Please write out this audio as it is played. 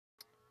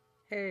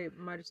Hey,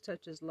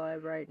 Meidastouch is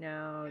live right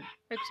now.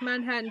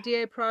 Ex-Manhattan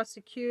DA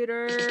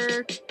prosecutor.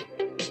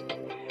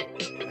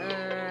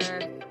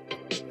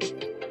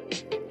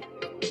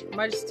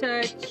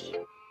 Meidastouch.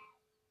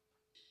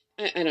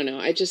 I don't know.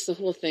 The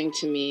whole thing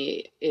to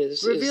me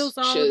reveals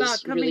all shows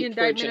about coming really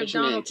indictment poor of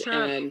Donald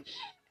judgment, Trump.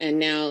 and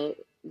now,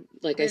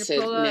 like I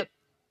said,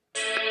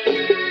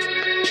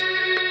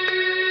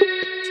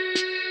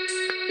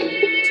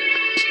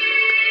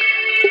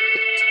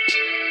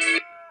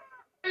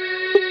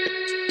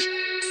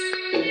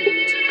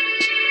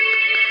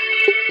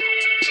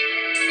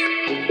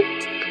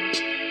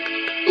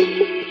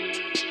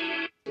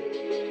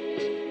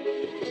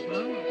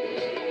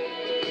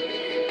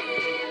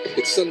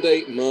 It's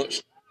Sunday,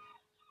 March.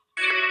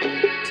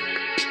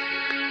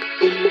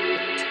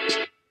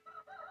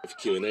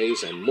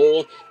 Q&As and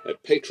more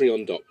at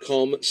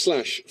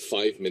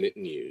patreon.com/5minute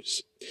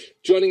news.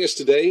 Joining us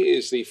today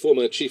is the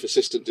former Chief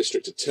Assistant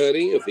District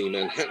Attorney of the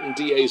Manhattan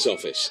DA's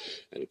office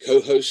and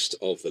co-host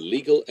of the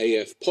Legal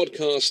AF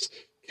podcast,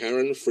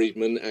 Karen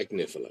Friedman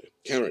Agnifilo.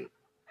 Karen,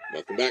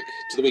 welcome back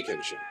to the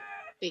Weekend Show.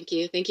 Thank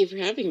you. Thank you for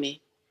having me.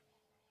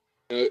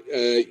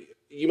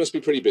 You must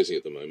be pretty busy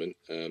at the moment.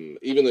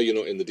 Even though you're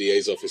not in the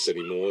DA's office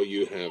anymore,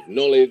 you have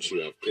knowledge, you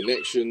have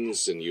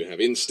connections, and you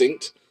have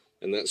instinct.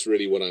 And that's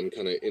really what I'm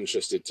kind of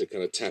interested to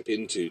kind of tap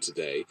into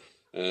today.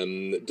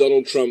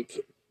 Donald Trump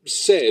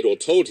said or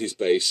told his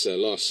base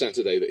last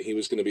Saturday that he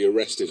was going to be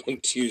arrested on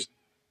Tuesday.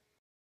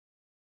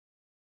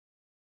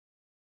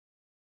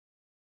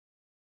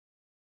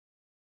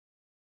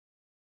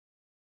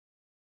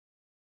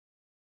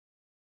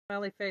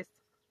 Smiley face.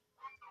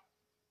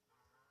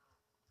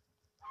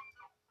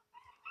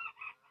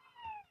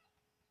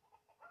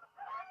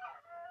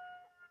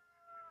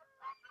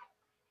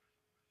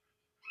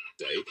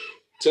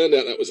 Turned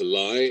out that was a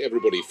lie.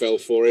 Everybody fell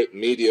for it.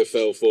 Media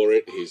fell for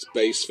it. His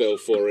base fell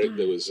for it.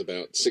 There was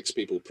about 6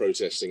 people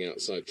protesting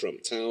outside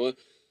Trump Tower.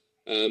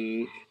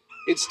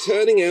 It's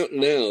turning out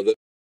now that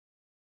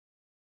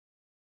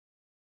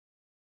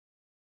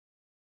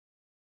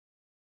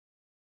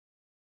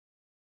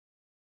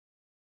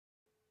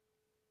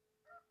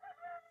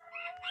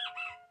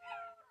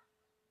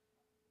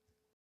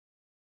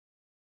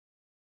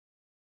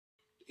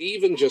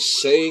even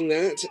just saying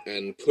that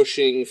and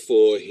pushing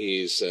for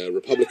his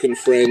Republican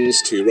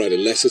friends to write a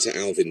letter to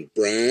Alvin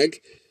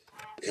Bragg,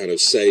 kind of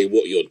say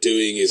what you're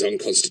doing is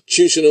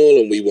unconstitutional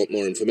and we want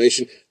more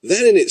information,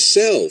 that in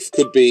itself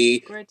could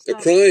be a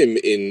crime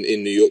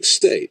in New York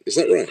State. Is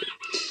that right?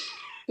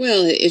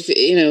 Well, if,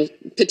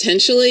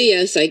 potentially,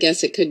 yes, I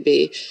guess it could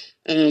be.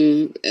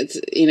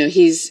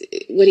 He's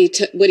what he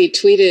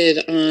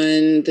tweeted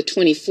on the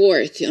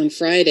 24th, on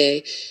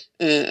Friday,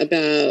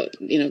 about,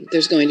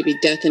 there's going to be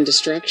death and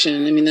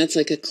destruction. I mean, that's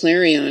like a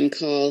clarion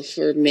call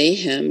for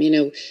mayhem.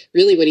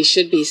 Really what he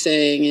should be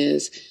saying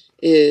is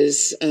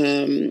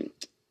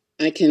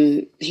I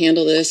can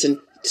handle this and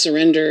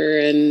surrender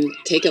and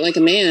take it like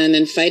a man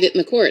and fight it in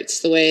the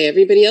courts the way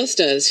everybody else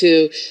does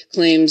who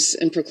claims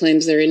and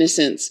proclaims their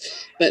innocence.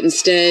 But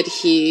instead,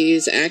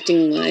 he's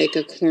acting like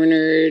a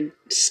cornered,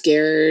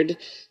 scared,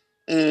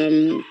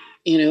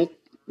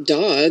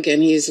 dog,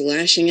 and he's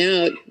lashing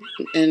out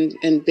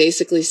and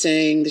basically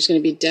saying there's going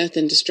to be death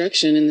and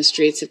destruction in the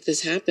streets if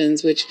this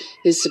happens, which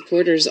his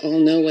supporters all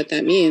know what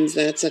that means.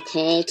 That's a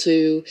call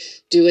to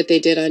do what they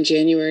did on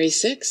January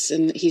 6th,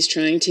 and he's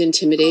trying to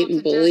intimidate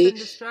and bully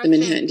the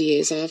Manhattan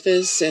DA's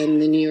office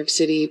and the New York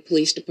City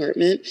Police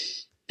Department,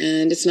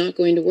 and it's not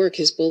going to work.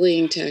 His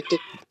bullying tactic.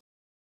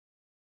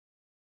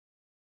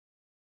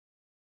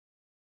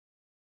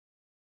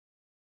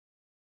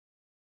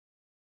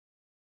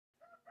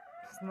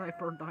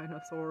 Sniper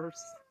dinosaurs.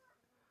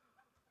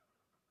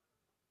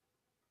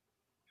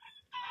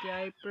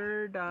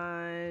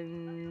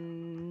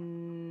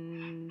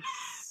 Diaperdons.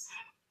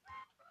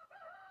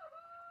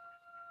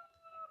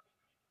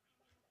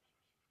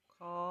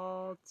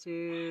 Call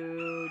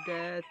to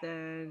death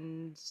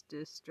and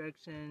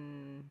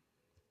destruction.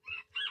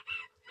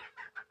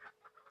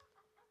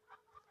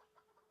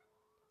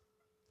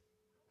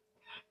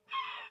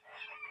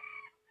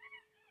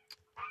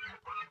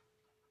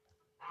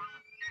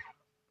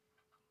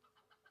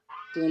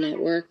 Will not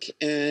work,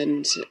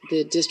 and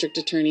the district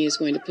attorney is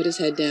going to put his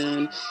head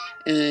down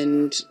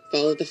and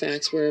follow the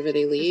facts wherever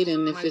they lead,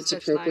 and if it's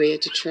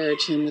appropriate to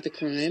charge him with a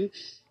crime,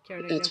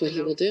 that's what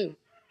he will do.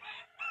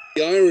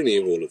 The irony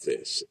of all of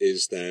this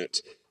is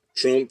that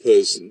Trump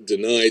has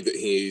denied that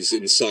he's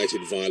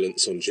incited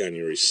violence on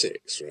January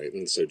 6th, right?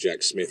 And so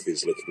Jack Smith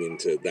is looking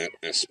into that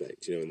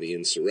aspect, in the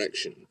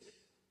insurrection.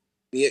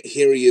 Yet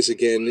here he is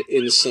again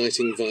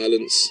inciting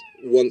violence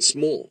once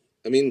more.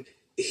 I mean,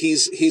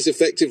 he's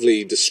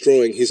effectively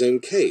destroying his own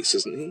case,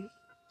 isn't he?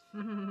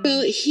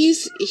 Well, he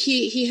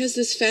has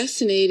this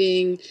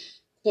fascinating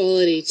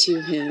quality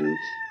to him,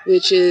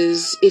 which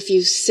is if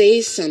you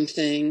say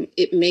something,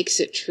 it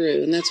makes it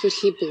true, and that's what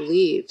he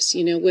believes.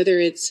 Whether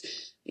it's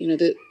I have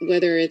the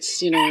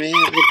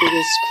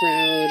biggest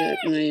crowd at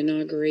my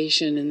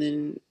inauguration, and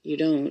then you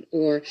don't,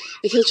 or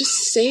he'll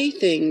just say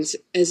things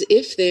as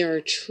if they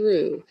are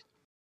true.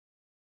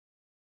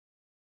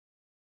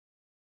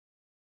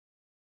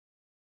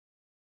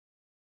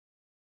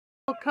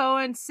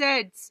 Cohen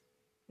said,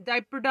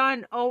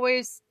 Diaperdon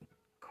always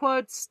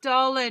quotes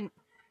Stalin.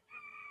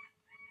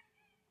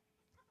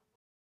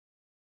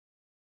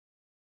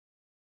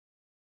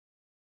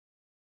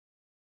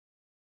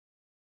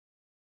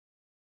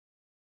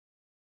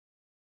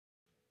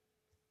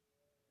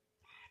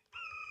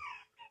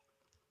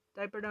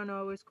 Diaperdon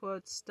always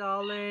quotes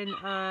Stalin.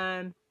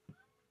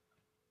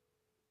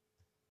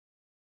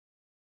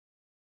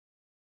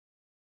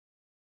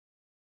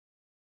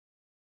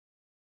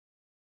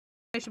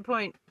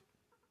 Point.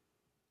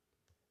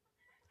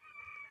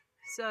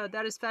 So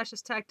that is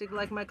fascist tactic,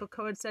 like Michael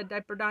Cohen said.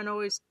 Diaperdon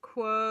always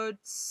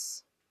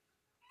quotes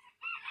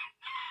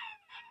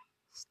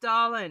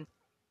Stalin.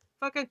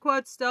 Fucking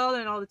quote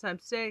Stalin all the time.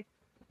 Say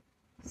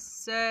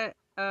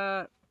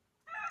a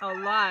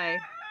lie.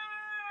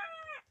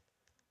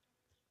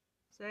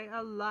 Say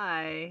a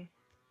lie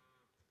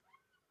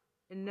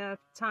enough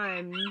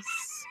times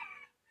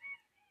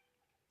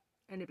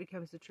and it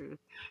becomes the truth.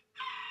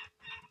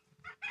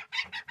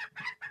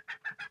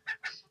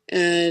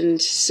 And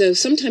so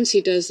sometimes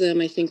he does them,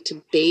 I think,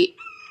 to bait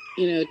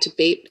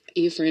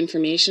you for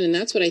information. And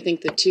that's what I think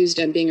the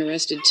Tuesday, I'm being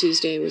arrested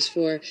Tuesday was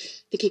for. I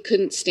think he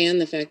couldn't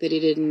stand the fact that he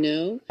didn't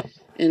know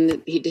and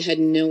that he had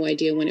no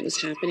idea when it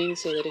was happening.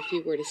 So that if he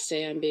were to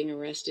say, I'm being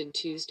arrested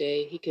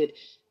Tuesday, he could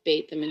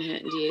bait the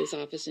Manhattan DA's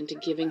office into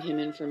giving him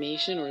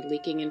information or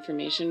leaking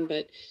information.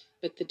 But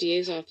the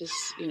DA's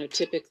office,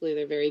 typically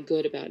they're very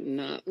good about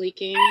not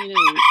leaking,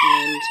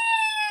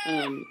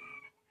 and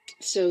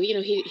so,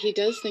 he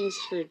does things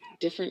for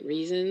different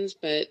reasons,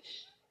 but,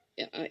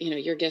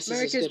 your guess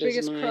America's is as good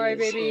as mine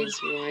crybaby. as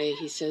why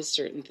he says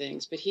certain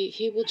things. But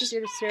he will just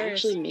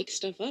actually make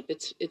stuff up.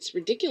 It's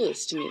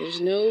ridiculous to me.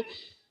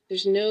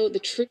 The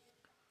truth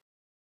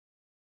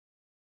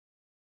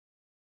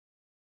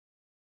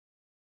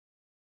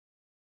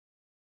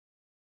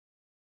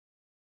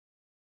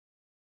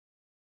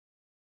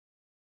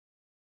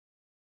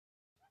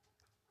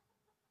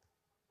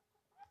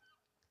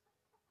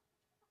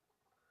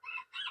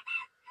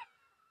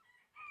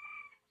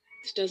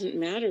doesn't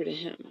matter to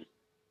him.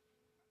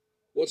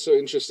 What's so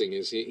interesting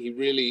is he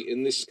really,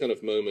 in this kind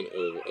of moment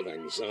of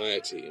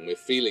anxiety, and we're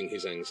feeling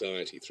his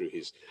anxiety through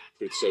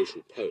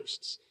social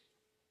posts,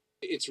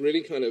 it's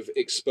really kind of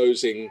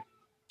exposing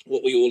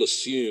what we all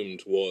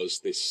assumed was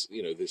this,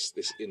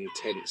 this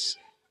intense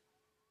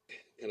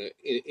kind of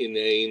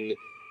inane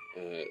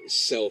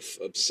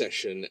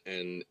self-obsession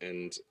and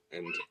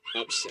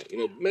upset,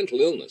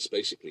 mental illness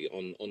basically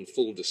on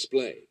full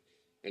display.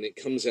 And it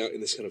comes out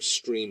in this kind of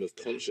stream of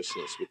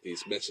consciousness with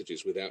these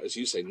messages without, as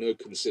you say, no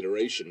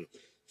consideration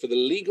for the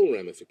legal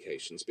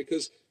ramifications.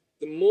 Because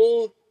the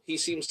more he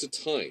seems to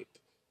type,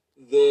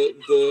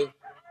 the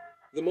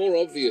more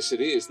obvious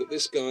it is that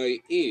this guy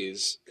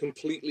is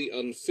completely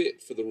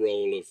unfit for the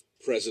role of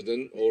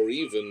president or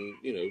even,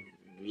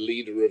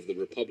 leader of the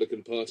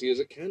Republican Party as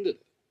a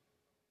candidate.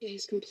 Yeah,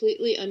 he's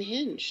completely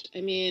unhinged.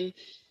 I mean,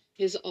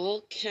 his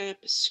all-cap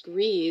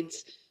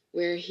screeds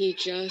where he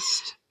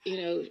just,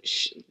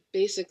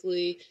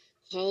 basically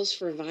calls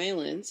for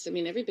violence. I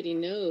mean, everybody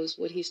knows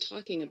what he's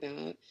talking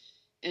about.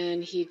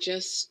 And he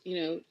just,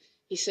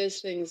 he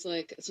says things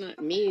like, it's not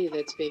me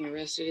that's being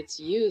arrested, it's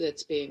you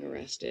that's being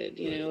arrested.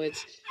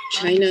 It's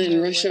China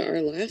and Russia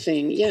are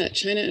laughing. Yeah,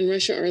 China and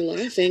Russia are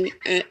laughing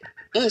at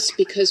us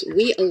because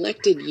we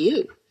elected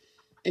you.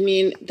 I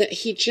mean, that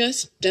he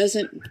just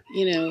doesn't,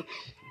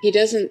 he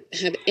doesn't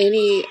have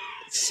any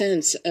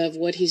sense of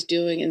what he's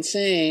doing and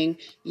saying,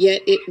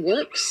 yet it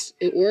works.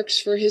 It works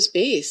for his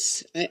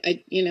base.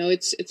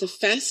 It's a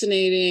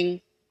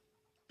fascinating,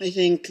 I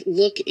think,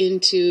 look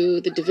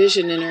into the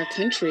division in our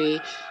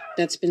country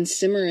that's been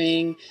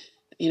simmering,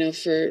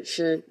 for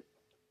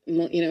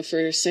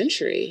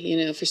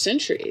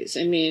centuries.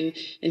 I mean,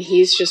 and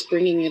he's just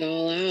bringing it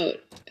all out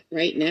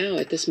right now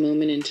at this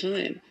moment in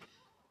time.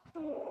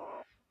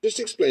 Just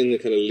explain the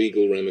kind of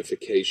legal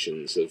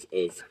ramifications of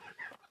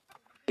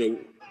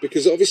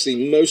because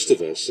obviously most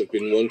of us have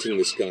been wanting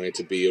this guy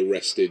to be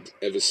arrested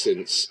ever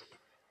since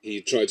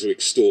he tried to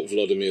extort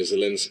Volodymyr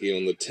Zelensky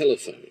on the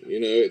telephone.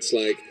 It's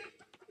like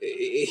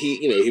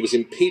he was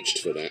impeached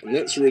for that, and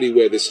that's really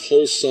where this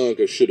whole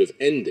saga should have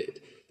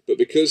ended. But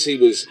because he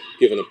was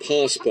given a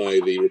pass by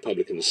the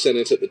Republican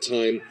Senate at the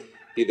time,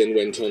 he then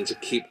went on to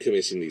keep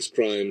committing these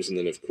crimes, and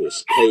then of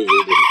course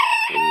COVID,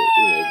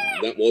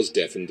 and that was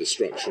death and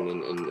destruction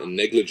and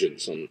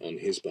negligence on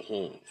his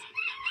behalf.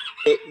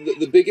 But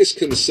the biggest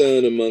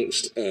concern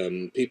amongst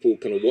people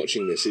kind of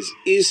watching this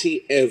is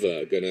he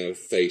ever going to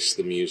face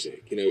the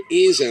music?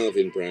 Is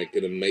Alvin Bragg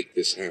going to make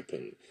this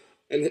happen?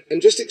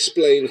 And just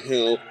explain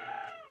how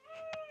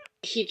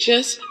he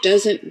just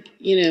doesn't,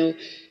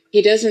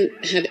 he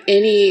doesn't have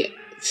any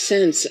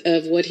sense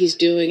of what he's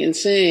doing and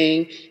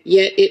saying,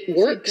 yet it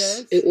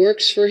works. It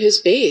works for his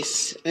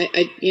base.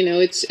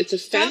 It's a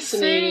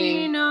fascinating,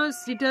 he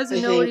knows he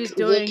doesn't know what he's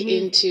doing. Look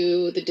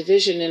into the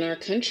division in our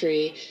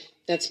country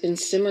that's been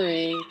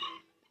simmering,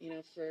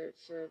 for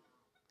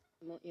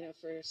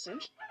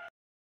centuries.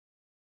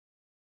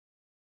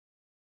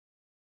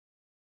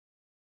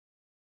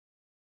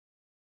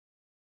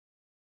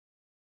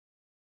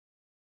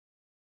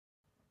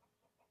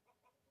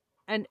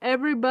 And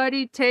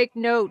everybody take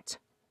note.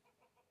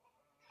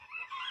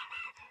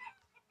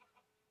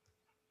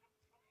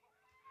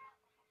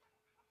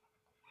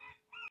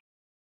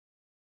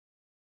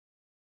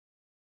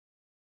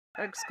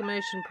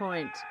 Exclamation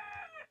point.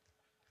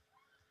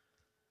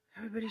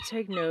 Everybody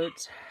take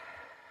notes.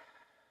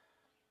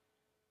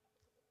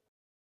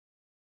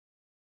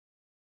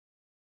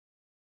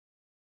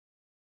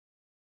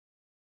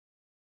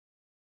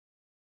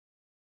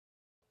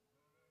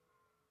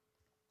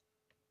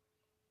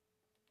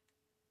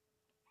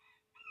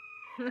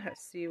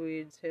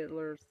 Seaweeds,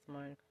 Hitler's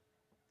mind.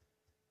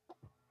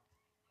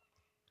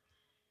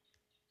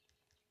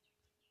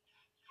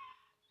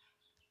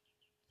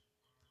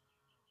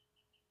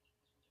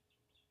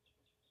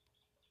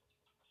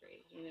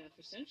 You know,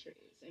 for centuries.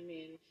 I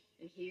mean,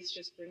 and he's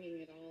just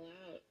bringing it all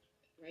out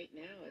right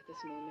now at this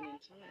moment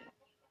in time.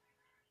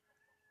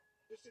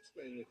 Just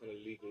explain the kind of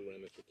legal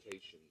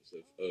ramifications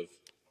of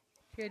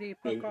Kitty,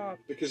 fuck off.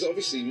 Because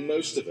obviously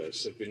most of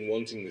us have been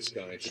wanting this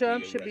guy to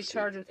Trump be should be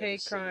charged with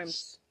hate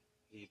crimes.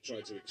 He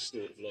tried to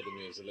extort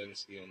Volodymyr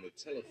Zelensky on the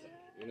telephone.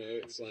 You know,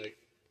 it's like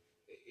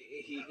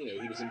he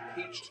was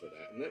impeached for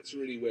that, and that's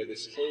really where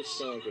this whole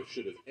saga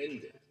should have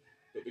ended.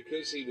 But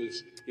because he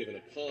was given a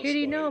pass by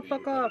the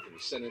Republican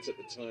Senate at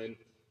the time,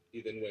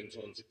 he then went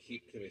on to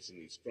keep committing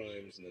these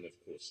crimes, and then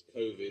of course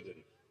COVID,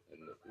 and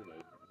you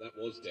know, that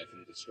was death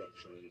and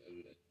destruction,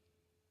 and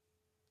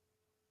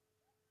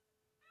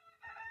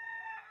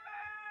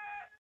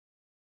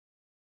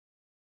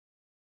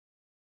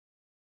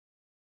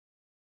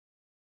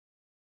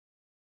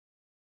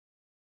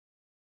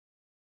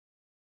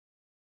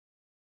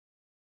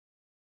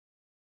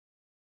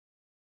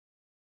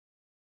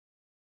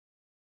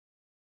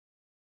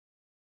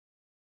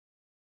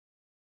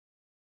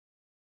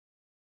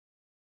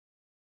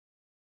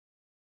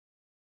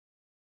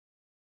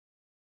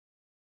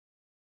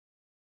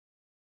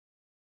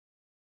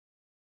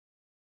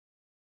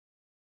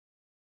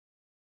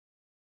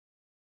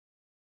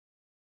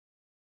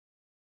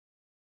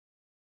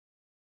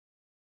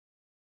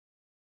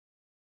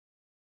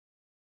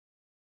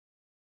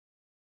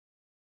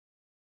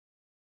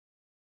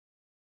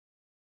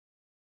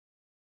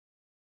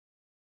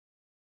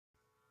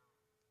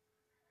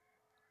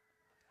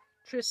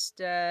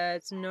Trista,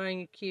 it's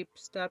annoying you keep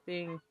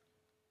stopping.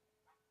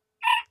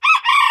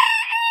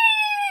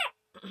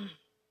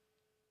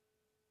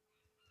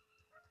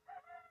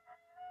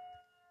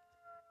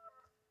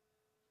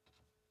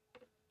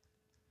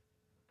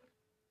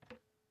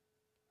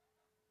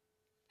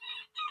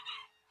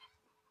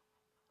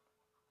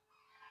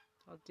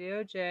 I'll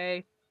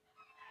DOJ.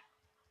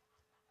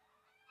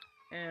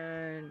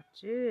 And,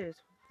 jeez, what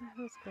the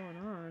hell's going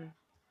on?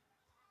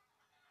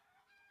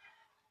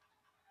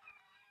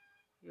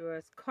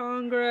 U.S.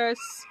 Congress.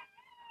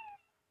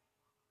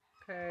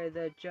 Okay,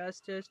 the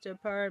Justice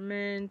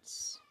Department.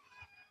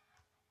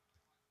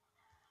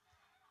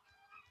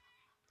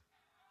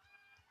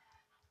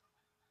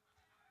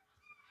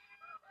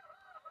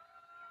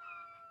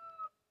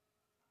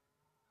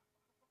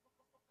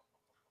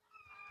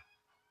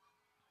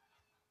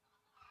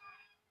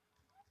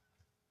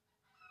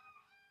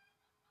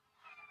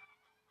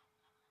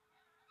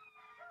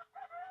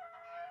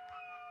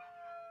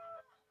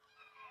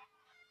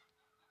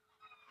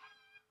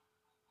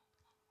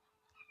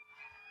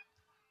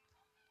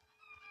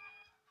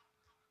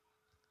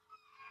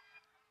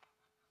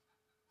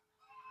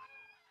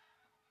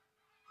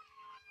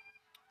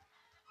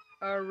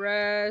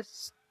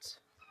 Arrest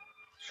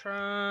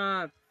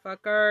Trump,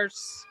 fuckers.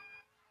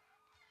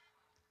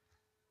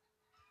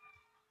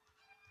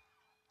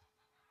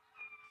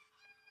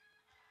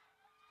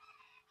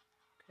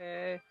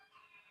 Okay.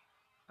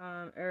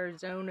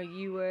 Arizona,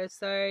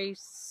 USA.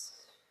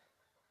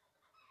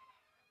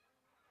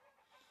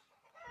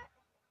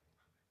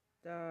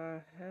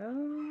 The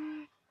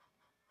hell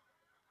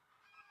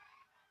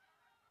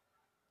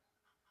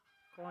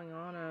going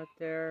on out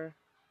there?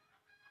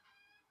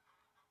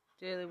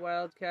 Daily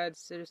Wildcats,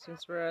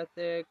 Citizens for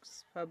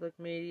Ethics, Public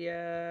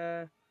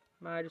Media,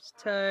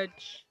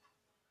 Meidastouch.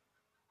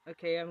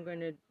 Okay, I'm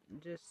going to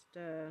just,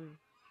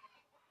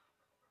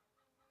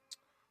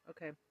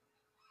 okay.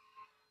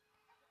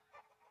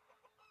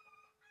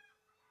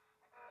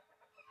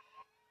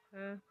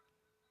 Okay,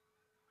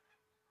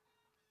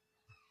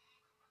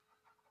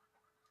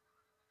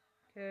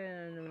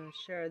 and I'm going to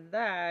share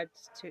that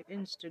to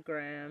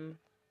Instagram.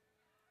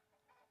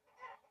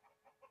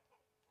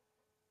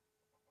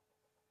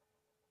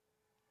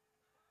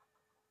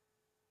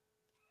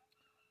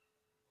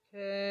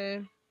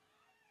 Okay.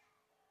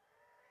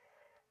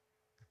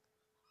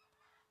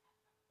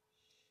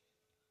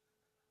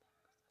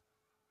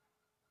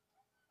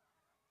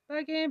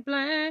 Black and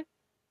blank.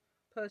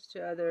 Post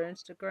to other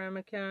Instagram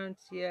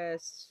accounts.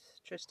 Yes.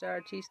 Trista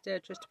Artista,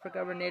 Trista for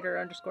Governor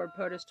 _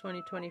 POTUS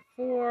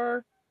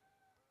 2024.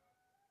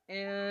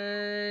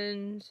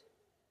 And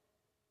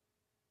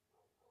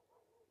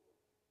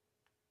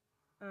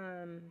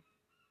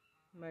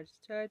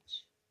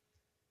Meidastouch.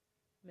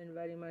 I'm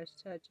inviting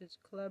Meidastouch as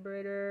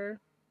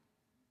collaborator.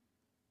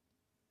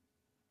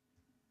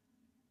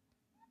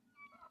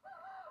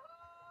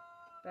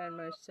 Ben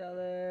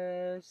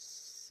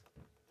Marcellus,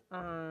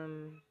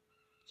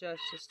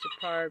 Justice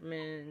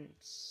Department,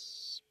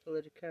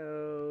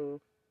 Politico,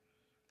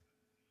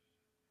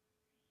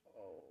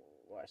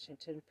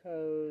 Washington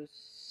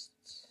Post,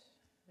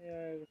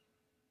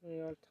 New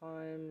York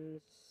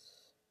Times.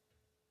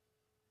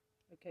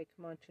 Okay,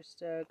 come on,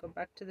 Trista, go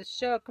back to the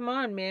show. Come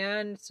on,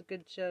 man, it's a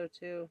good show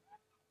too.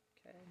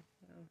 Okay,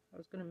 no, I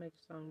was gonna make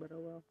a song, but oh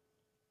well.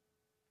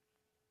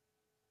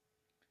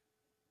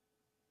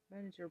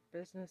 Manage your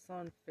business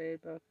on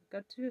Facebook. I've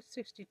got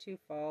 262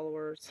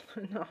 followers.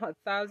 No,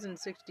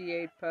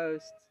 1,068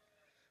 posts.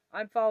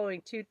 I'm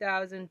following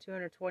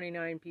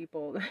 2,229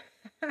 people.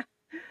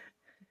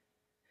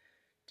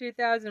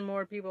 2,000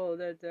 more people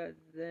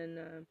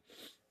than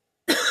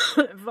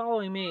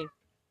following me.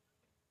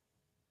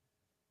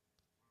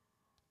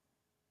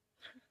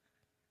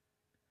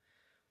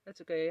 That's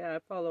okay. Yeah, I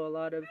follow a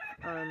lot of.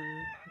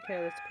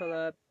 Okay, let's pull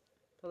up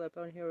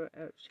on here.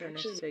 Share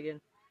next again.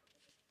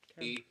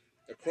 Okay.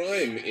 A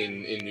crime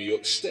in New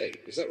York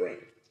State, is that right?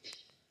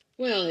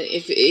 Well,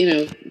 if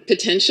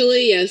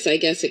potentially, yes, I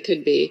guess it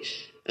could be.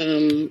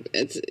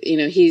 It's,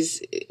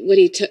 he's what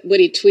he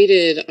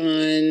tweeted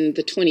on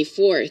the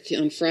 24th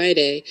on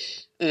Friday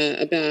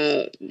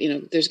about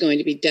there's going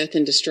to be death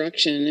and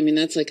destruction. I mean,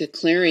 that's like a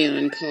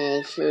clarion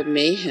call for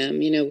mayhem.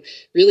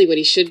 Really, what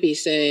he should be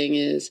saying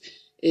is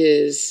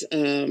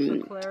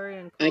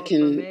I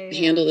can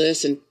handle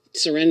this and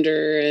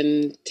surrender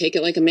and take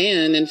it like a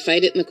man and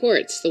fight it in the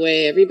courts the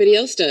way everybody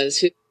else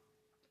does.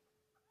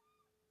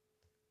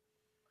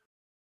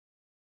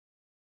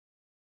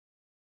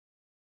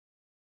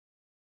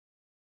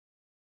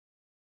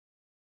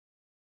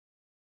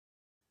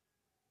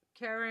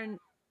 Karen.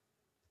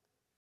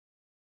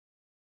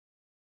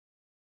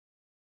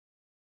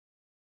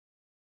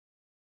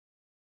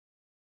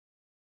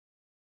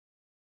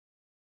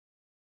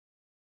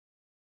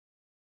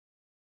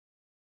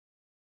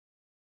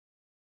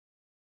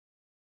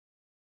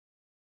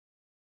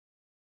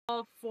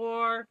 All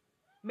for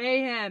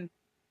mayhem.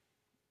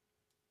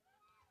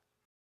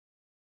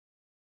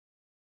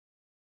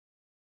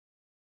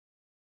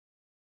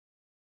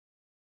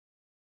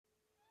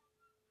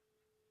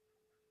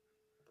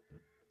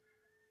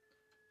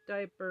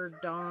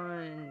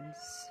 Diaperdons.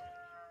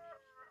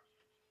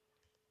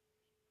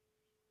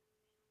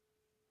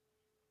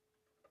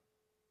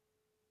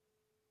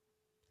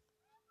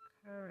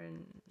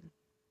 Karen.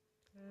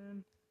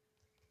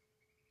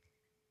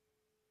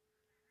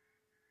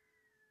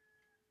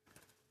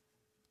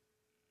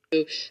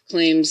 Who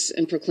claims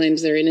and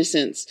proclaims their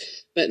innocence,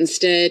 but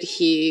instead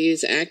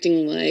he's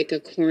acting like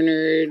a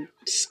cornered,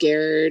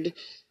 scared,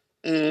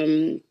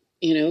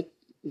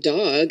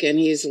 dog, and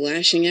he's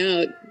lashing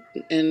out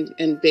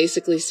and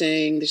basically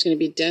saying there's going to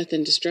be death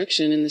and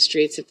destruction in the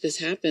streets if this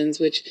happens,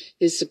 which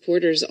his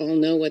supporters all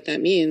know what that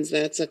means.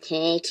 That's a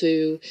call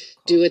to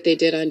do what they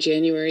did on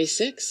January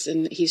 6th,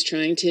 and he's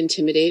trying to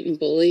intimidate and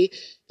bully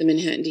the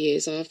Manhattan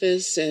DA's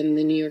office and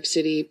the New York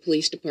City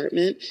Police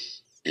Department.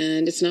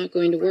 And it's not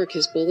going to work.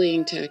 His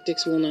bullying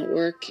tactics will not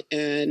work,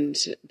 and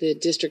the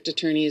district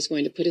attorney is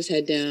going to put his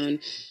head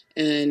down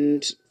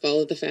and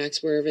follow the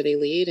facts wherever they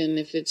lead, and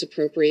if it's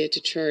appropriate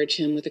to charge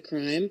him with a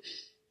crime,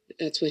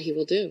 that's what he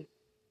will do.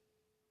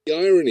 The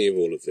irony of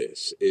all of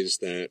this is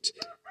that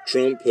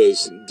Trump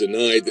has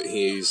denied that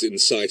he's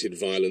incited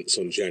violence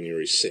on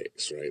January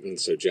 6th, right? And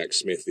so Jack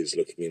Smith is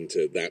looking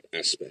into that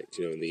aspect,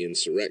 and the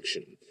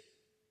insurrection.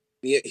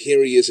 Yet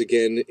here he is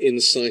again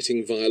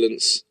inciting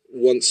violence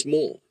once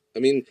more. I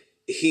mean,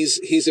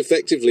 he's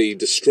effectively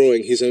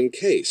destroying his own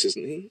case,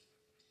 isn't he?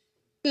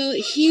 Well,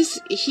 he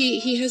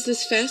has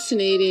this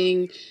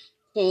fascinating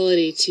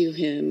quality to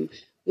him,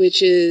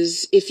 which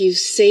is if you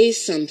say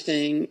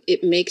something,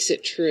 it makes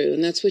it true,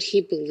 and that's what he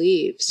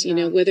believes.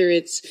 Yeah. Whether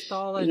it's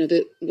Stalin.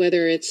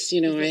 whether it's I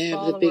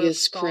have the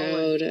biggest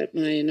crowd at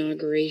my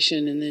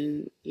inauguration, and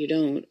then you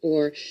don't,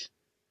 or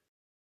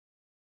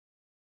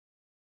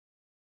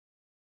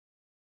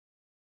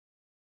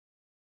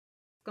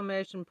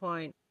exclamation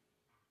point.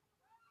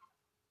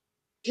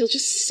 He'll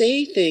just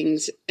say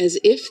things as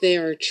if they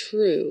are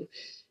true.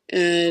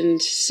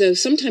 And so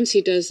sometimes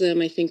he does them,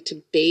 I think,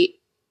 to bait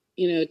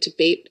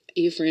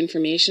you for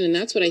information. And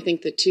that's what I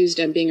think the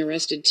Tuesday, I'm being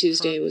arrested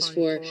Tuesday was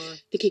for.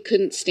 I think he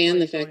couldn't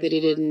stand the fact that he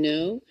didn't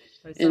know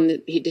and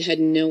that he had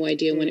no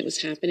idea when it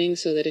was happening.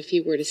 So that if he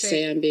were to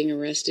say I'm being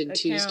arrested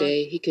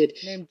Tuesday, he could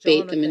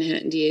bait the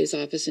Manhattan DA's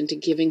office into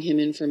giving him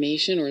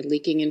information or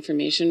leaking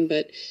information.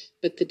 But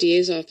the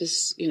DA's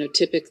office,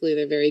 typically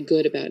they're very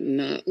good about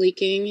not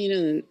leaking,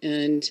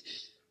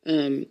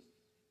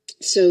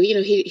 so,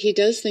 he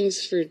does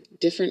things for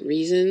different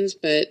reasons,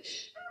 but,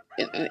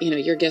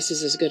 your guess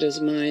is as good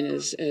as mine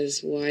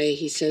as why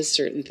he says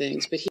certain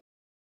things. But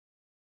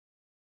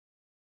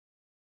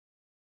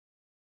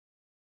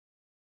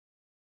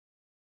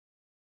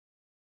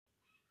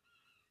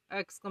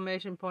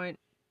Exclamation point.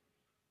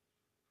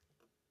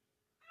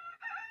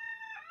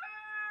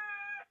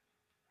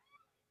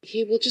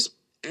 He will just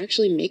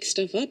actually make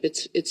stuff up.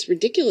 It's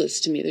ridiculous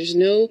to me.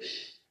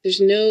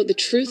 The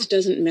truth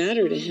doesn't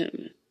matter to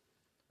him.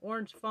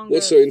 Orange fungus.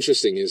 What's so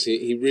interesting is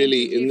he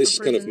really, MTV in this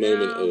kind of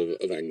moment now.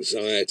 of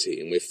anxiety,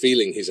 and we're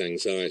feeling his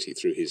anxiety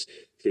through his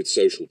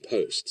social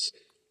posts,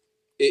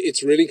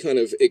 it's really kind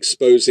of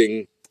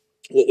exposing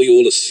what we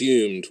all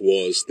assumed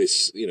was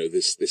this, you know,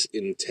 this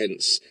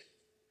intense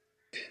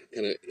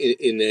kind of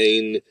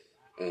inane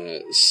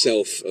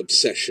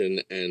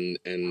self-obsession and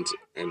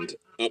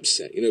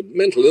upset, you know,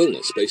 mental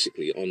illness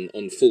basically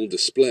on full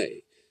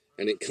display.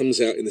 And it comes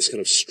out in this kind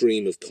of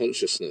stream of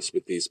consciousness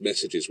with these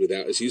messages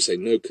without, as you say,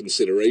 no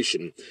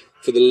consideration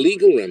for the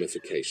legal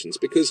ramifications.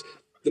 Because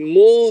the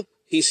more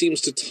he seems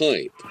to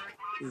type,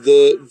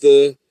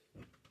 the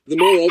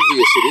more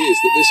obvious it is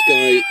that this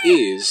guy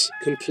is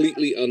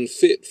completely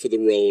unfit for the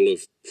role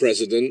of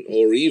president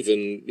or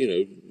even, you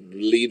know,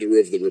 leader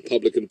of the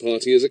Republican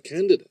Party as a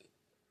candidate.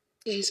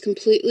 Yeah, he's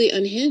completely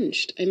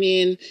unhinged. I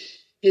mean,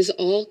 his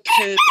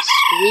all-caps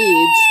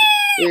reads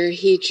where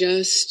he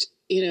just,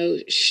 you know,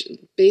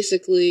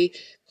 basically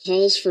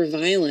calls for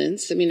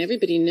violence. I mean,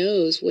 everybody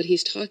knows what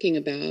he's talking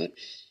about.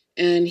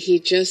 And he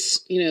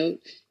just, you know,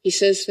 he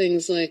says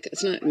things like,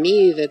 it's not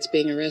me that's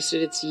being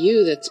arrested, it's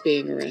you that's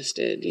being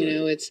arrested. You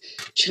know, it's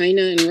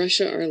China and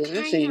Russia are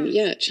laughing.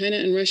 Yeah, China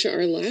and Russia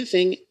are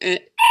laughing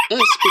at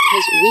us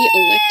because we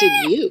elected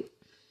you.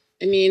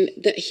 I mean,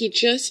 that he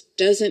just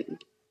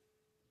doesn't.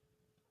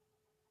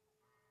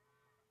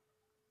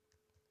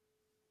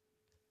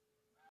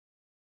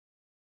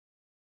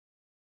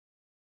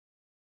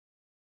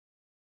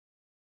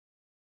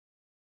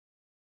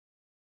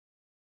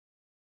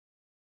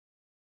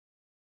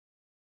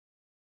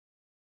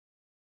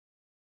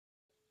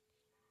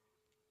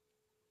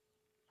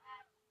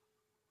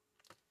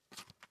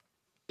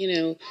 You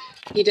know,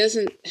 he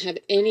doesn't have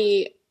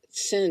any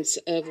sense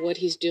of what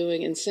he's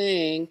doing and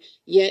saying,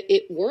 yet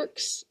it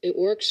works. It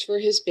works for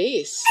his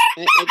base.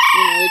 You know,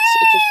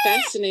 it's a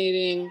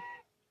fascinating,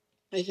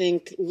 I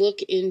think,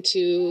 look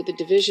into the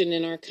division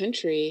in our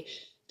country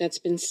that's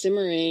been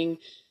simmering,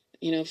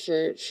 you know,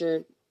 for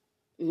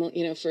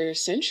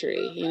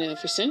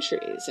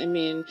centuries. I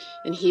mean,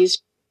 and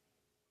he's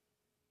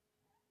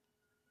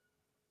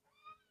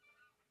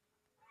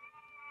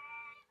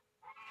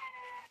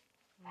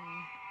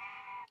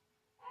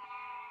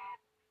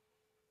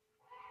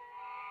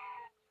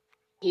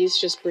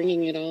just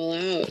bringing it all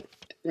out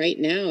right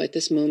now at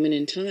this moment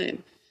in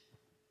time.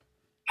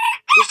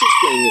 Just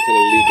explain the kind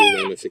of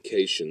legal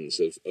ramifications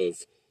of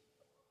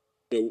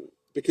you know,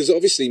 because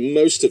obviously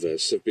most of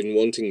us have been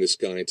wanting this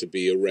guy to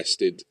be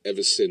arrested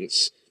ever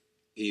since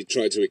he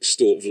tried to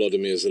extort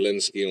Volodymyr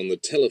Zelensky on the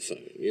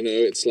telephone. You know,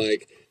 it's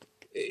like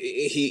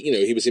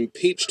he was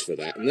impeached for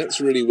that, and that's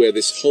really where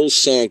this whole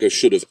saga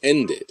should have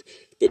ended.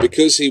 But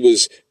because he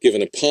was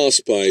given a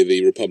pass by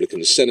the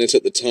Republican Senate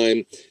at the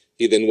time,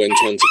 he then went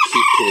on to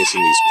keep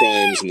committing these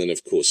crimes, and then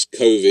of course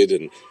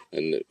COVID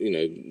and you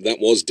know, that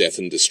was death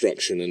and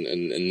destruction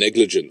and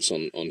negligence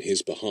on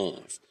his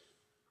behalf.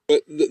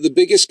 But the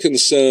biggest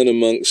concern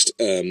amongst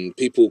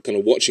people kind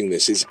of watching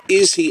this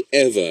is he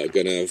ever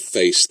going to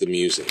face the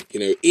music? You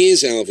know,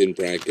 is Alvin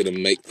Bragg going to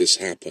make this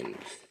happen?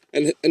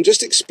 And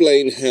just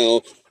explain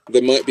how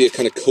there might be a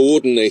kind of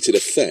coordinated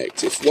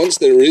effect. If once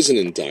there is an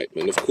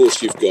indictment, of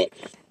course you've got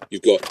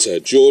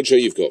Georgia,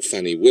 you've got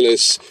Fani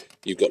Willis,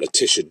 you've got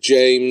Letitia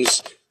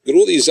James, you've got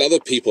all these other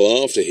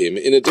people after him,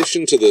 in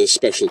addition to the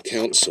special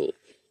counsel.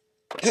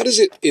 How does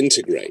it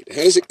integrate?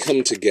 How does it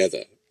come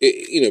together?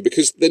 You know,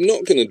 because they're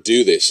not going to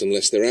do this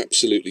unless they're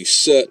absolutely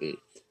certain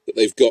that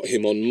they've got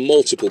him on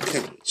multiple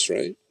counts,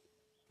 right?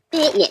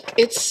 Well, look,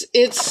 it's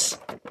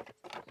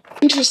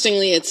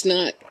interestingly, it's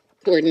not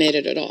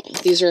coordinated at all.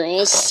 These are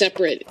all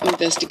separate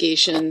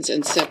investigations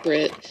and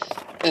separate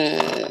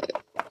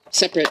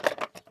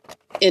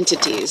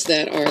entities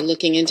that are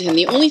looking into him.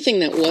 The only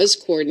thing that was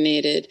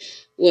coordinated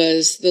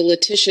was the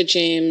Letitia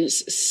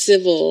James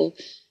civil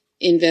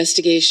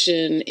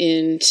investigation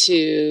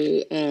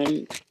into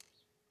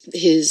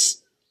his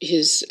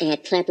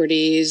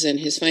properties and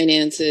his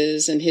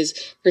finances and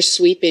her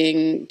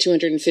sweeping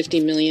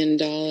 $250 million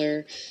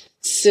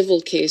civil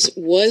case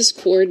was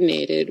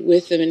coordinated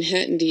with the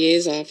Manhattan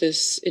DA's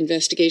office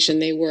investigation.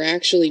 They were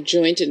actually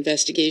joint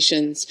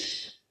investigations.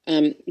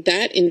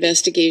 That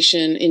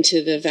investigation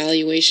into the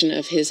valuation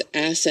of his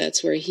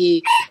assets, where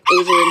he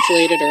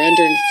overinflated or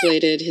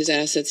underinflated his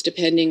assets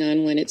depending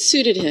on when it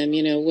suited him,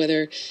 you know,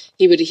 whether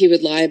he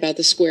would lie about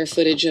the square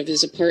footage of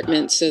his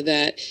apartment so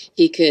that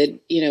he could,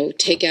 you know,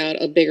 take out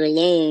a bigger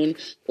loan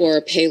or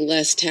pay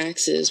less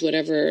taxes,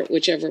 whichever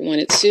one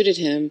it suited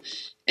him.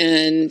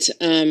 And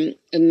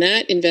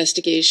that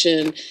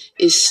investigation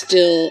is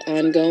still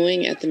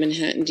ongoing at the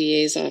Manhattan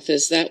DA's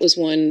office. That was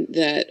one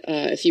that,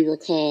 if you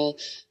recall,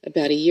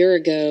 about a year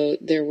ago,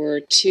 there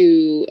were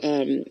two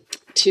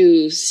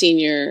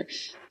senior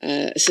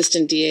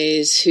assistant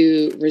DAs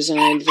who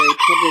resigned very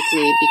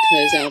publicly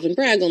because Alvin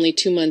Bragg, only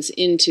 2 months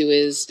into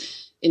his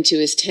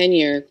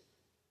tenure,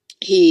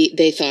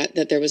 they thought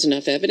that there was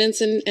enough evidence,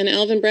 and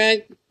Alvin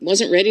Bragg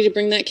wasn't ready to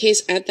bring that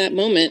case at that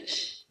moment,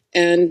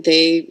 and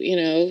they, you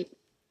know,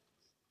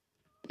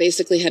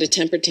 basically had a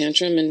temper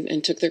tantrum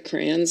and took their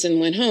crayons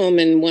and went home.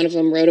 And one of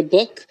them wrote a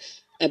book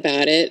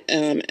about it,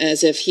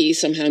 as if he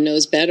somehow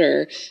knows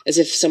better, as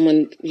if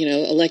someone,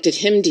 elected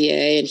him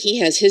DA and he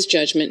has his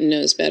judgment and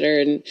knows better.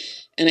 And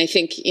I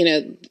think,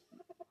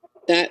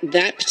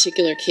 that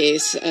particular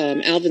case,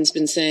 Alvin's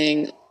been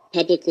saying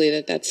publicly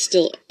that that's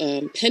still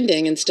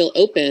pending and still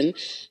open,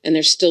 and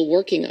they're still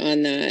working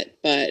on that.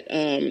 But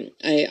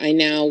I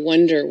now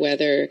wonder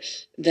whether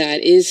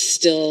that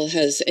still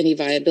has any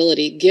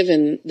viability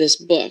given this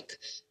book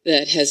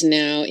that has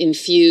now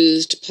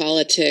infused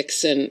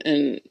politics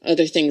and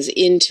other things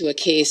into a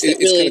case that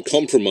it's kind of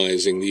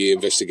compromising the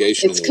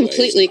investigation. It's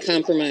completely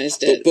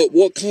compromised it. But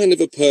what kind of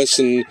a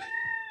person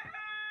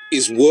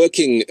is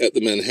working at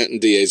the Manhattan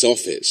DA's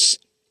office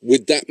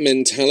with that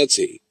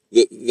mentality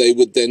that they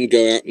would then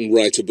go out and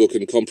write a book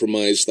and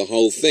compromise the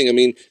whole thing? I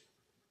mean,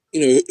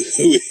 who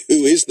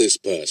is this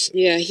person?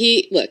 Yeah,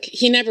 he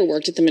never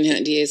worked at the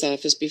Manhattan DA's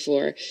office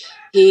before.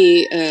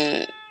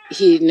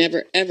 He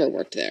never ever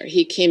worked there.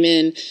 He came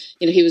in,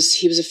 he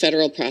was a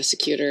federal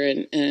prosecutor,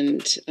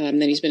 and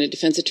then he's been a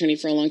defense attorney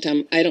for a long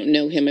time. I don't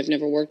know him. I've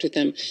never worked with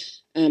him.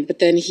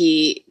 But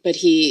he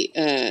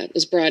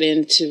was brought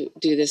in to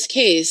do this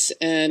case,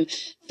 and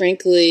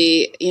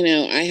frankly,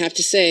 I have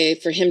to say,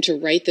 for him to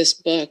write this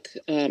book,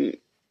 to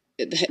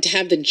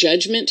have the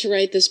judgment to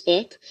write this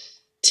book,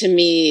 to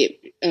me,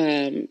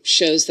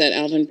 shows that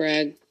Alvin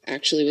Bragg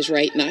actually was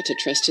right not to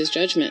trust his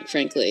judgment,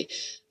 frankly.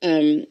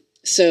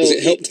 So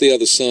it helped the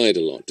other side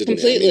a lot, didn't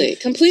it?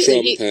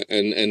 Completely. Trump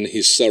and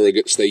his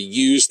surrogates, they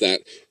used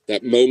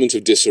that moment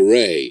of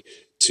disarray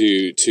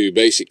to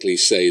basically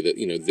say that,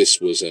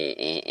 this was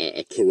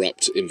a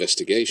corrupt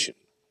investigation.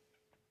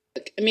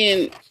 I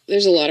mean,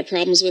 there's a lot of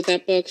problems with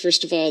that book.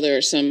 First of all, there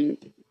are some,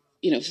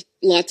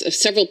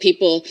 several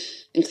people,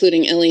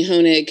 including Ellie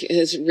Honig,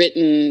 has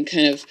written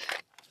kind of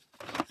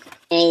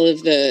all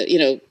of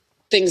the,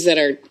 things that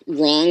are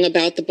wrong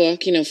about the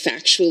book,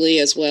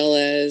 factually as well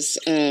as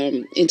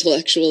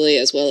intellectually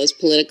as well as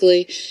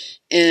politically.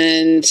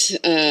 And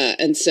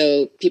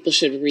so people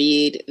should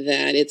read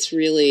that. It's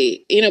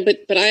really,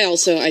 but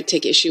I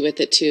take issue with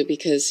it too,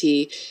 because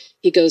he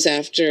goes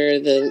after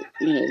the,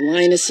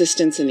 line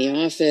assistants in the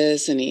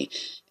office, and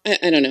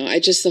I don't know.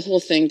 The whole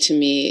thing to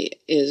me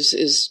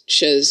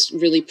shows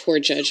really poor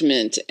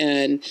judgment.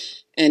 And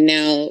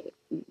now,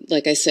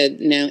 like I said,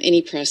 now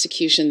any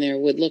prosecution there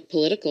would look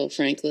political,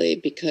 frankly,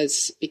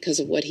 because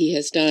of what he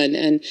has done.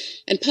 And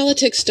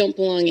politics don't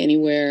belong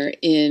anywhere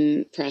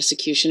in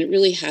prosecution. It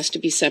really has to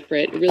be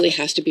separate. It really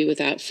has to be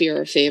without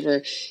fear or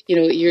favor. The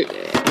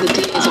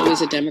DA is always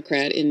a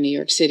Democrat in New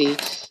York City,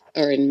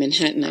 or in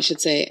Manhattan, I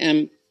should say.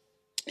 And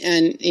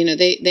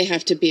they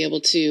have to be able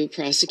to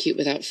prosecute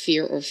without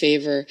fear or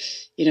favor,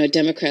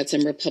 Democrats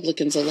and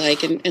Republicans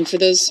alike. And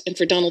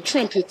for Donald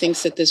Trump, who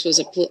thinks that this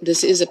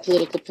is a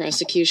political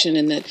prosecution,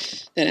 and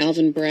that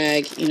Alvin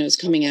Bragg, is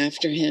coming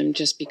after him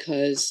just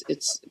because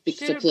it's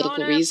for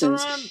political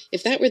reasons.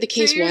 If that were the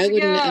case, why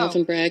wouldn't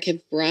Alvin Bragg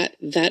have brought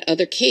that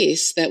other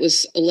case that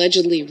was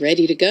allegedly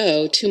ready to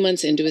go 2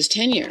 months into his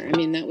tenure? I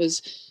mean, that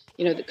was,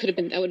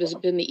 that would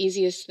have been the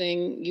easiest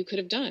thing you could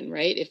have done,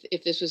 right?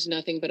 If this was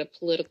nothing but a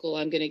political,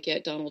 I'm going to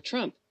get Donald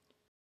Trump.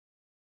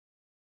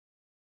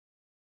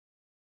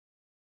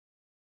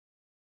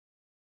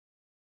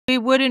 We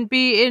wouldn't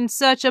be in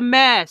such a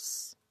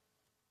mess.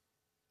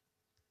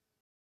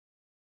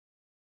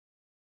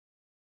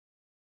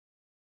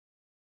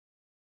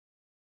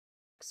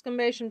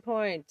 Exclamation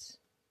point.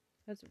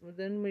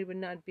 Then we would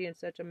not be in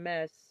such a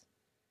mess.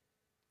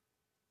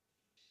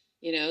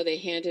 They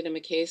handed him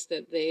a case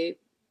that they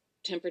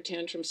temper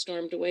tantrum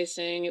stormed away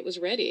saying it was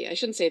ready. I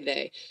shouldn't say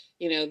they.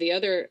 The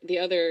other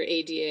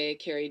ADA,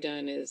 Carrie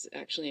Dunn, is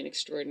actually an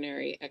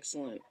extraordinary,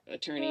 excellent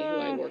attorney who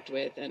I worked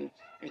with, and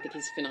I think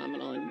he's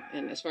phenomenal.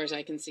 And as far as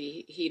I can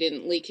see, he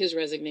didn't leak his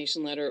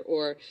resignation letter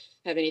or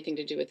have anything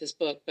to do with this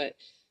book. But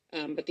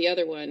the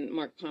other one,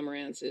 Mark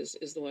Pomerantz,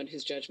 is the one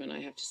whose judgment I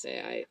have to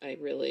say I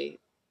really,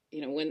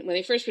 when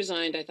they first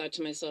resigned, I thought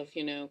to myself,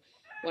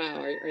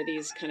 wow,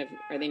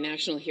 are they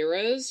national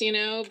heroes?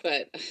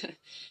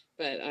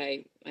 But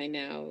I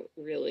now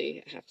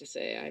really have to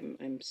say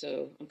I'm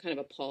kind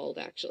of appalled,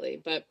 actually.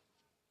 But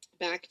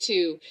back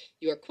to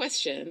your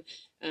question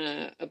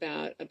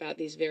about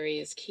these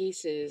various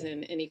cases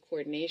and any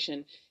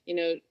coordination.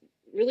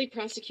 Really,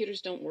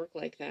 prosecutors don't work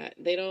like that.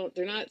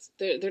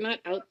 They're not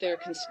out there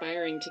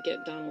conspiring to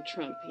get Donald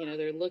Trump.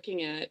 They're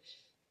looking at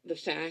the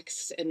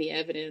facts and the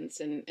evidence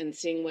and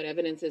seeing what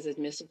evidence is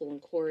admissible in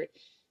court.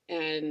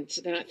 And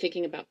they're not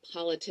thinking about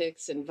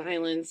politics and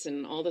violence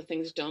and all the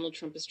things Donald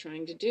Trump is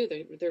trying to do.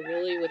 They're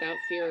really, without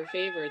fear or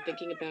favor,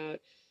 thinking about,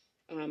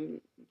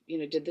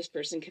 did this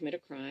person commit a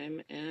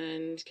crime,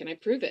 and can I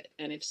prove it?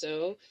 And if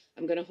so,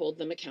 I'm going to hold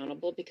them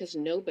accountable, because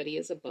nobody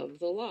is above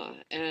the law.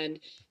 And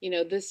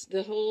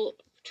the whole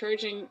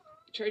charging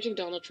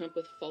Donald Trump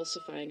with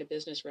falsifying a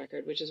business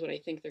record, which is what I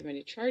think they're going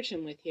to charge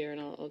him with here,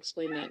 and I'll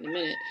explain that in a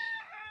minute,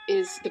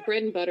 is the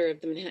bread and butter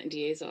of the Manhattan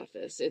DA's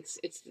office.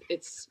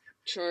 It's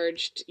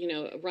charged.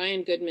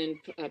 Ryan Goodman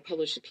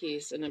published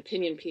an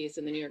opinion piece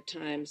in the New York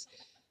Times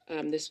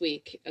this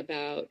week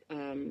about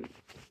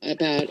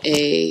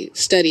a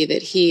study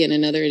that he and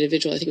another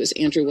individual, I think it was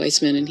Andrew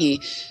Weissman, and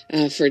he,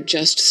 for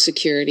Just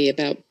Security,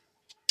 about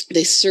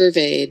they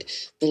surveyed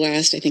the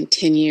last, I think,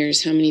 10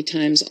 years, how many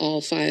times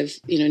all 5,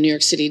 New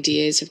York City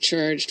DAs have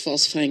charged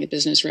falsifying a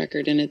business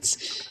record. And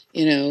it's,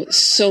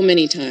 so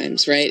many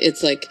times, right?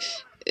 It's like,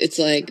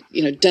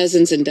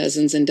 dozens and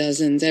dozens and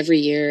dozens every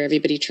year.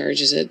 Everybody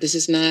charges it. This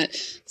is not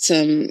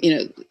some,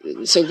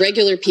 so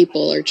regular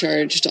people are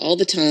charged all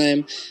the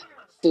time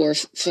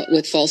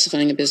with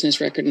falsifying a business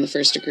record in the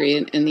first degree.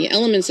 And the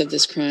elements of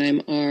this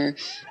crime are,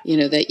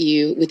 that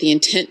you, with the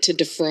intent to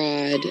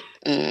defraud,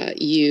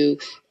 you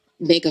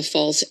make a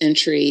false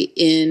entry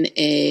in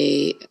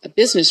a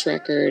business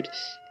record,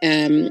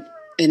 and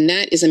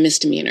that is a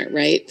misdemeanor,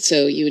 right?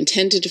 So you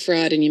intend to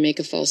defraud and you make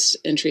a false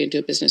entry into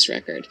a business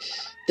record.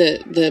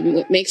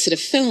 What makes it a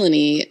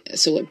felony,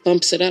 so what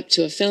bumps it up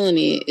to a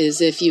felony,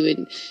 is if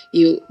you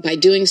by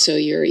doing so,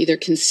 you're either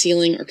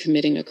concealing or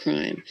committing a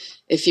crime.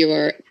 If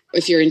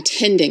you're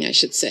intending, I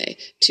should say,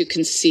 to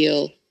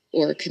conceal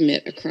or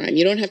commit a crime.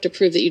 You don't have to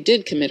prove that you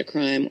did commit a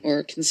crime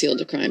or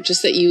concealed a crime,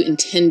 just that you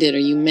intended or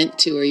you meant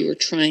to or you were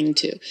trying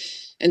to.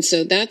 And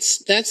so that's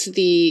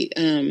the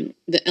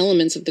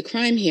elements of the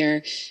crime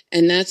here,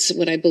 and that's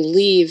what I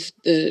believe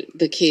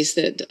the case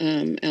that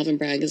Alvin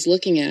Bragg is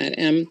looking at.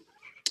 And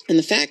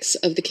the facts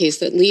of the case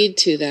that lead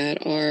to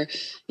that are,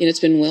 it's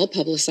been well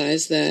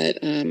publicized that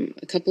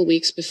a couple of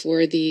weeks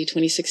before the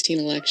 2016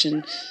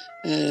 election,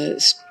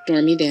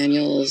 Stormy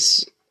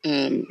Daniels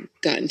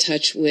got in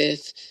touch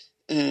with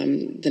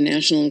the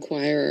National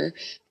Enquirer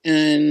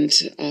and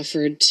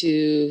offered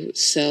to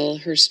sell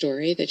her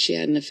story that she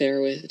had an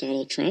affair with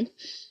Donald Trump.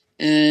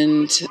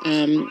 And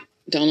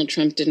Donald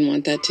Trump didn't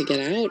want that to get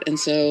out. And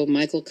so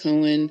Michael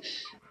Cohen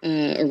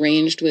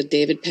arranged with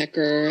David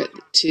Pecker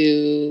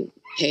to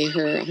pay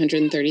her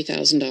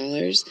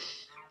 $130,000.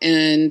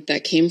 And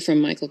that came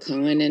from Michael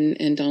Cohen,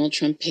 and Donald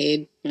Trump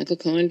paid Michael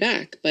Cohen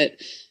back. But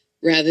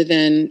rather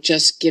than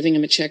just giving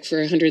him a check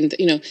for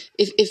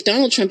if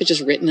Donald Trump had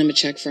just written him a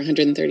check for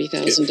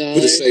 $130,000,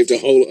 would have saved a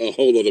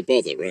whole lot of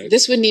bother, right?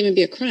 This wouldn't even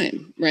be a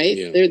crime, right?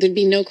 Yeah. There'd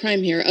be no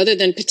crime here, other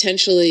than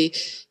potentially,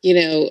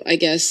 I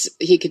guess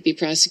he could be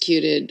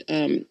prosecuted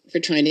for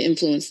trying to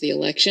influence the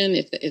election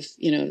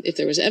if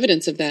there was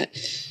evidence of that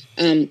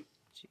in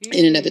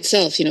and of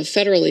itself,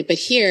 federally. But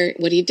here,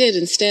 what he did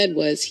instead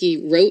was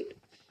he wrote.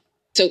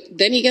 So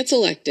then he gets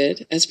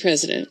elected as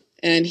president.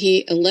 And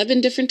he,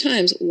 11 different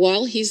times,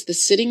 while he's the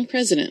sitting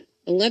president,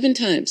 11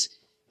 times,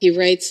 he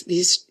writes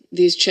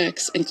these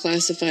checks and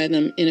classify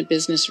them in a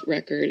business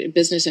record, a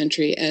business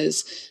entry,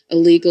 as a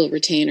legal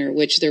retainer,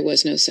 which there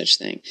was no such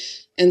thing.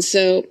 And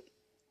so,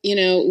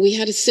 we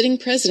had a sitting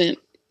president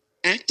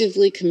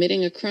actively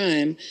committing a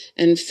crime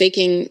and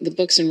faking the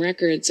books and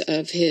records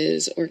of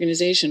his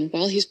organization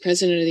while he's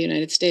president of the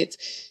United States.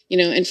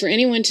 And for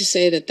anyone to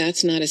say that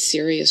that's not a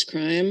serious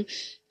crime,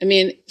 I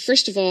mean,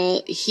 first of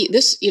all,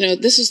 this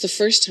is the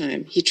first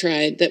time he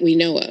tried, that we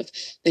know of,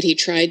 that he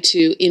tried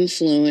to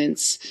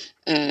influence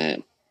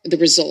the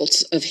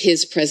results of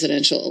his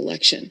presidential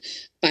election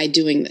by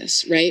doing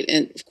this, right?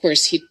 And of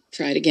course, he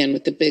tried again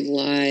with the big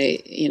lie,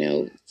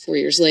 4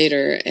 years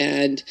later,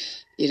 and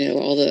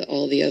all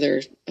the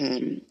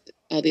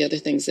other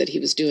things that he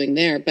was doing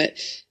there, but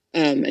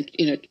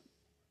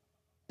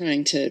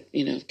trying to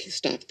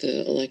stop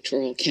the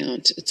electoral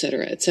count, et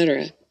cetera, et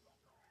cetera.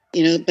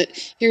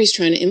 But here he's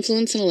trying to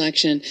influence an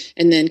election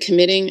and then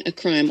committing a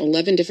crime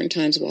 11 different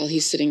times while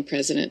he's sitting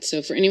president.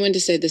 So for anyone to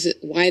say this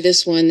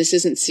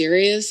isn't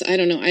serious, I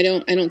don't know. I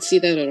don't see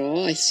that at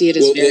all. I see it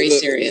as very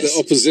serious. The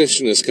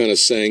opposition is kind of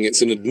saying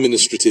it's an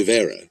administrative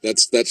error.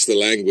 That's the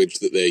language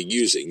that they're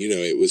using.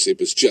 It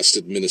was just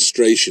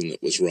administration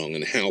that was wrong,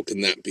 and how can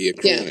that be a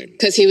crime? Yeah,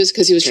 because he was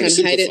trying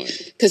to hide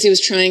it. Because he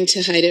was trying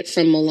to hide it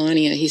from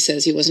Melania. He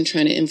says he wasn't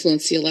trying to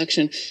influence the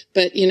election.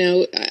 But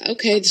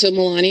okay, so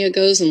Melania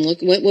goes and look.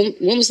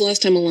 When was the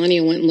last time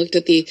Melania went and looked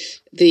at the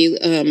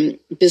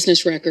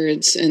business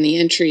records and the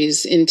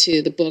entries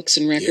into the books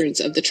and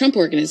records of the Trump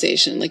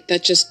organization? Like,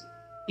 that just,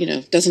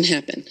 doesn't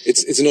happen.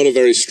 It's not a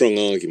very strong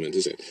argument,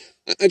 is it?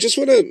 I just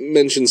want to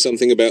mention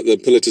something about the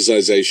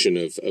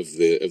politicization of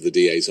the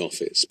DA's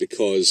office,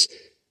 because,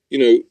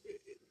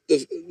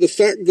 the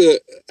fact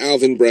that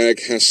Alvin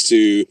Bragg has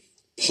to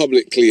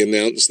publicly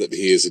announce that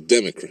he is a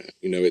Democrat,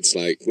 it's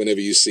like whenever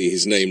you see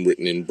his name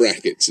written in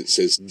brackets, it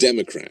says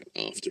Democrat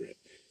after it.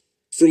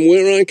 From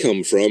where I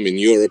come from in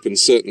Europe, and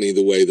certainly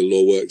the way the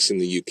law works in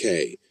the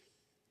UK,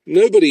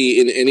 nobody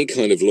in any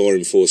kind of law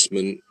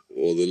enforcement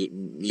or the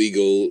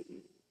legal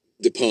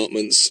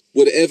departments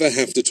would ever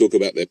have to talk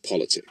about their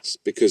politics,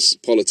 because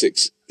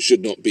politics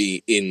should not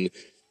be in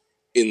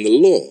the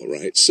law,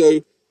 right?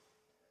 So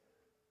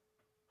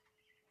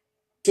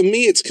for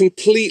me, it's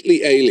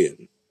completely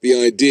alien, the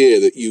idea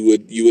that you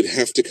would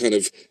have to kind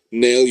of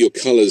nail your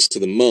colors to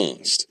the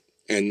mast.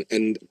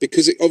 And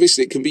because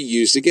obviously it can be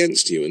used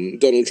against you. And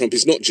Donald Trump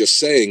is not just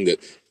saying that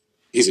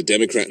he's a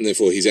Democrat and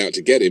therefore he's out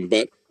to get him,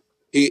 but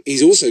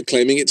he's also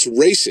claiming it's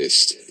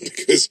racist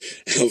because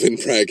Alvin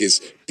Bragg is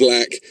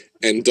black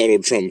and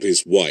Donald Trump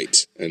is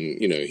white,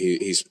 and, you know,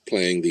 he's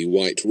playing the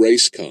white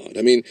race card.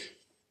 I mean,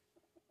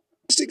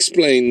 just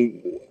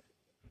explain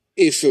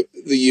if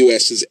the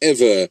US has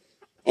ever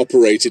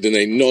operated in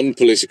a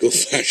non-political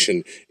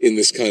fashion in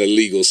this kind of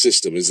legal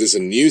system. Is this a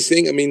new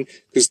thing? I mean,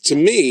 because to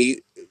me,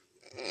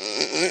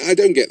 I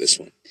don't get this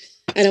one.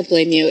 I don't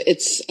blame you.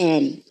 It's,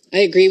 I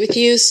agree with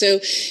you. So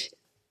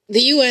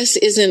the U.S.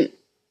 isn't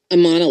a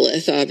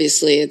monolith,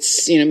 obviously.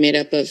 It's, you know, made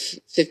up of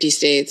 50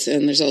 states,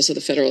 and there's also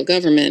the federal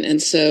government.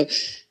 And so,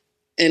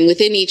 and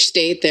within each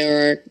state,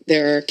 there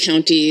are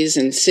counties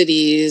and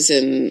cities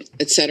and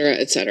et cetera,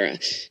 et cetera.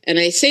 And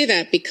I say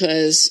that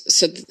because,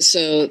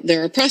 so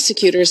there are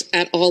prosecutors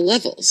at all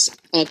levels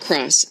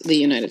across the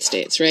United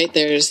States, right?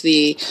 There's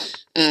the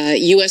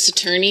U.S.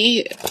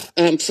 attorney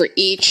for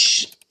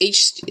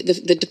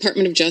the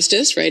Department of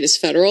Justice, right, is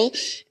federal,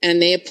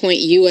 and they appoint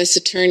U.S.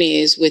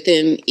 attorneys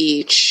within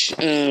each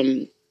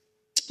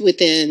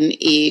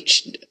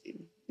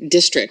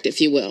district,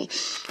 if you will.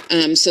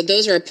 So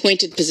those are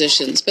appointed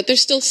positions, but they're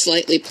still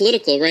slightly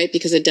political, right?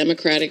 Because a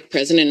Democratic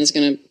president is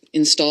going to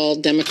install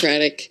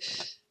Democratic,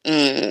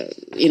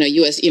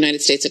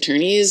 United States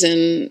attorneys,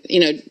 and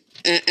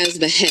as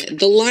the head.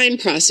 The line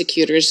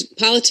prosecutors,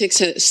 politics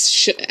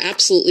should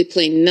absolutely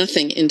play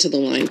nothing into the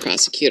line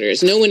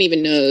prosecutors. No one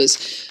even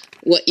knows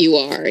what you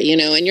are,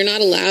 and you're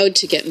not allowed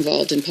to get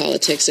involved in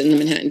politics in the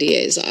Manhattan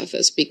DA's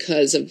office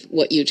because of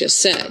what you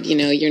just said.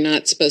 You're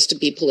not supposed to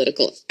be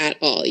political at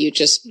all. You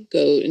just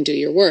go and do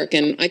your work.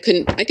 And I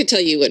could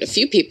tell you what a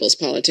few people's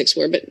politics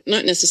were, but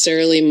not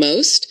necessarily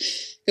most,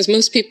 because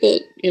most people,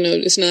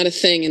 it's not a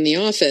thing in the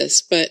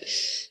office. But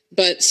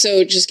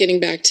so just getting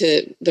back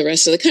to the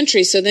rest of the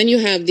country. So then you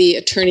have the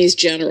attorneys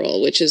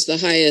general, which is the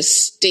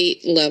highest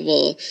state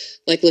level,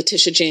 like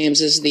Letitia James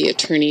is the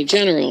attorney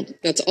general.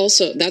 That's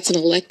an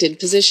elected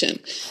position.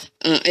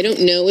 I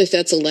don't know if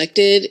that's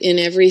elected in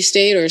every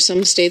state, or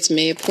some states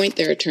may appoint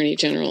their attorney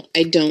general.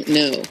 I don't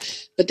know.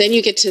 But then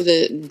you get to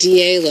the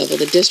DA level,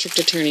 the district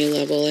attorney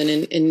level. And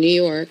in New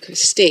York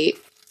State,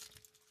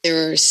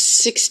 there are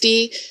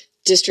 60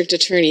 district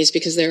attorneys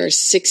because there are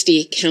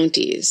 60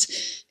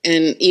 counties.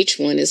 And each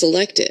one is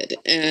elected,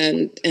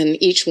 and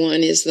each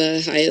one is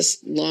the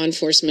highest law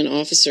enforcement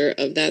officer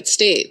of that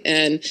state.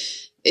 And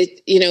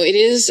it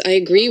is, I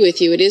agree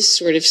with you, it is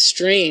sort of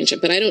strange,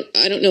 but I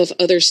don't know if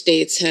other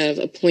states have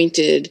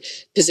appointed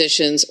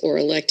positions or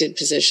elected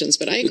positions,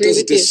 but I agree with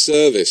you. It does a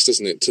disservice,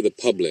 doesn't it, to the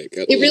public?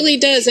 It really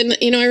does. And,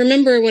 I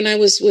remember when I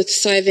was with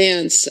Cy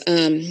Vance,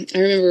 I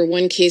remember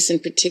one case in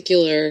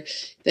particular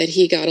that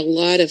he got a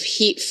lot of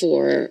heat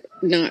for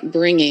not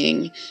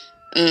bringing,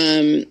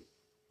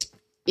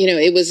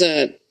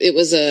 it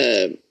was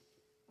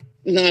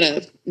not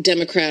a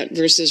Democrat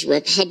versus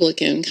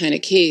Republican kind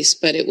of case,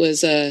 but it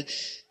was a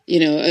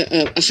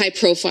high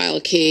profile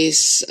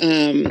case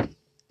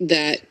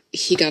that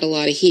he got a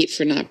lot of heat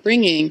for not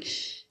bringing.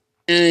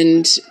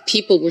 And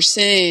people were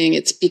saying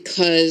it's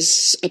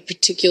because a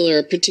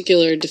particular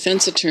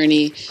defense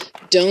attorney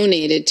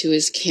donated to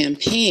his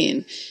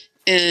campaign.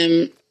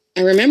 And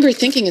I remember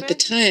thinking at the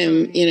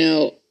time,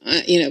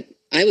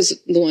 I was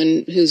the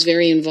one who's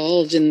very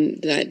involved in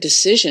that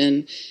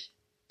decision.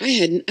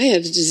 I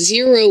have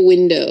zero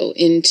window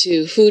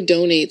into who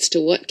donates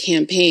to what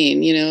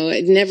campaign.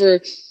 I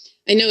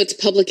know it's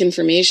public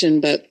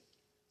information, but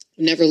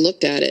never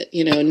looked at it,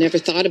 never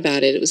thought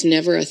about it. It was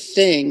never a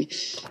thing.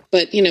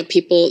 But,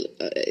 people,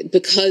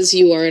 because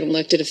you are an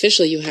elected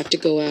official, you have to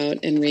go out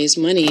and raise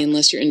money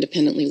unless you're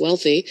independently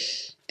wealthy.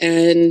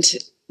 And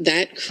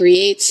that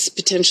creates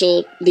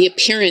the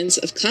appearance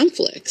of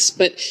conflicts.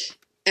 But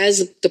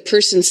as the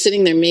person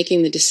sitting there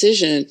making the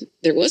decision,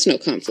 there was no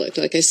conflict,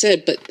 like I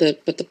said, but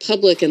the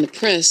public and the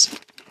press,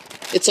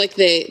 it's like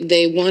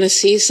they want to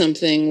see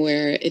something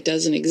where it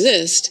doesn't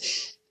exist.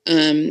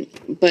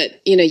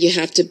 But, you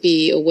have to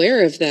be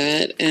aware of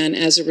that. And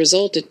as a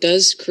result, it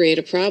does create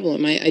a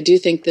problem. I do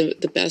think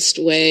the best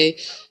way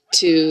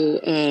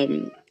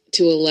to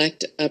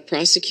elect a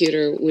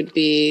prosecutor would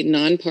be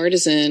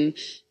nonpartisan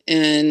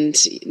and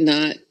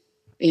not,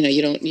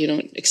 you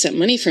don't accept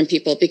money from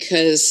people,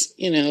 because,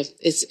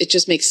 it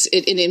just makes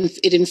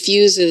it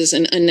infuses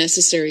an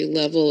unnecessary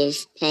level of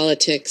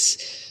politics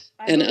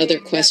and other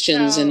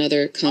questions and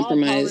other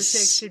compromising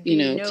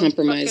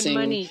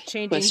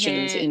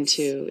questions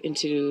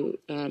into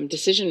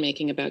decision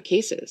making about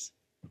cases.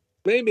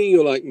 Maybe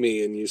you're like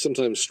me and you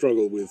sometimes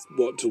struggle with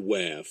what to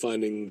wear,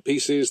 finding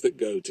pieces that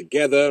go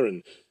together,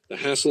 and the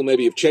hassle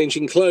maybe of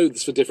changing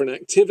clothes for different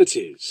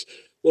activities.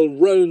 Well,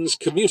 Roan's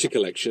commuter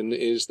collection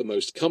is the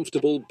most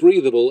comfortable,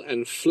 breathable,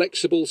 and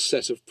flexible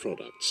set of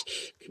products.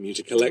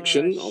 Commuter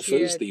collection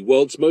offers the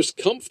world's most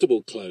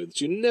comfortable clothes.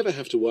 You never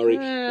have to worry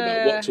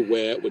about what to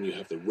wear when you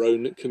have the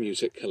Roan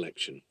commuter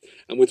collection.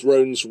 And with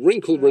Roan's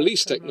wrinkle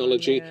release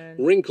technology,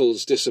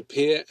 wrinkles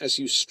disappear as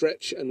you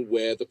stretch and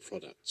wear the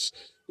products.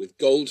 With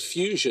Gold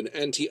Fusion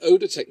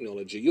anti-odor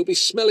technology, you'll be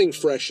smelling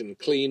fresh and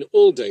clean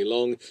all day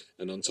long.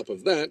 And on top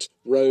of that,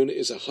 Roan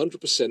is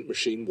 100%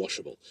 machine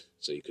washable,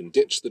 so you can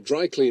ditch the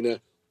dry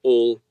cleaner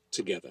all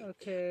together.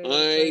 Okay.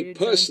 I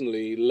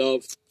personally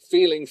love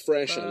feeling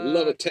fresh. I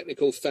love a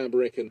technical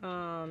fabric, and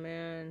oh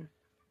man,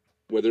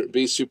 whether it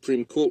be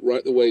Supreme Court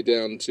right the way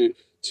down to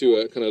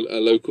a kind of a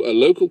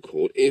local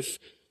court, if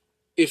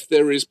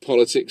there is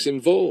politics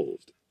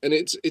involved, and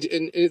it's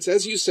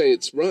as you say,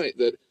 it's right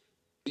that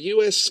the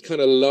US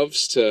kind of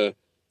loves to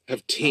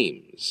have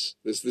teams.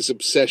 There's this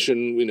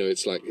obsession, you know,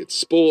 it's like it's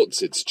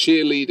sports, it's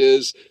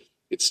cheerleaders.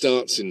 It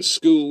starts in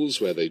schools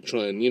where they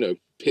try and, you know,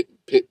 pit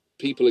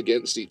people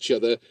against each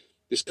other.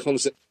 This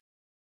concept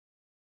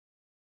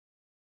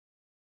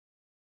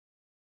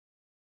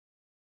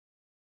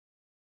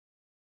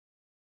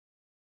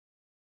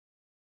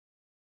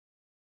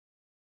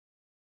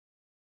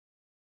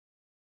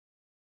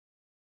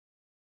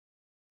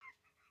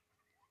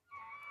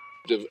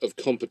of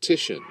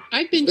competition.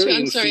 I've been very to.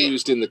 I'm sorry.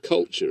 infused in the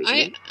culture, isn't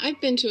it?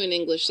 I've been to an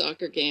English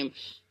soccer game,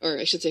 or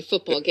I should say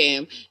football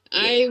game. Yeah.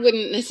 I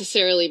wouldn't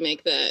necessarily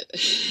make that,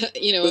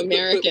 you know,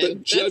 American.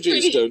 But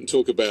judges don't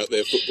talk about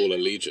their football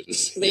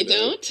allegiance. They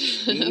don't?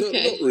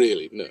 Okay. Not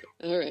really, no.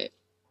 All right.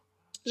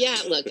 Yeah,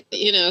 look,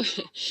 you know,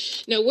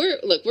 no,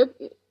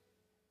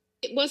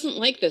 it wasn't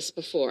like this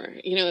before.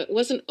 You know, it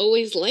wasn't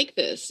always like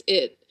this.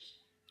 It's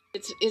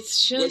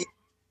just.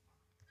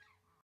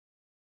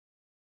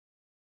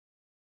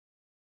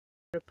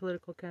 A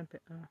political campaign.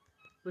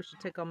 We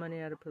should take all money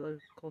out of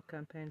political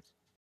campaigns.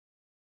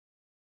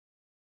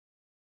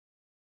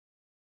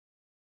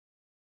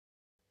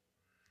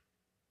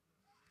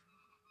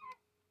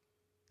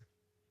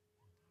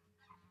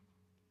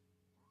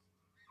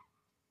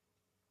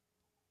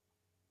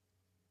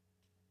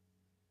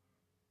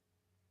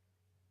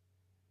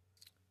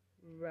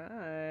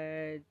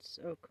 Right.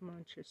 Oh, come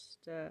on,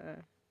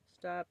 Trista.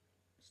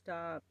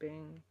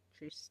 Stopping,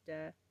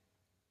 Trista.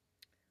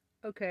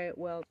 Okay,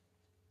 well.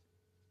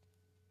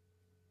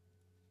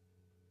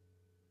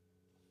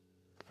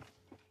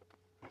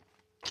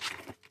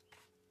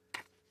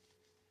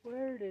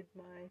 Where did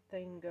my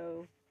thing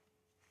go?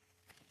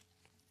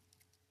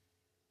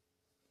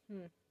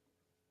 Oh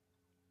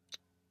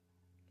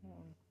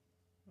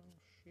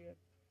shit.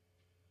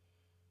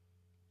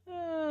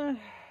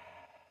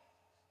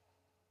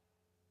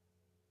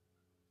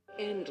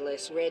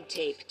 Endless red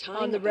tape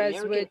tying on the up Reds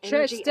American with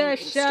energy Trista and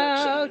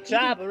Show. construction.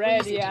 Drop Even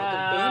radio. crazy talk of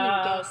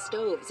banning gas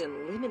stoves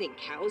and limiting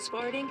cows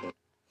farting.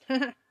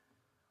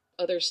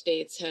 Other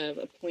states have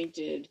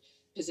appointed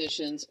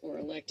positions or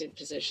elected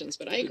positions,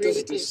 but I agree with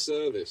you. It does a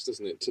disservice,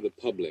 doesn't it, to the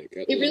public?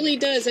 It really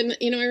does. And,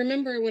 you know, I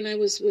remember when I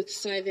was with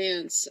Cy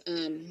Vance,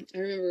 I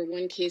remember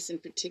one case in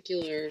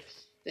particular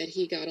that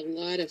he got a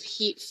lot of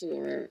heat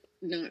for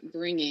not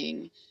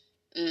bringing.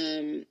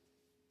 You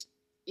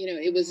know,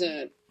 it was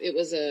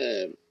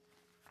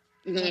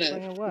not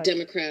a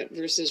Democrat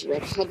versus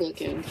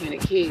Republican kind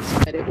of case,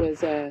 but it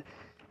was a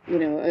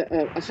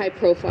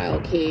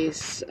high-profile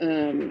case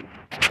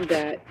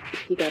that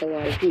he got a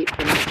lot of heat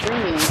for not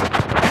bringing.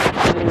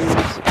 And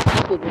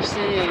people were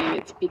saying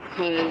it's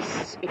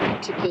because a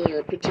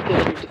particular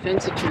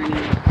defense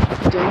attorney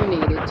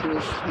donated to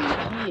his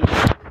campaign.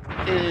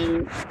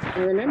 And I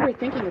remember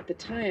thinking at the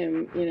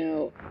time,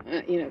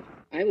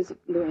 I was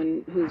the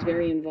one who's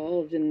very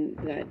involved in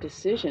that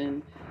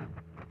decision.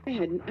 I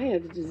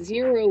have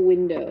zero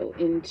window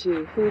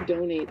into who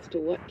donates to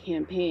what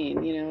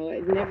campaign. You know,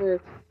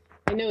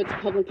 I know it's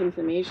public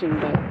information,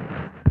 but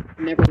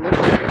never looked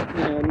at it.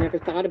 You know, never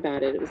thought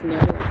about it. It was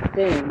never a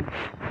thing.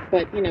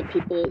 But, you know,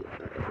 people,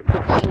 the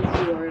ones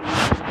who are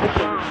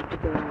have to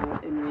go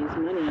out and raise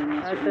money, and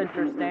that's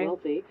interesting.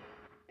 Wealthy,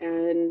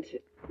 and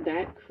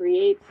that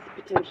creates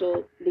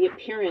the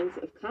appearance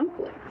of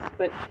conflicts.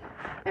 But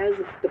as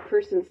the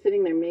person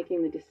sitting there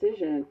making the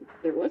decision,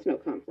 there was no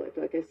conflict,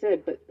 like I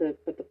said. But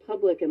the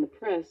public and the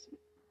press,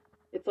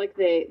 it's like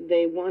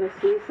they want to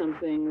see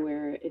something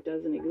where it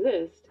doesn't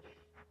exist.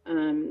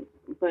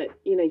 But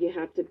you know, you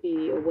have to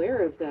be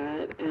aware of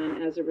that,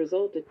 and as a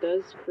result, it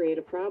does create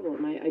a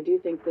problem. I do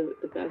think the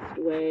best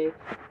way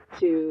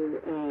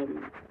to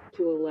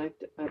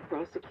elect a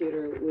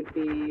prosecutor would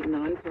be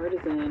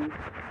nonpartisan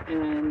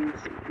and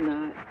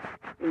not,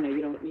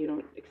 you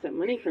don't accept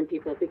money from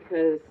people,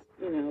 because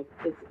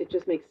it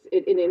just makes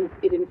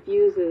it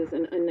infuses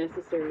an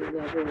unnecessary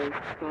level of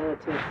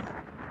politics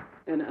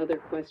and other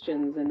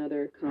questions and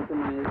other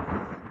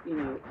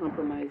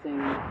compromising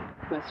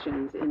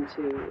questions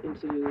into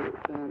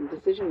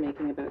decision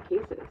making about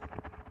cases.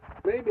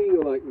 Maybe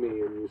you're like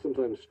me and you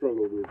sometimes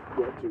struggle with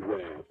what to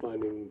wear,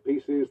 finding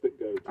pieces that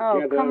go together.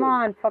 Oh, come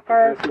on,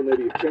 fucker. Or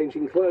maybe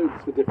changing clothes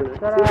for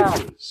different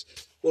activities.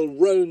 Well,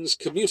 Roan's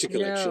commuter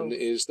collection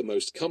is the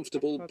most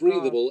comfortable,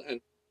 breathable,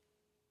 and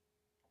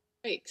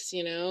breaks,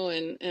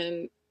 and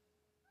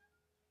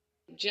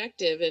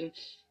objective,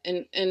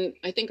 and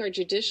I think our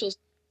judicial.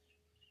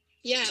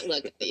 Yeah,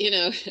 look,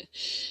 no,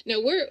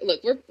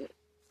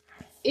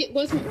 it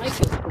wasn't like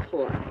this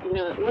before.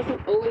 It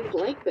wasn't always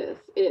like this.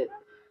 It's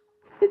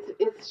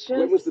just.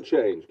 When was the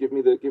change? Give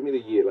me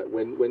the year. Like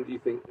when do you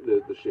think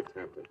the shift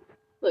happened?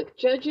 Look,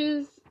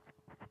 judges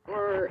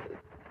are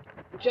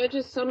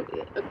judges, some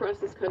across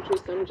this country,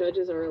 some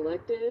judges are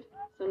elected,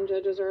 some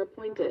judges are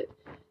appointed.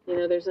 You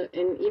know,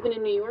 and even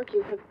in New York,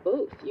 you have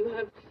both. You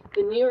have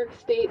the New York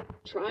State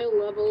trial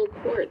level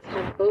courts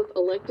have both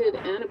elected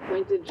and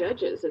appointed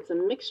judges. It's a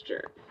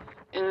mixture.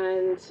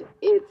 And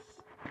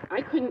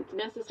I couldn't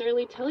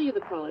necessarily tell you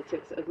the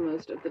politics of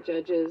most of the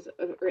judges,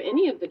 or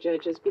any of the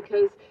judges,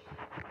 because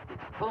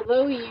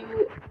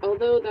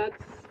although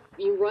that's,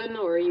 you run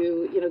or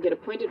you get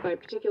appointed by a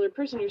particular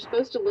person, you're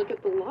supposed to look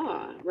at the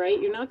law, right?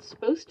 You're not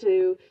supposed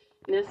to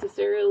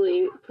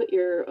necessarily put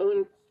your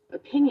own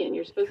opinion.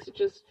 You're supposed to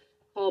just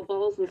call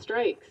balls and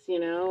strikes,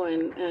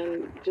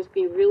 and just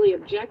be really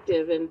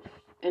objective. And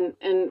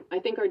I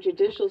think our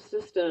judicial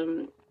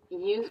system,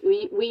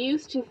 we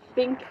used to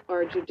think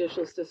our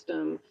judicial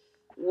system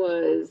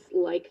was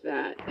like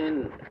that,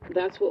 and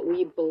that's what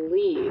we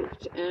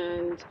believed.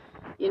 And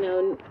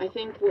I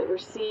think what we're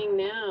seeing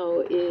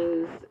now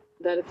is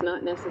that it's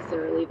not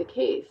necessarily the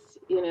case.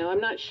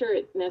 I'm not sure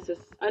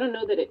I don't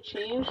know that it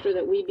changed or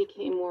that we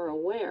became more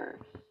aware.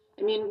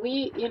 I mean,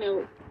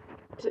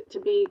 to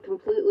be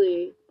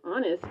completely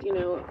honest,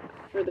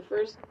 for the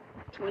first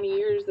 20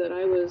 years that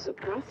I was a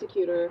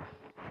prosecutor,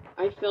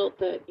 I felt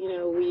that,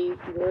 we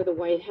wore the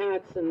white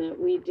hats and that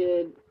we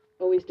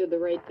always did the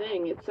right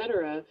thing,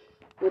 etc.,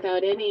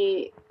 without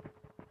any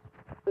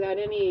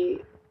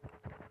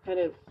kind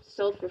of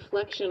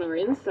self-reflection or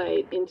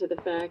insight into the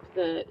fact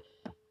that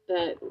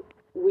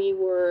we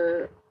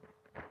were,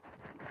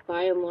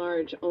 by and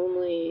large,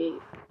 only,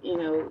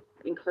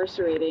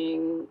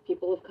 incarcerating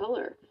people of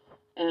color,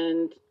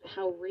 and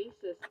how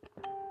racist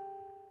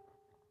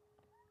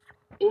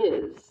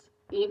is,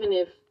 even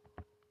if,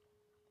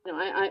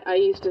 I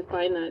used to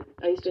find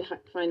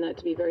that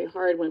to be very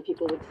hard when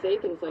people would say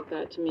things like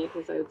that to me,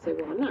 because I would say,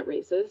 well, I'm not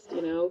racist,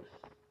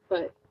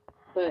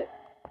 but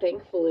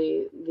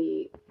thankfully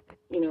we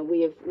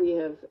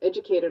have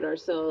educated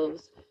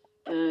ourselves,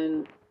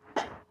 and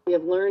we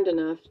have learned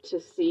enough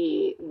to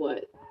see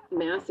what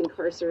mass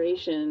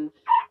incarceration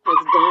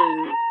has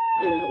done,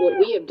 what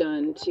we have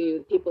done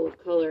to people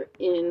of color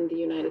in the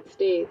United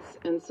States.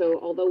 And so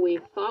although we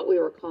thought we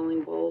were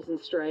calling balls and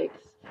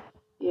strikes,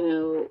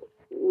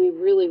 we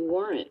really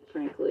weren't,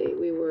 frankly.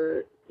 We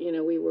were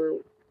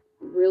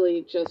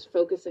really just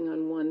focusing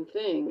on one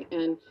thing.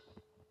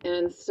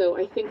 And so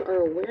I think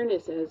our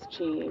awareness has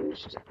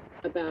changed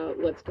about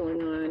what's going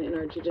on in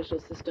our judicial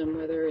system,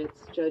 whether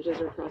it's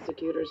judges or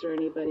prosecutors or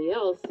anybody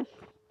else.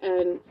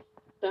 And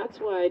that's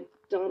why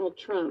Donald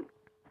Trump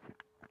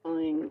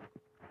calling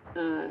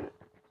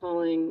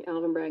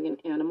Alvin Bragg an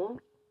animal,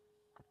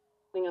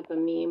 putting up a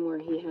meme where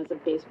he has a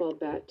baseball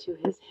bat to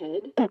his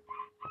head,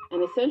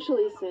 and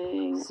essentially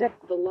saying,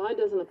 the law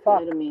doesn't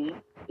apply to me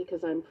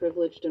because I'm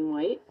privileged and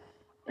white.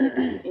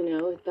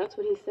 That's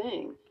what he's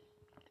saying.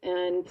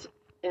 And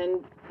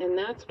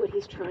that's what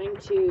he's trying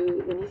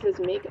to, when he says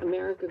make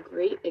America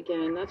great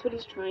again, that's what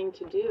he's trying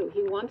to do.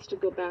 He wants to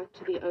go back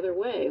to the other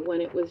way,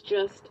 when it was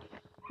just,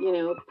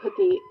 put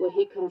what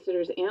he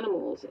considers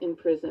animals in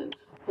prison,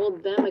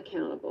 hold them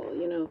accountable.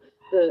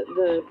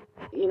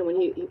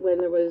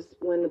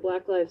 When the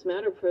Black Lives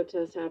Matter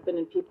protests happened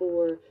and people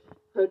were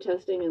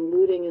protesting and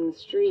looting in the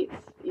streets,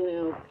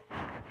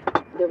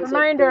 there was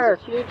a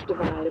huge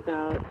divide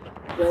about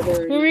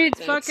whether who reads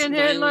fucking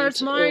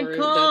Hitler's Mein Kampf?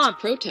 That's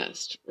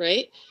protest,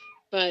 right?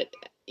 But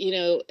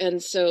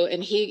and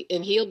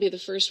he'll be the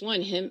first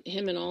one. Him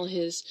and all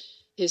his.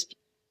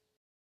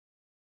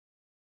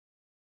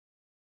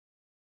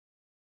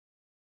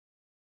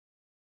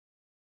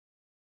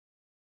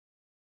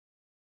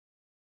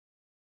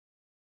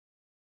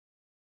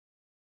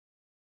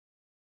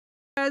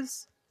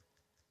 As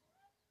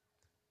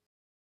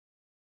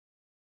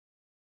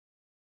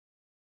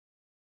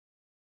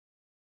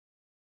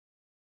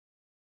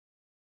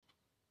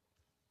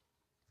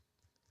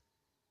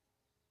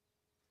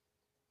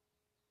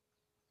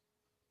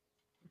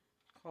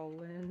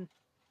call in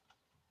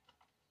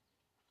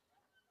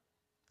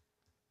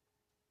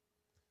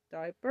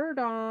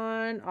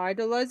Diaperdon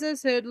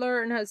idolizes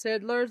Hitler and has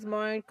Hitler's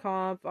Mein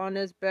Kampf on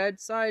his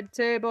bedside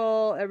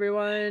table.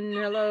 Everyone,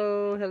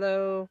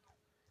 hello.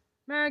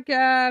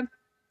 America,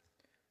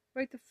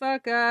 wake the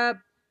fuck up.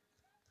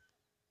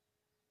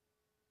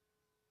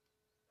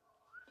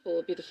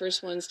 Will be the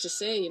first ones to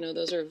say,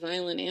 those are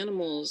violent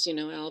animals,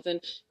 Alvin,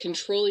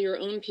 control your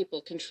own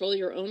people, control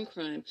your own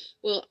crime.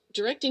 Well,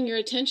 directing your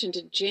attention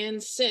to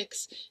Jan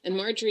 6 and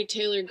Marjorie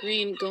Taylor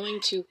Greene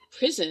going to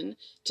prison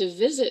to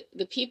visit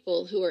the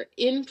people who are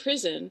in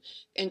prison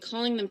and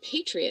calling them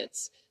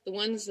patriots, the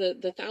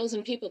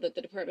 1,000 people that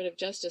the Department of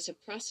Justice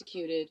have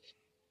prosecuted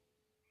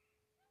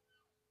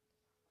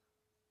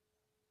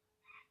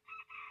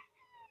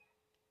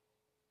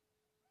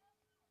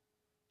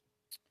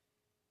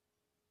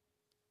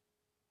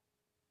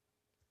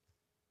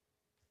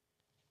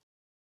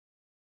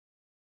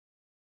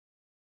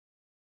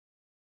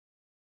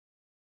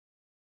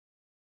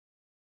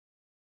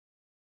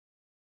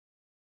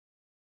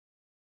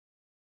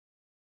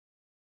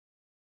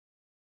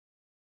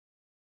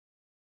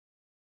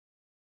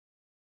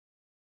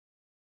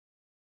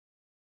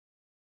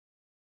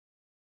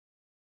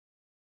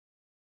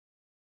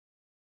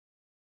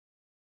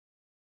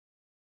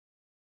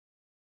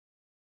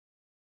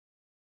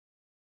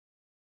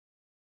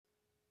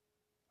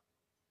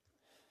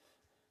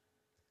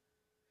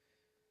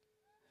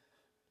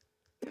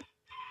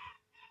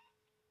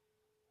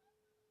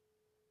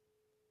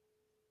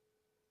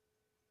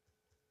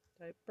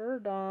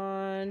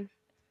Diaperdon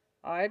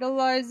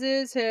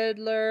idolizes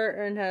Hitler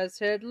and has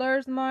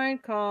Hitler's Mein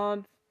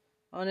Kampf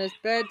on his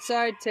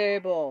bedside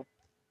table.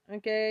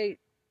 Okay,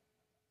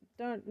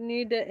 don't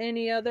need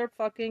any other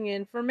fucking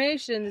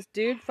information. This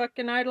dude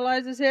fucking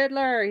idolizes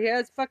Hitler. He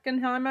has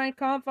fucking Mein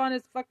Kampf on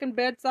his fucking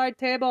bedside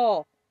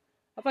table.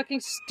 How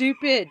fucking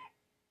stupid do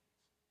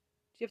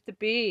you have to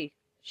be?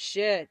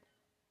 Shit.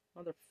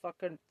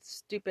 Motherfucking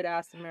stupid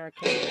ass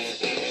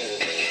Americans.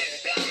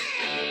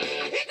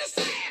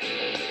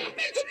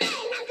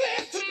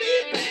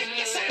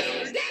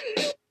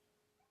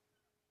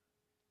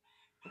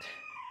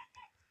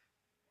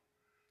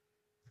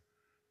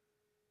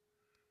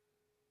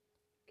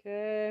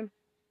 Okay.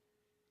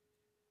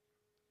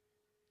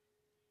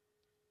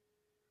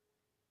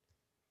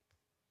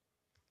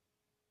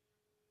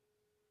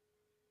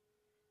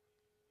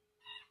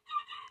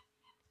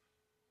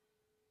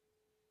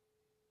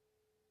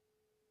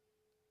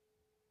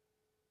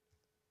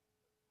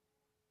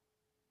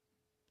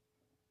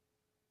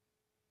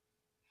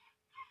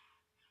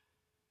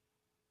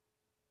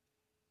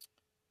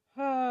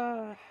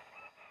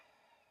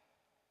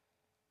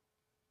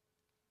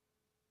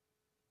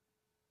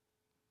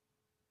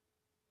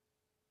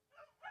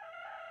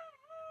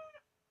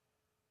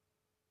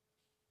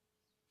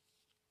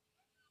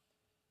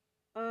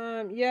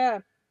 Yeah.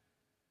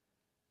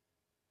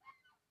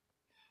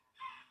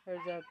 There's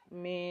a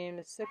meme.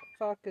 The sick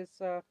fuck is,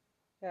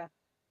 yeah.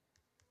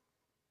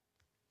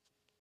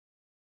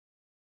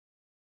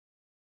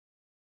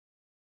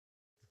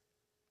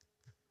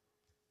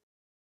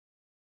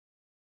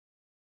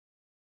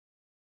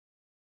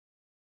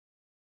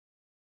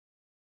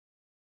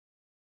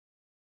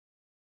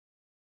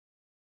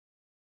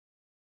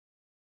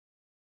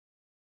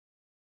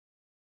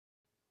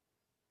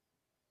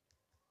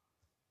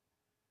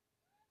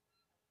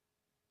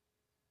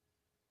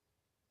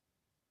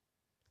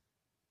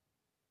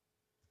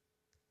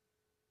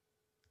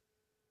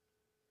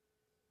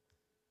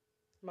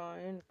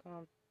 My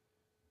income.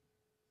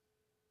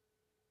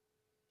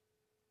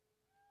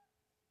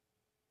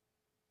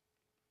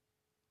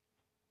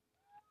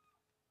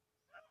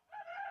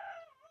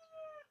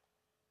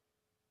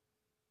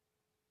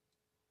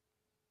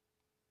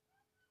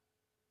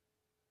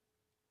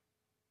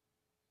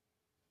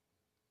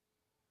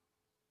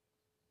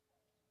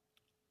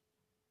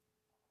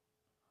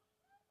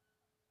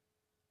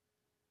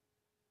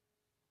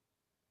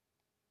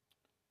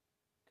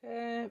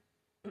 Okay.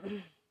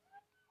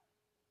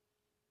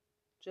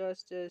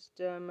 Justice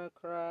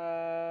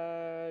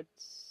Democrats.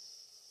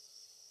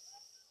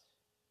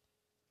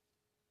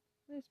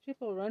 These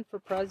people run for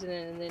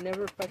president and they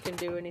never fucking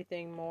do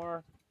anything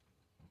more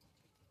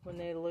when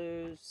they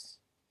lose.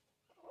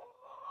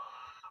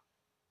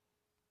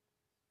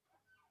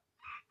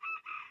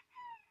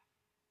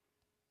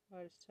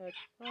 Meidastouch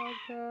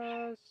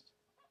podcast.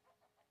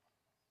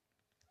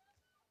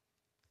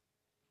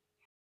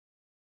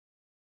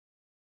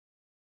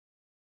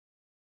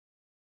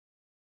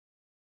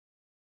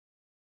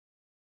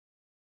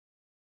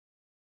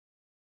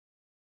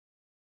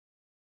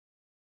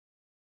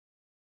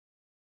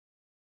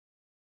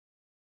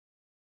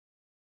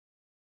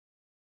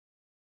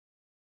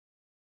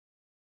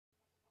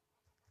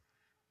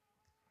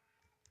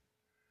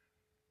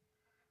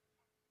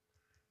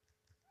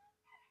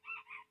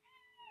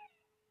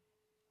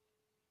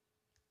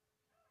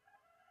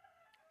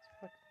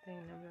 This fucking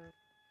thing never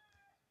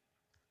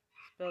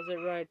spells it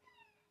right.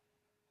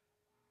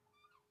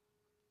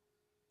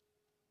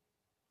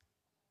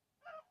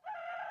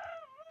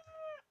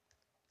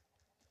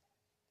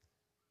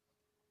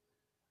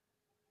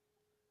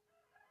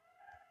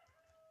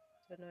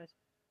 So nice.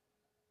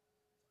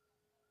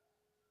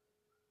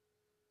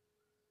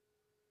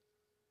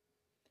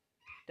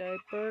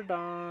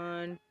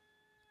 Diaperdon.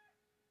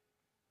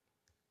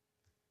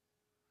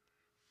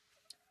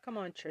 Come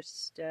on,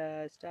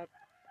 Trista. Stop.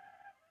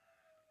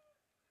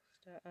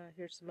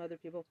 Here's some other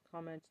people's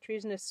comments.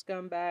 Treasonous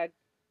scumbag.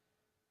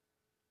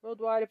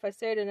 Worldwide, if I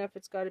say it enough,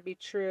 it's got to be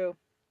true.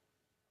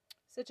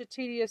 Such a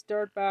tedious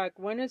dirtbag.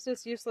 When is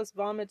this useless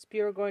vomit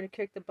spewer going to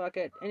kick the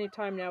bucket? Any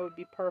time now would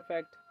be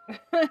perfect.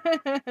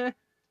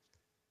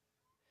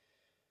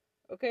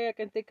 Okay, I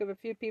can think of a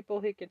few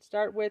people he can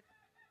start with.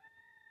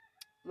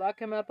 Lock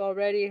him up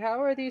already.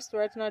 How are these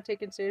threats not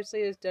taken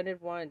seriously? Has done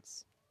it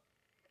once.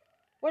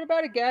 What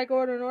about a gag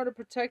order in order to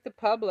protect the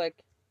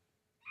public?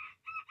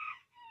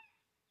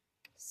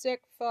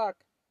 Sick fuck.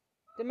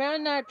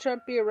 Demand that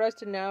Trump be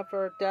arrested now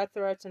for death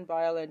threats and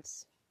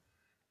violence.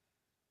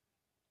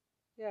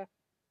 Yeah.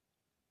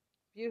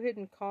 View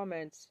hidden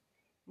comments.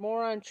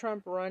 More on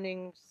Trump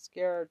running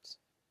scared.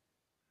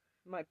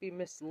 Might be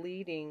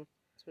misleading.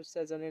 That's what it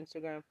says on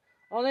Instagram.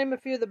 I'll name a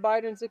few. The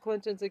Bidens, the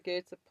Clintons, the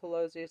Gates, the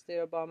Pelosi's,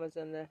 the Obamas,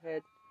 and the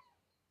head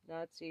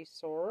Nazi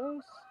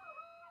Soros.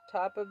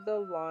 Top of the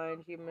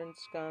line human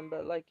scum,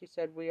 but like you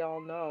said, we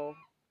all know.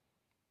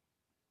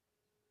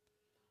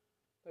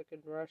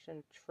 Fucking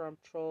Russian Trump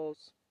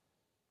trolls.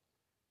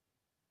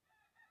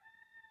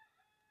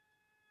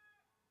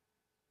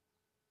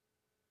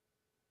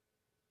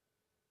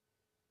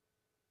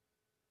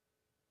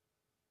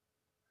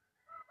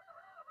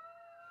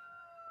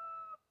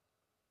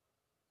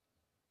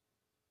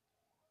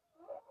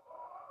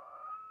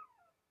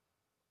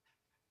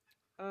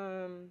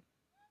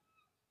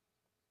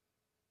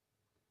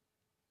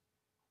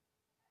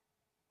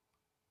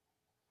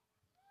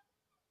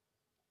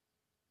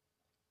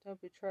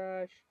 Don't be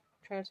trash.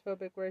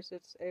 Transphobic,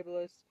 racist,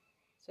 ableist,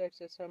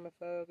 sexist,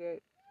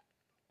 homophobic.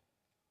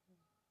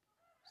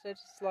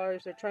 Census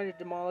lawyers are trying to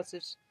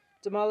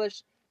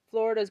demolish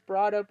Florida's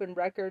broad open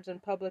records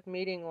and public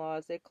meeting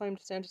laws. They claim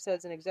DeSantis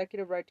has an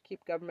executive right to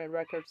keep government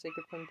records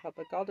secret from the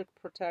public, all to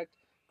protect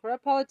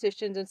corrupt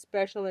politicians and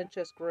special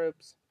interest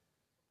groups.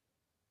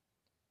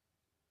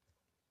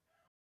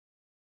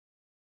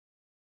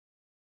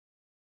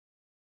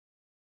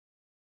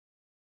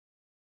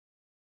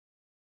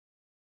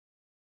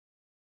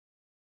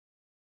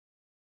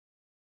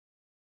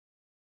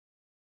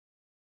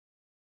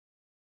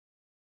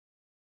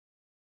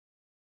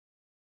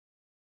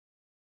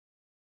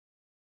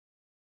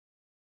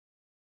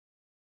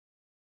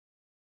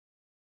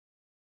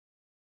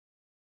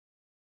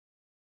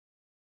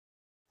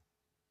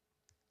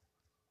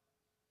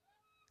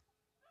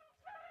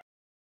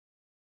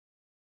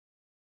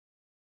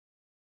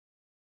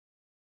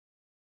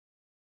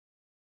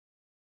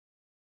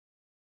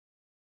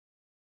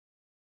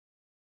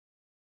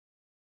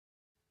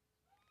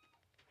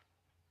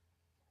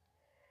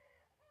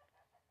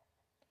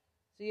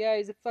 So yeah,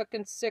 he's a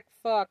fucking sick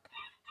fuck.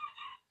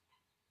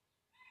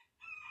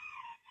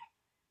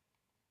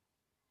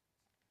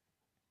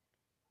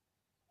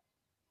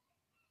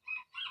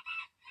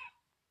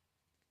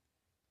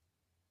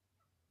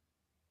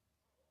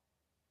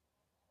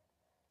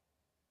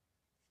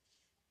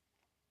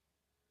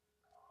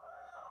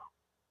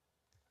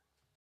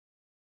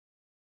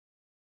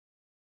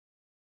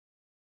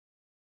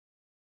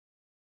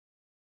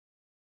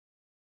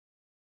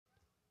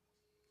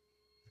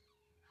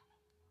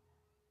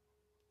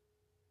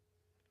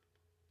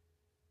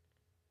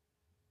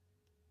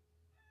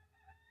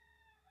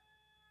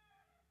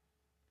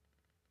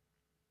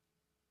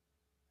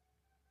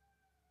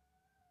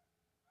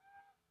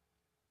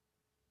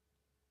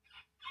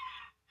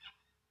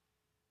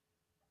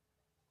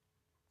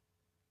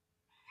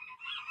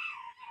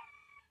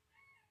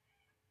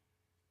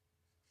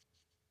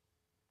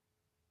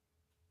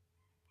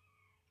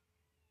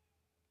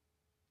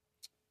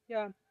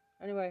 Yeah,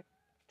 anyway,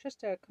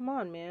 Trista, come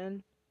on,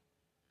 man.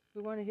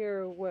 We want to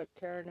hear what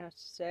Karen has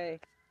to say.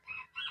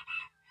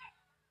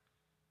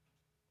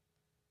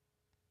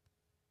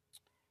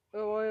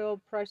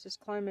 Oil prices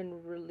climb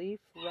in relief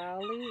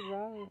rally.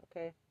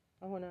 Okay,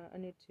 I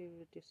need to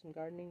do some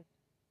gardening.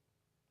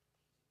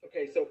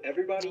 Okay, so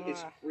everybody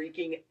is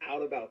freaking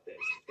out about this.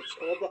 It's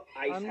called the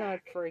ICE I'm not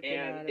freaking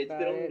out about it. And it's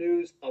been on the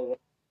news a lot.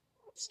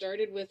 It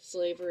started with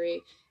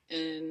slavery,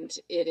 and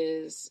it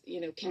is,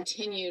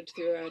 continued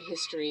throughout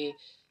history,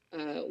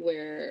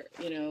 where,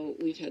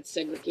 we've had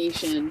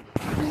segregation,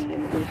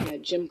 and we've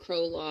had Jim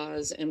Crow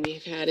laws, and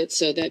we've had it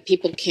so that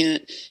people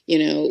can't,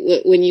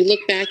 when you look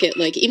back at,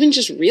 like, even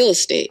just real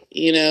estate,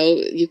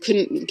 you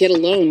couldn't get a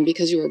loan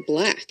because you were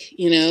black,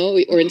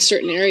 or in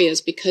certain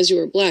areas because you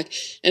were black,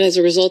 and as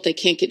a result, they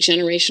can't get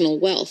generational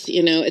wealth,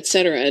 et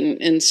cetera,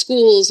 and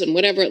schools and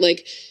whatever,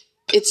 like,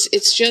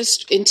 it's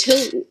just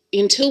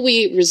until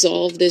we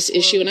resolve this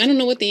issue, and I don't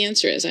know what the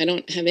answer is. I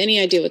don't have any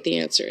idea what the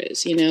answer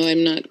is.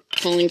 I'm not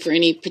calling for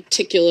any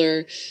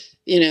particular,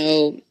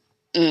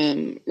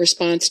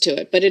 response to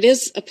it, but it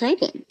is a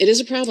problem. It is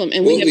a problem.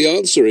 And the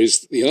answer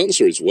is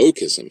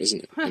wokeism,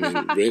 isn't it? I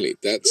mean, really,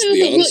 that's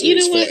the answer.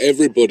 Is for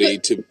everybody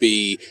to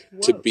be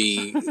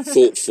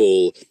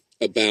thoughtful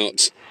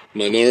about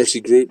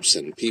minority groups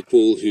and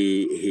people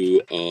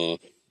who are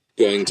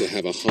going to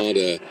have a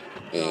harder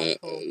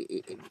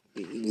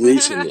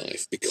route in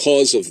life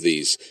because of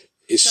these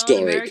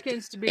historic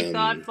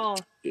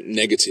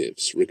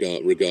negatives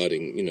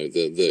regarding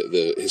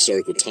the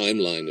historical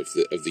timeline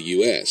of the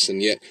US,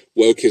 and yet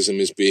wokeism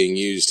is being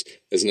used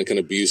as a kind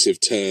of abusive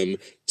term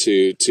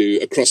to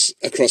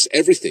across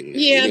everything now.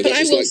 Yeah, but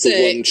I will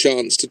say the one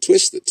chance to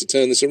twist it, to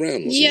turn this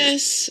around.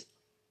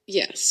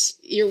 Yes,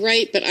 you're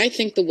right, but I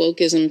think the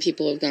wokeism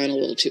people have gone a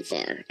little too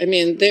far. I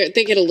mean, they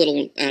get a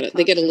little out of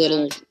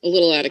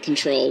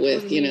control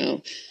with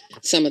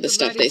some of the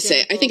stuff they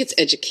say. I think it's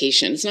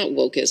education. It's not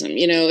wokeism.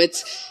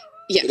 Yes.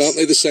 But aren't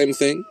they the same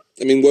thing?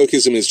 I mean,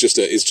 wokeism is just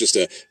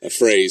a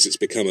phrase. It's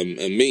become a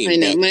meme. I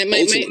know. But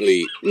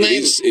ultimately,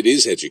 it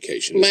is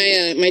education.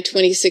 My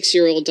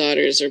 26-year-old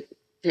daughters are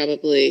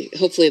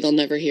hopefully they'll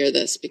never hear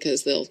this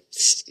because they'll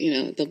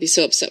be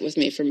so upset with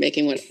me for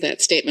making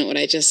that statement, what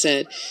I just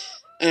said.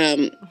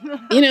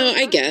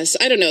 I guess,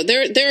 I don't know.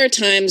 There are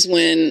times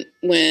when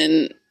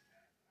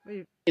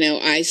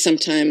I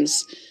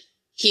sometimes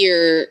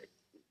hear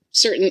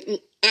certain,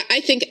 I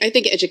think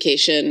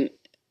education,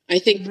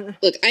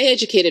 look, I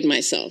educated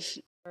myself.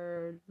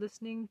 We're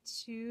listening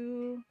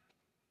to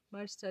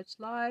Meidastouch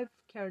Live.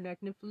 Karen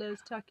Agnifilo is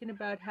talking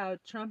about how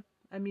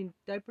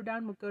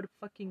DIAPERDON will go to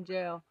fucking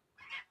jail.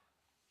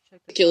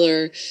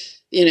 Particular,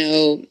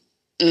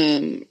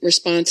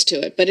 response to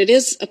it, but it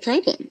is a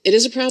problem. It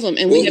is a problem,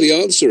 and the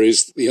answer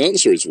is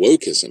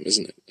wokeism,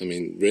 isn't it? I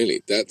mean,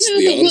 really, that's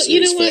the answer.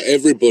 Is for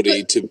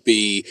everybody to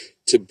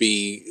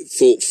be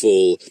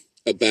thoughtful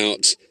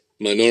about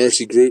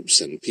minority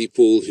groups and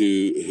people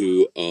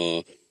who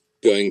are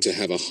going to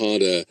have a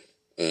harder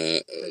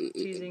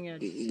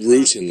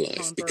route in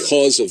life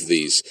because of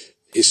these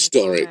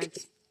historic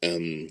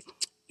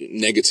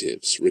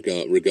negatives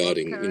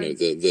regarding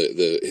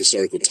the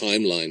historical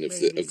timeline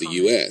of the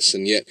US,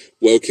 and yet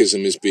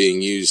wokeism is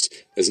being used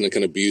as a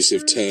kind of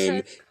abusive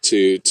term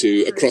to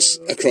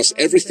across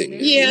everything.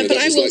 Yeah, but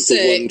I will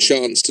say the one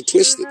chance to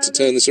twist it, to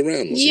turn this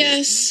around.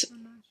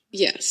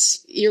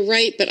 Yes, you're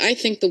right, but I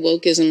think the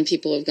wokeism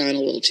people have gone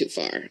a little too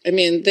far. I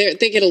mean, they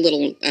get a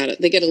little out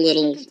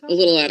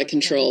of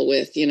control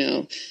with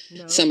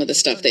some of the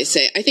stuff they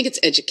say. I think it's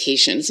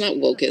education. It's not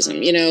wokeism.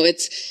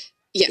 It's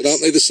yes. But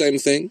aren't they the same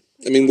thing?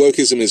 I mean,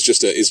 wokeism is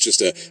just a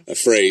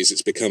phrase.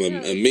 It's become a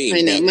meme.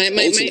 I know. But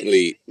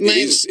ultimately,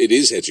 it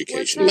is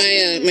education.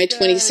 My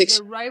 26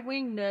 the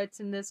right-wing nuts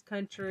in this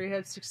country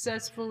have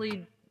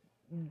successfully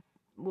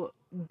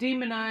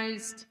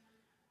demonized.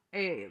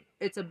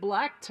 It's a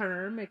black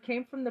term. It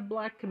came from the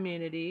black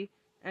community,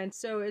 and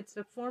so it's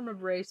a form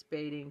of race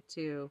baiting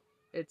too.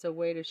 It's a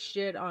way to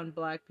shit on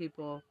black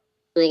people.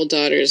 Girl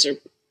daughters are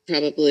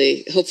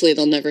probably, hopefully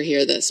they'll never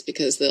hear this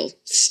because they'll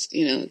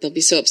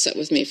be so upset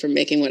with me for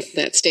making what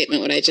I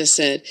just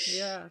said.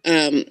 Yeah.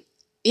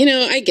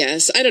 I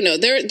guess, I don't know.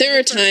 There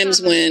are times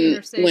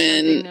when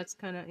that's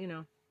kind of,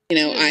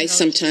 I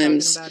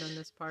sometimes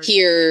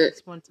hear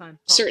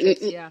certain,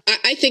 yeah.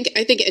 I think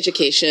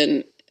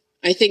education,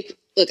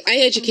 look, I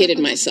educated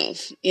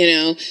myself,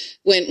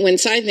 when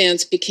Cy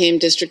Vance became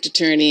district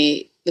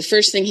attorney, the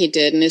first thing he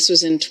did, and this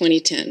was in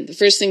 2010, the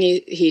first thing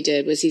he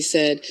did was he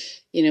said,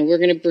 we're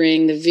going to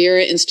bring the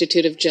Vera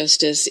Institute of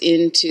Justice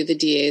into the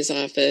DA's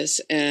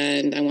office,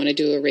 and I want to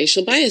do a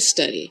racial bias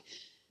study.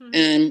 Mm-hmm.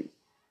 And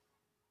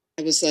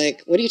I was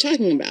like, what are you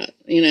talking about?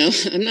 We're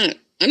not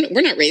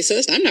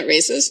racist. I'm not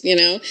racist,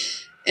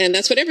 and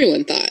that's what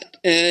everyone thought.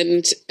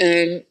 And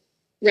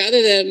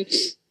rather than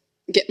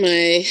get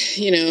my,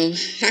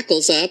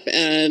 hackles up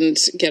and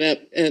get up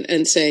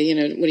and say,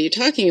 what are you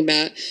talking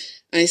about?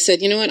 I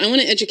said, I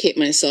want to educate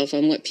myself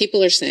on what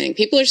people are saying.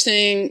 People are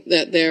saying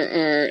that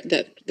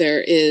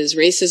there is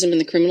racism in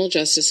the criminal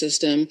justice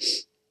system.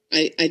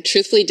 I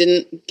truthfully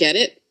didn't get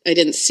it. I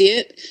didn't see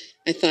it.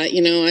 I thought,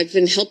 I've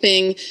been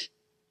helping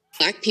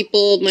Black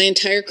people my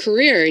entire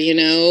career.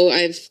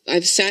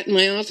 I've sat in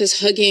my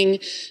office hugging,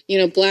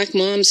 Black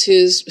moms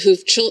whose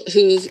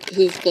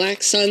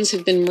Black sons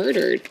have been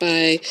murdered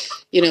by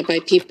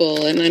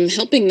people, and I'm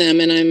helping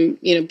them, and I'm,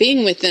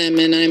 being with them,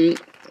 and I'm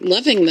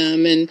loving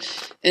them.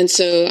 And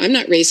so I'm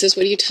not racist.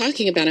 What are you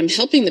talking about? I'm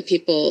helping the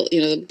people,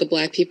 the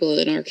Black people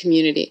in our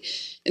community.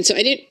 And so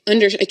I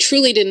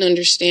truly didn't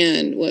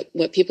understand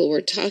what people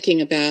were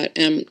talking about.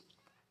 And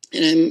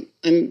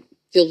I'm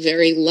feel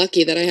very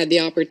lucky that I had the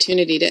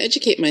opportunity to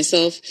educate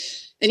myself.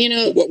 And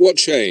what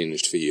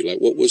changed for you? Like,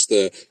 what was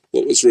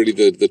really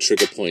the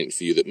trigger point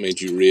for you that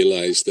made you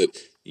realize that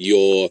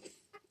you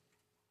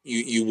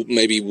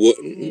maybe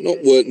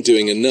weren't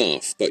doing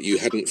enough, but you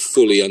hadn't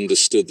fully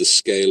understood the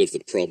scale of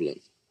the problem?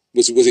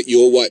 Was it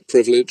your white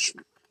privilege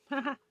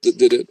that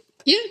did it?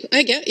 Yeah,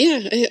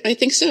 I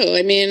think so.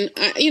 I mean,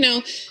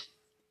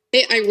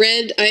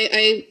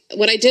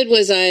 what I did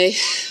was I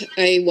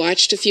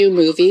watched a few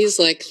movies,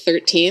 like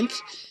 13th.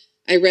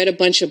 I read a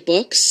bunch of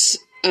books.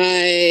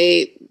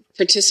 I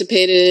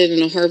participated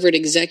in a Harvard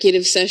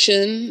executive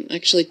session,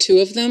 actually 2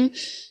 of them,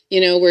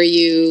 where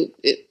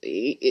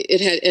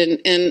it had,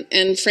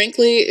 and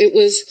frankly, it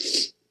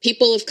was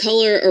people of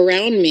color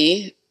around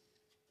me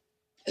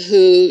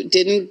who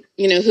didn't,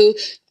 who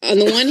on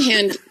the one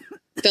hand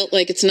felt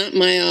like it's not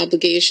my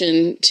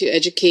obligation to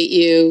educate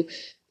you.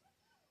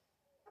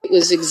 It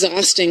was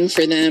exhausting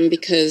for them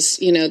because,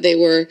 there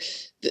were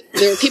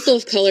people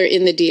of color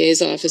in the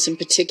DA's office in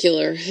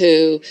particular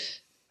who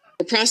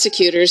were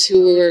prosecutors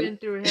who were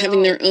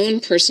having their own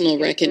personal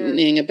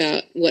reckoning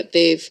about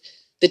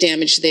the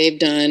damage they've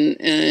done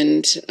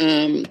and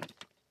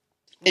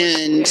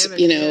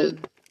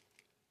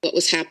what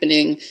was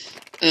happening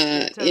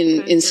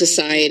in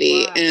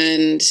society.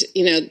 And,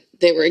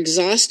 they were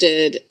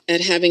exhausted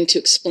at having to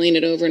explain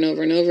it over and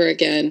over and over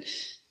again.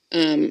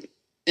 And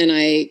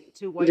I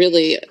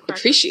really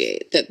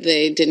appreciate that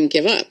they didn't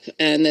give up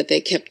and that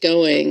they kept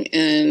going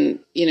and,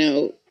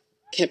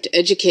 kept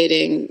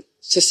educating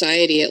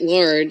society at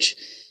large.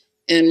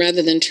 And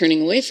rather than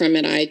turning away from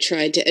it, I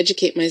tried to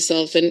educate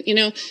myself. And,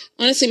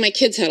 honestly, my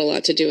kids had a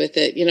lot to do with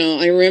it.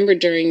 I remember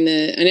during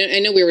I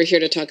know we were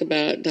here to talk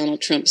about Donald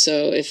Trump.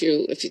 So if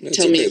you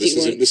tell me if you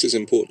want, this is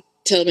important.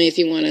 Tell me if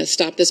you want to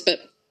stop this. But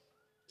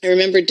I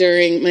remember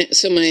during my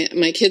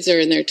kids are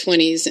in their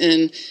 20s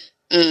and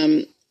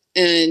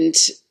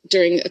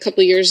during a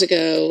couple of years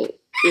ago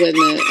when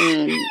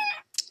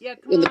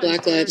the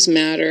Black Lives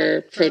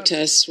Matter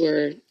protests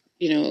were,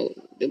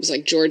 it was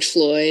like George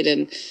Floyd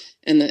and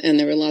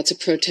there were lots of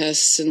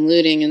protests and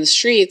looting in the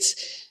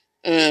streets.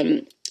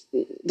 The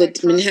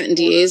Manhattan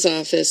DA's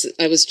office,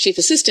 I was chief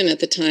assistant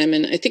at the time,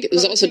 and I think it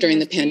was also during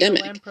the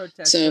pandemic.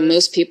 So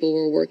most people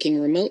were working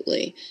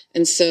remotely.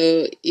 And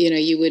so,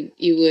 you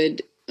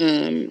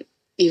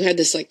had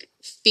this like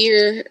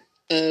fear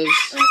of,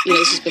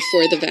 this is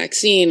before the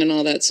vaccine and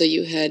all that. So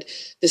you had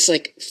this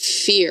like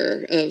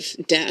fear of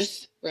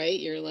death, right?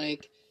 You're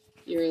like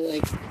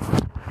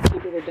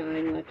people were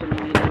dying left and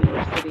right in New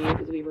York City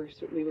because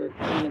we were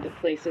one of the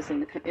places in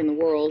the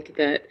world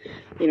that,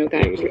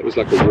 it was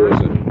like a war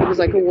zone. It was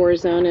like a war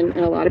zone, and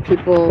a lot of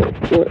people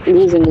were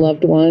losing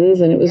loved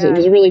ones, and it was a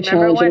really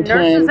challenging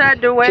time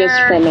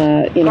just from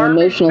a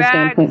emotional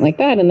standpoint like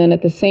that. And then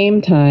at the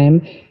same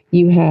time,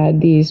 you had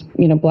these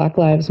Black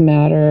Lives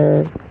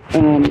Matter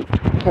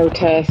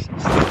protests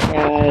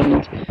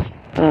and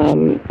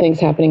things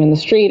happening in the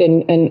street,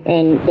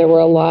 and there were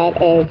a lot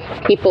of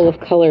people of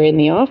color in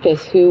the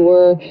office who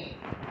were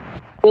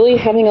really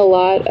having a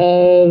lot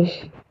of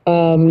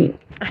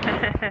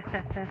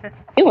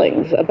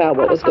feelings about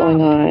what was going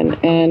on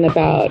and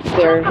about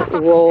their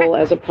role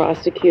as a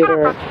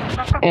prosecutor.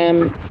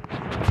 And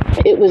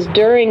it was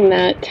during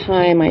that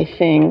time, I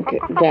think,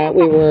 that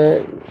we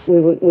were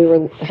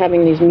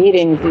having these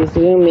meetings, these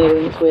Zoom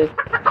meetings with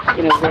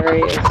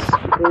various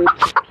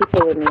groups of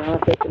people in the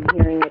office and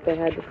hearing what they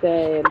had to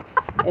say.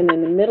 And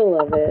in the middle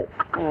of it,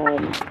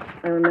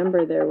 I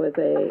remember there was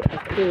a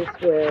case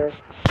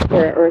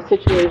or a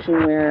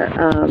situation where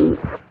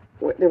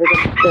there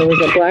was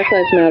a Black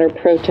Lives Matter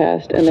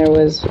protest, and there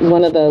was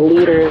one of the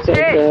leaders of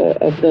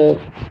the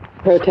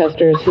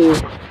protesters who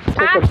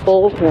took a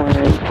bullhorn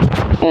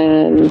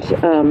and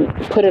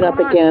put it up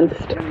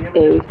against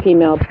a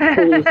female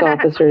police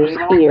officer's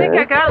ear,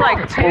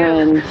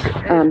 and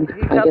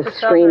I guess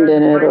screamed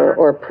in it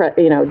or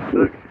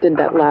did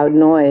that loud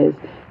noise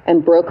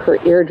and broke her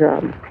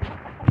eardrum.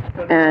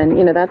 And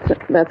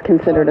that's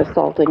considered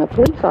assaulting a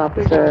police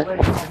officer,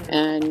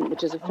 and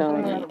which is a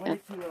felony.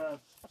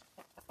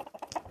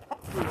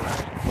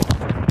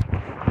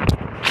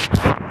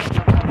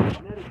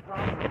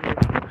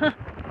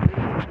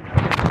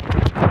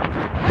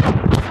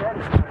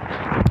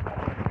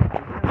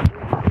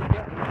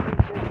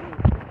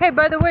 Hey,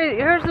 by the way,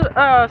 here's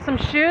some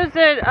shoes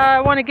that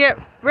I want to get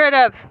rid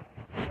of.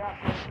 It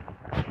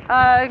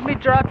can be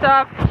dropped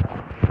off.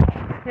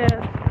 Yeah.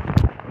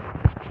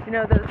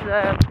 Those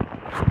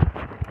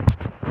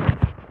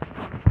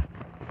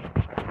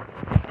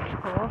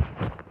cool.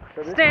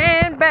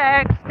 Stand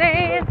back.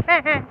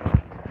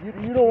 You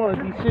don't want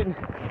to be sitting,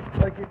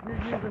 like if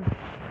you're using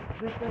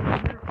this thing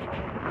here,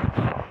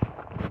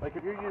 like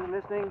if you're using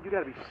this thing, you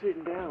gotta be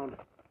sitting down.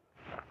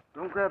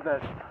 Don't grab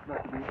that,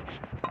 Dr. B.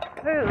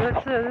 Hey,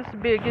 this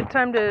would be a good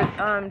time to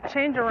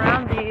change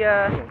around the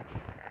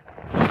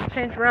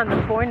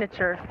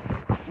furniture.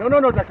 No,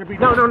 Dr. B.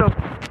 No.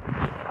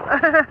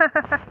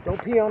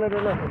 Don't pee on it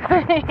or nothing.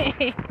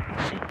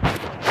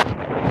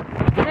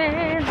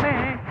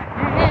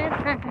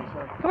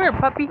 Come here,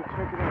 puppy.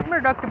 Come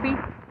here, Dr. B.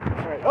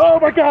 Right. Oh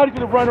my God, he's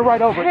gonna run her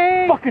right over.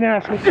 Hey. Fucking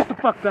asshole. Get the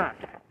fuck back.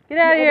 Get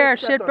out of here,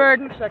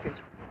 shitbird. 2 seconds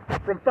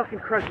from fucking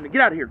crushing it.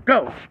 Get out of here.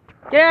 Go.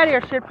 Get out of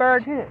here,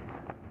 shitbird.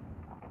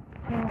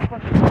 Come here,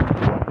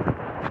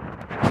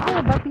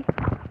 puppy.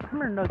 Come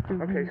here, Dr.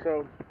 B. Okay,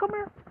 so. Come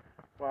here.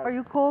 Wow. Are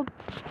you cold?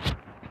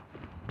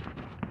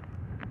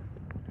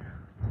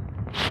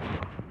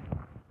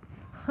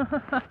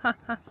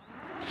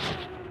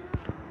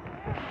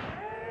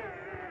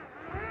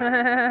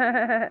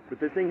 But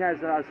this thing has,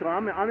 so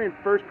I'm in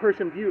first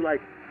person view,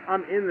 like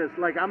I'm in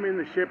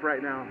the ship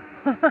right now.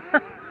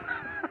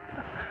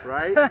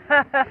 Right?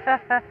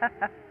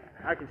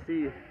 I can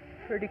see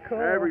pretty cool.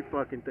 every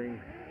fucking thing.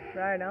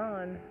 Right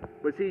on.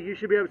 But see, you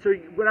should be able, so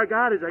what I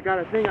got is I got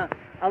a thing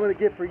I'm going to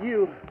get for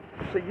you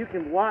so you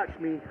can watch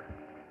me.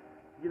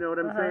 You know what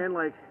I'm saying?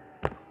 Like,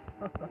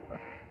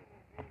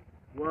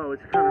 whoa, it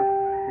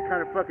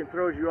kind of fucking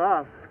throws you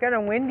off. It's kind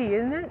of windy,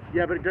 isn't it?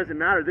 Yeah, but it doesn't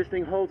matter. This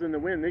thing holds in the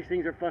wind. These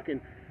things are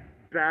fucking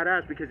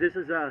badass because this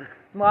is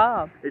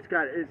wow. It's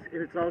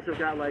also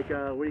got like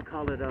what do you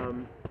call it?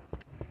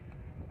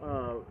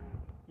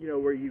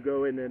 Where you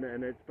go in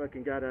and it's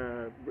fucking got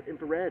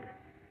infrared.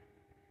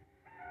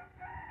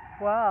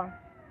 Wow.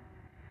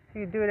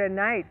 You do it at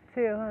night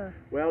too, huh?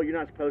 Well, you're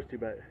not supposed to,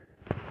 but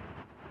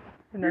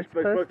you're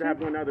supposed to have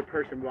one other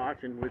person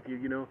watching with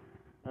you.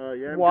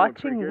 Yeah.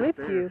 Watching with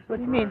you? What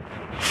do you mean?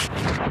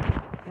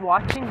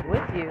 Watching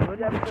with you?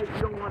 Yeah, because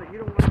you don't want it.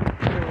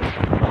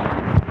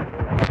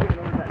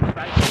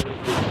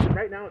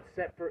 Right now it's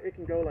set for, it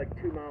can go like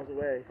 2 miles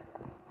away.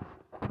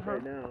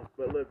 Right now,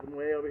 but look, I'm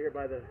way over here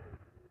by the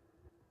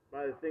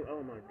thing.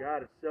 Oh my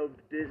God, it's so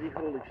dizzy.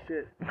 Holy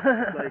shit!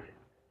 Like,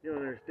 you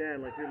don't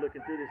understand. Like, you're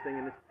looking through this thing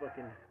and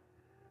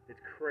it's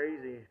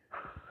crazy.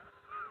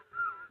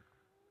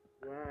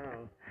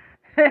 Wow.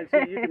 And so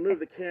you can move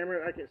the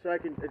camera. I can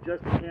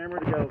adjust the camera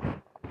to go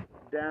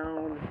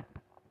down.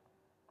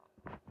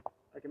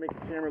 I can make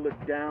the camera look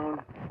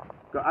down.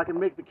 I can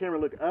make the camera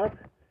look up,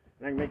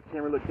 and I can make the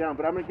camera look down.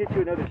 But I'm gonna get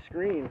you another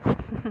screen.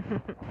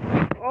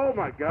 Oh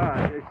my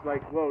God! It's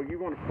like, whoa, you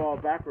want to fall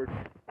backwards.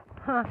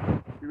 Huh.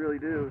 You really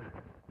do.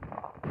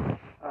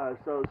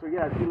 So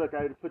yeah. See, look,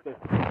 I put the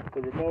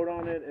remote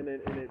on it, and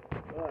it.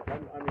 Look,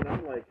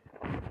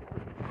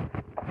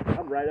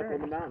 I'm right up on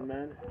the mountain,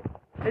 man.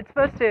 It's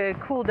supposed to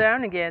cool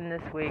down again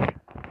this week,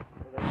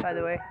 by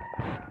the way.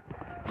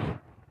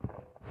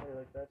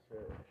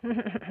 Oh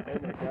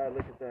my God,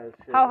 look at that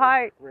shit. How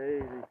high?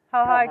 Crazy.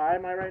 How high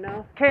am I right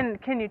now? Can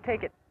you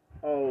take it?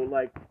 Oh,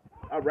 like,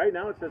 right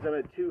now it says I'm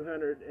at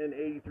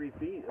 283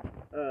 feet,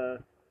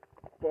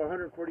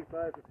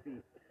 445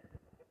 feet.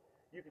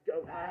 You could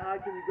go, how high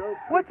can you go?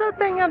 What's that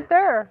thing up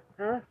there?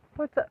 Huh?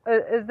 What's that,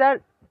 is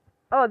that,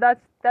 oh,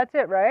 that's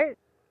it, right?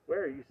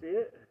 Where, you see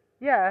it?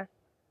 Yeah.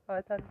 Oh,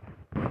 I thought.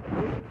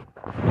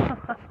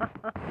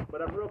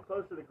 But I'm real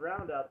close to the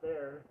ground out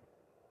there.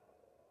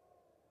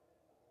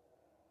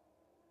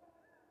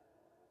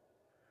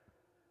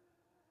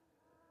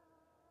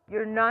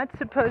 You're not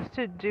supposed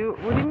to do.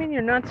 What do you mean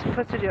you're not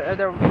supposed to do? Are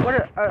there what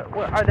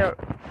are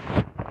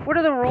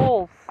the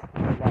rules?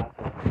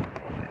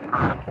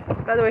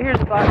 By the way,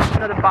 here's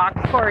another box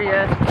for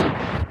you.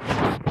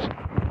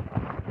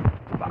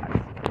 Box.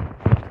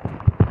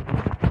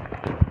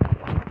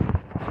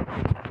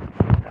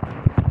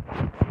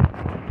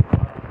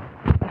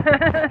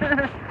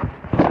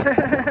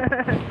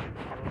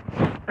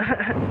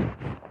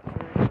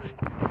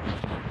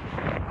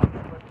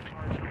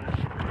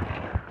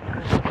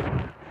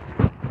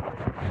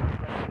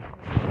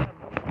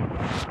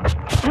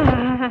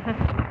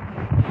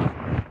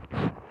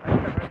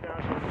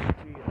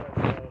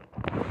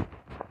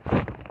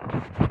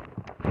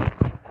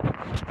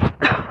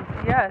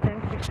 Yeah, I think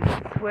we should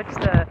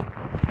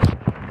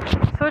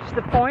switch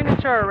the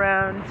pointer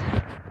around.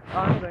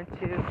 I'm going to.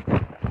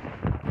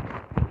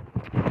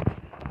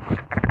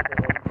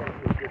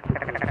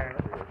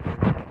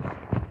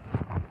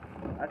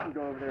 I can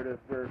go over there to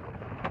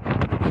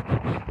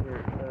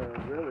where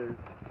Will is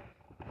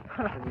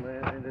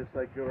and just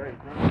like go right in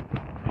front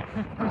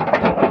of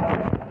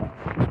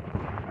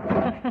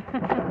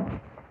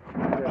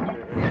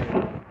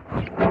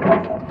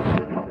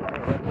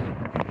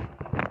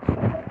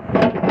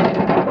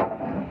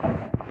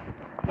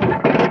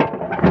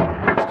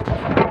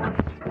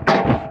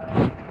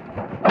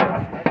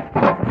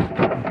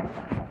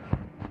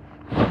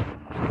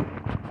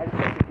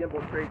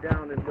straight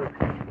down and look.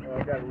 Oh,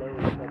 I got low.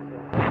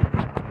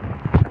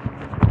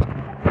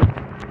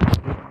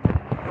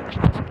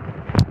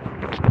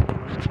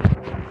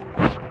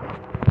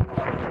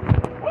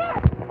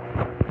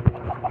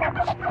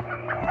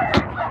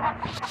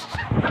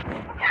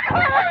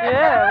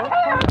 Yeah.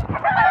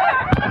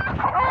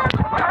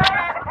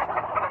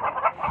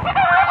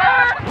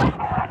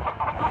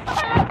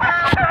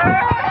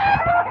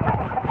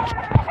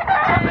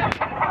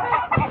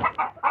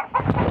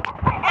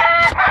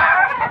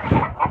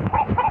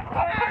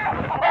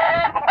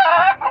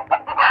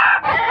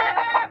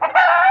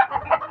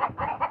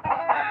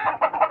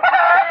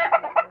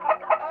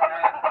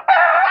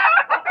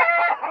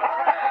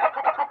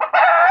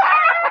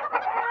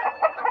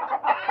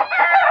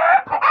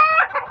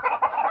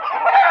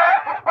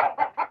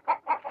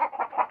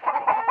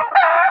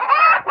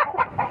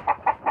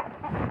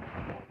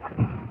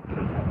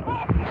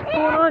 What's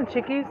going on,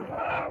 chickies?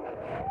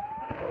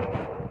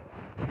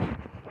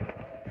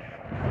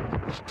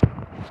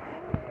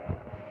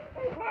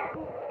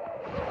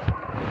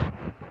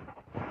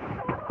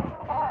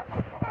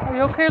 Are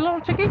you okay,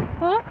 little chickie?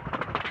 Huh?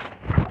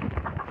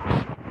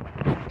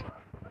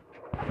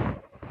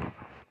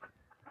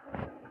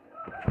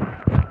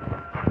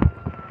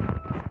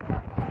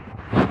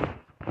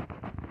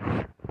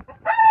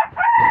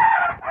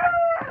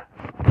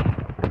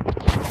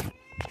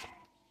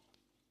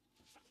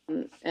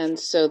 And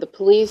so the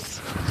police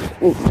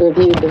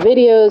reviewed the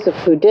videos of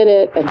who did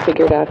it and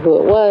figured out who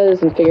it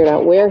was and figured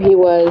out where he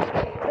was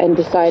and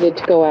decided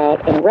to go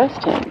out and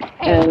arrest him.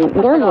 And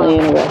normally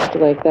an arrest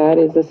like that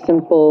is a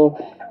simple,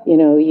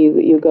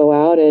 you go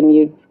out and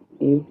you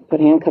put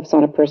handcuffs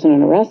on a person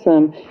and arrest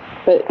them.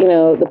 But,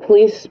 the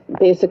police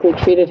basically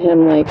treated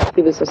him like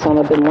he was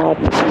Osama bin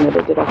Laden.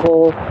 They did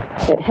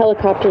had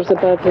helicopters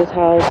above his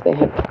house. They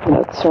had,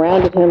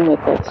 surrounded him with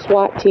like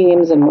SWAT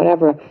teams and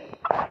whatever.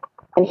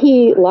 And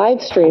he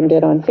live streamed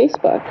it on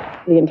Facebook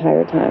the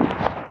entire time.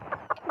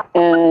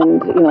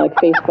 And, like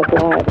Facebook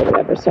Live or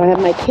whatever. So I have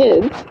my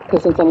kids,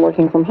 because since I'm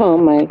working from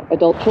home, my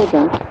adult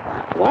children,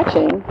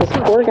 watching this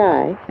poor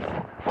guy,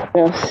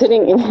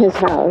 sitting in his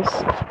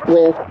house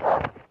with,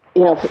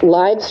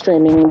 live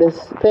streaming this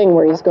thing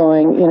where he's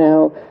going,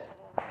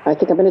 I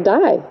think I'm going to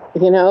die.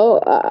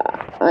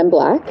 I'm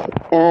black,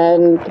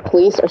 and the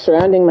police are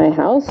surrounding my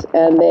house,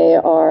 and they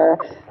are,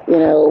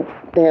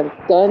 they have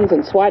guns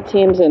and SWAT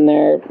teams and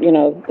they're,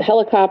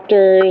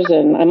 helicopters,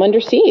 and I'm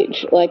under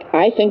siege. Like,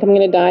 I think I'm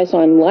going to die, so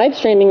I'm live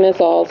streaming this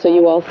all so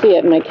you all see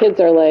it. And my kids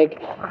are like,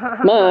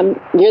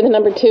 Mom, you're the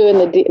number 2 in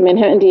the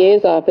Manhattan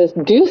DA's office.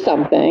 Do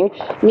something.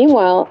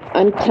 Meanwhile,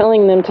 I'm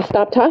telling them to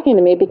stop talking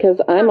to me because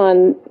I'm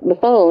on the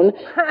phone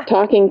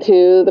talking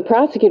to the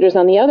prosecutors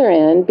on the other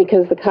end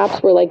because the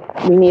cops were like,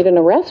 we need an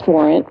arrest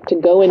warrant to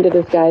go into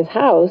this guy's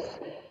house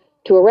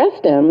to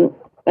arrest him.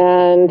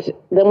 And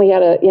then we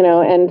had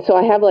and so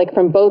I have like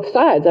from both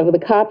sides. I have the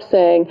cops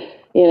saying,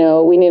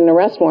 we need an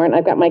arrest warrant.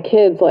 I've got my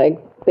kids like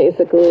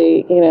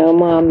basically,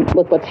 Mom,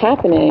 look what's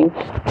happening.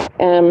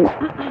 And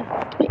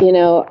you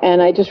know,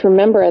 and I just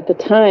remember at the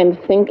time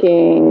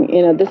thinking,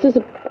 you know, this is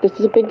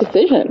a big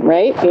decision,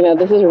 right? You know,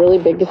 this is a really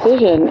big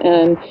decision,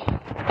 and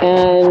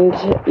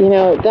you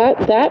know,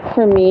 that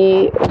for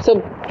me.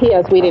 So,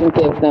 P.S. we didn't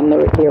give them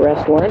the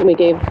arrest warrant. We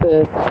gave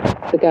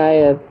the guy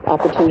an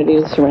opportunity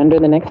to surrender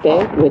the next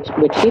day, which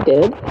he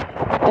did,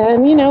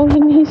 and you know,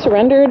 he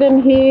surrendered,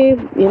 and he,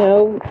 you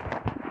know,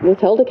 was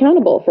held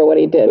accountable for what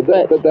he did.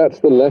 But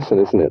that's the lesson,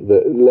 isn't it?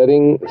 That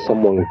letting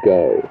someone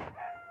go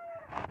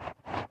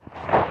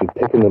and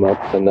picking them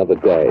up another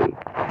day,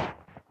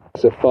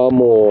 it's a far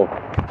more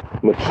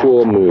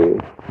mature move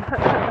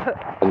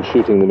than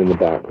shooting them in the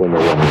back when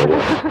they're running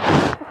away.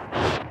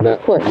 And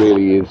that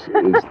really is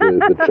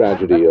the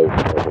tragedy of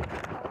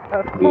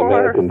the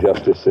American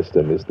justice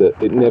system, is that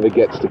it never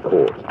gets to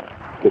court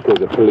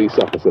because a police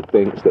officer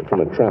thinks that from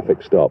a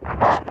traffic stop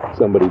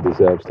somebody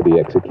deserves to be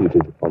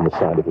executed on the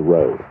side of the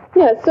road.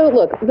 Yeah, so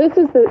look, this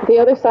is the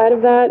other side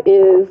of that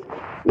is,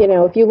 you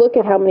know, if you look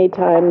at how many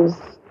times,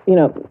 you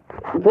know,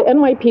 the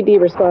NYPD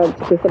responds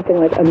to something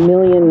like 1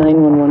 million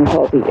 911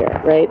 calls a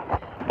year, right?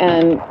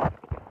 And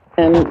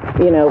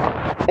you know,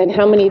 and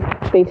how many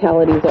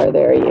fatalities are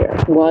there a year?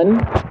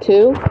 1,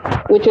 2,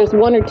 which is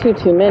 1 or 2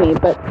 too many,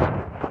 but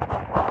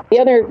the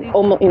other,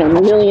 almost, you know,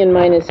 million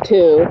minus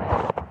 2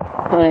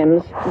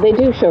 times, they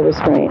do show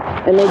restraint,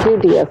 and they do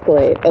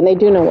de-escalate, and they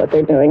do know what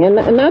they're doing, and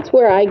that's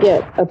where I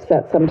get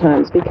upset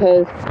sometimes,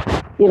 because,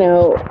 you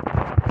know,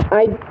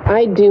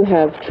 I do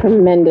have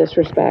tremendous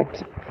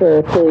respect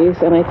for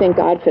police, and I thank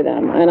God for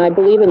them, and I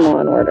believe in law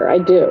and order, I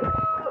do,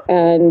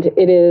 and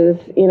it is,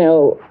 you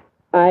know,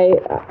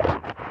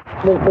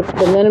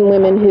 the men and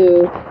women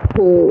who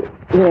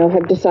you know,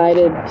 have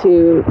decided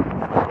to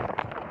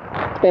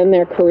spend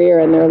their career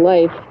and their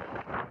life,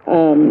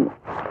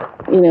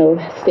 you know,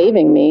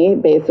 saving me,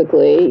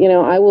 basically, you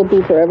know, I will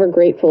be forever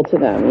grateful to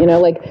them. You know,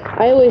 like,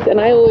 I always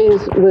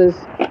was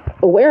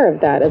aware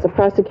of that as a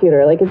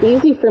prosecutor. Like, it's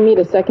easy for me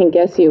to second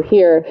guess you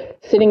here,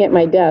 sitting at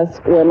my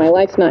desk where my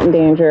life's not in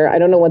danger. I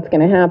don't know what's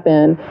going to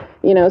happen,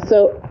 you know,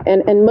 so,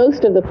 and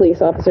most of the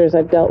police officers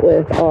I've dealt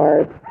with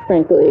are,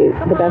 frankly,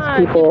 the best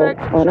people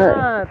on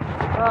earth.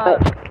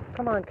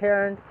 Come on,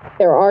 Karen.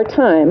 There are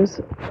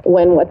times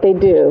when what they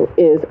do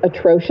is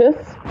atrocious,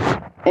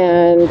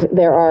 and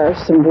there are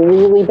some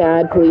really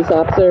bad police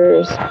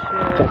officers,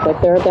 just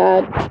like there are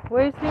bad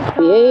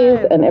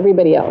PAs and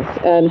everybody else.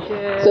 And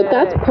so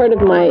that's part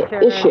of my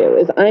issue,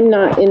 is I'm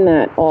not in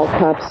that all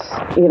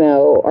cops, you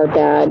know, are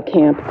bad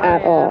camp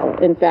at all.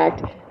 In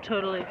fact,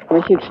 totally, I'm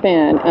a huge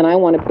fan, and I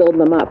want to build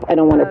them up. I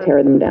don't want to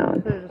tear them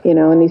down. You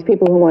know, and these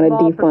people who want to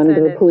defund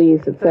the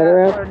police,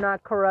 etc.,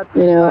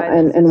 you know,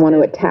 and want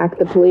to attack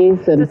the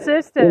police, and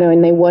you know,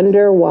 and they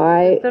wonder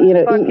why, you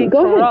know,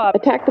 go ahead,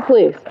 attack the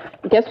police.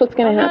 Guess what's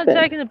going to happen?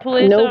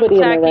 Nobody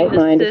in their right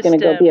mind is going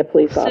to go be a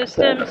police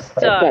officer.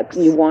 But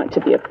you want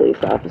to be a police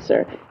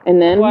officer,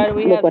 and then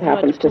look what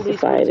happens to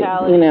society.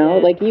 You know,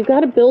 like, you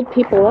got to build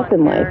people up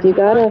in life. You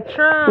got to,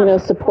 you know,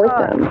 support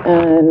them.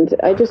 And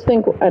I just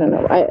think, I don't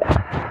know,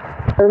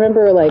 I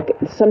remember, like,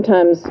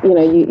 sometimes, you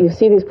know, you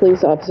see these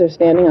police officers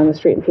standing on the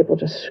street and people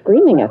just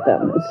screaming at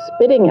them and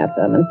spitting at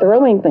them and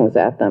throwing things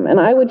at them. And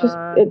I would just,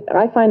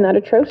 I find that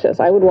atrocious.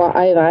 I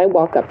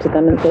walk up to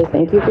them and say,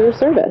 thank you for your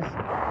service.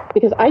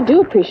 Because I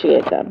do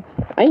appreciate them.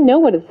 I know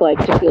what it's like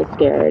to feel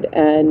scared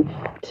and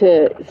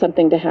to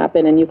something to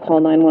happen, and you call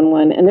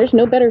 911, and there's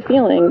no better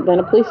feeling than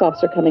a police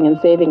officer coming and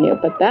saving you.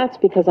 But that's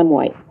because I'm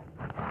white.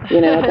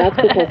 You know, that's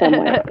because I'm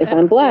white. If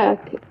I'm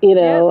black, you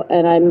know,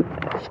 and I'm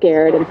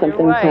scared and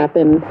something's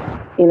happened,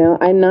 you know,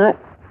 I'm not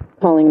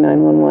calling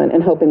 911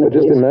 and hoping the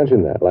police... Just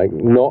imagine that, like,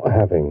 not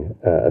having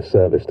a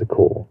service to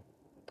call,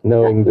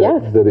 knowing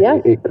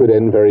that it could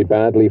end very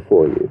badly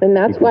for you. And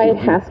that's why it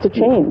has to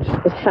change.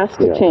 It has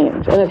to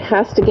change, and it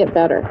has to get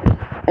better.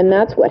 And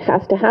that's what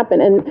has to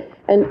happen.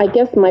 And I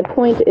guess my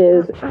point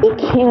is, it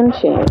can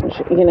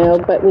change, you know,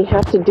 but we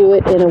have to do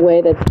it in a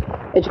way that's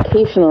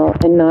educational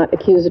and not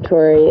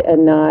accusatory,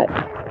 and not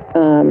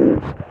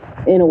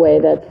in a way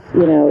that's,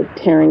 you know,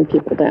 tearing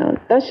people down.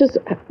 That's just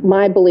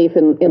my belief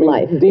in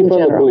life.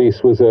 Defund the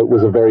police was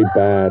a very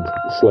bad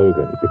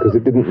slogan, because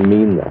it didn't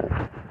mean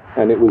that.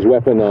 And it was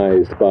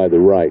weaponized by the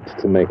right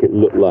to make it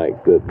look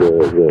like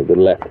the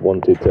left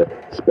wanted to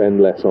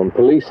spend less on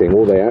policing.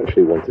 All they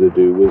actually wanted to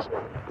do was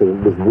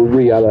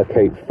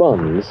reallocate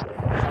funds,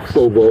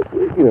 so that,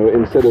 you know,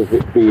 instead of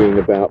it being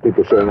about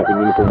people showing up in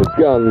uniform with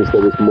guns,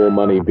 there was more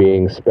money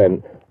being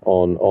spent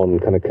on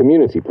kind of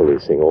community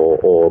policing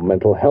or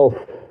mental health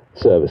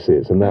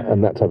services and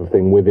that type of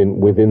thing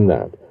within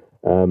that.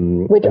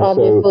 Which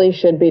obviously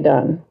should be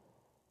done.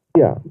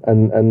 Yeah,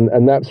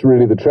 and that's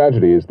really the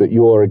tragedy, is that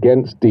you're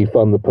against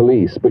defund the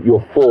police, but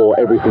you're for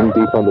everything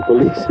defund the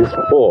police is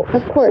for.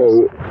 Of course.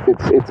 So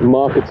it's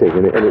marketing,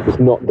 and it was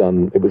not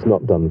done. It was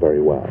not done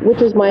very well.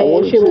 Which is my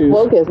issue with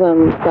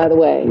wokeism, by the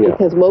way,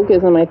 because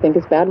wokeism, I think,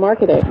 is bad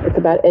marketing. It's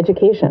about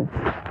education.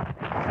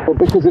 Well,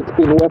 because it's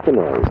been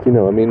weaponized. You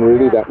know, I mean,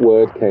 really, that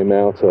word came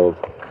out of.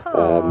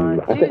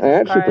 I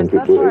actually think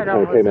it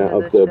kind of came out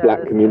of the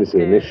black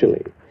community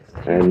initially.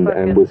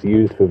 and was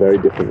used for very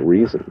different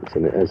reasons.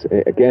 And it has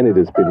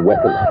been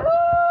weaponized.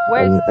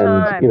 And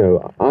you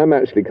know, I'm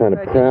actually kind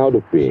of proud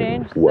of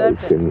being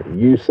woke, and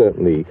you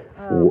certainly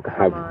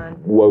have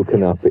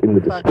woken up in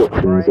the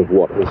descriptions of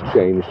what has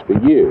changed for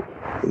you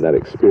in that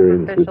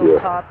experience with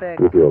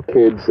your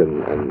kids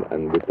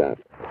and with that,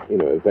 you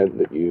know, event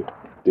that you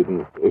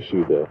didn't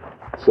issue the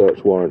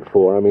search warrant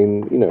for. I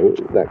mean, you know,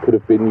 that could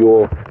have been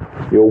your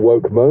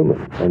woke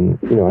moment, and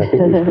you know, I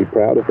think we should be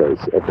proud of those.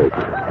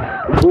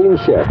 Green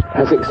Chef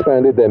has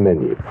expanded their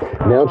menu.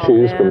 Now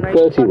choose from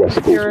 30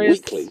 recipes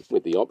weekly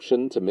with the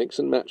option to mix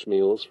and match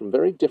meals from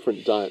very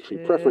different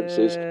dietary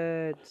preferences.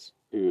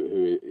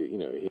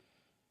 The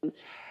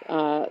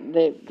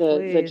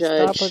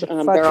judge,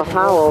 Beryl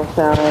Howell,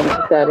 found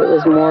that it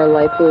was more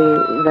likely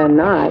than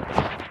not,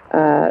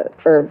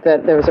 or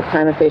that there was a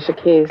prima facie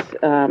case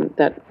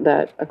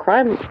that a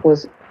crime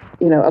was,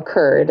 you know,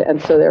 occurred,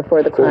 and so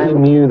therefore the crime. So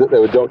he knew that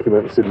there were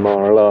documents in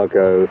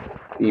Mar-a-Lago,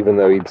 even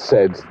though he'd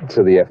said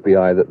to the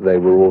FBI that they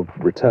were all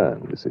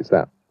returned. Is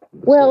that?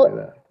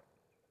 Well,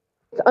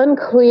 it's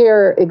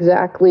unclear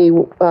exactly,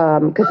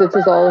 because this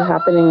is all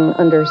happening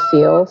under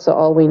seal, so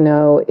all we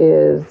know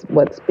is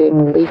what's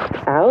being leaked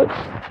out.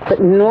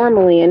 But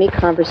normally any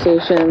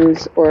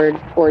conversations or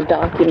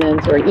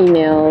documents or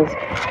emails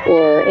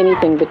or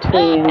anything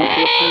between the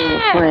attorney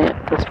and client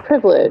is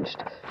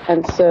privileged.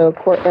 And so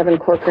Evan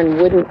Corcoran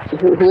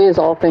who is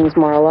all things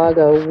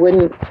Mar-a-Lago,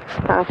 wouldn't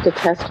have to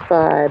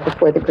testify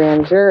before the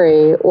grand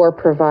jury or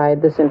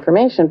provide this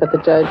information. But the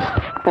judge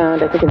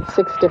found, I think, in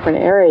 6 different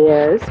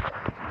areas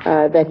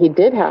that he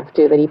did have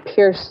to, that he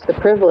pierced the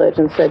privilege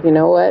and said, you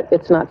know what,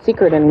 it's not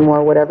secret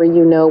anymore. Whatever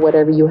you know,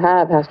 whatever you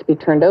have has to be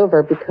turned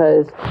over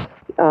because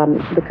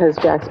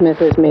Jack Smith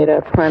has made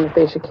a prima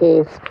facie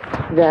case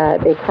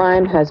that a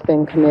crime has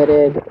been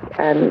committed,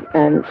 and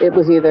it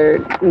was either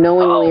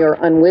knowingly or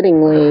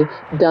unwittingly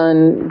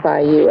done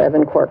by you,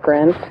 Evan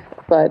Corcoran,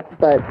 but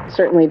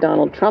certainly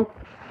Donald Trump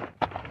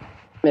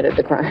committed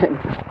the crime.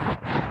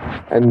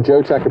 And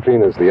Joe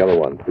Tacopina's the other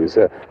one, who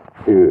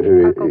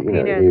you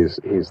know, he's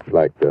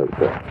like the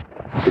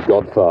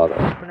godfather,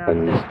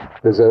 and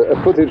there's a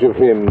footage of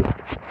him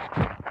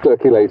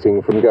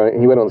circulating from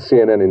he went on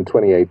CNN in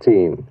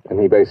 2018, and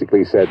he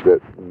basically said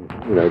that,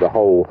 you know, the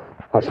whole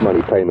hush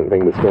money payment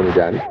thing with Stormy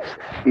Daniels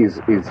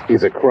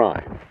is a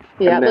crime.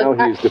 Yeah, and now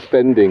he's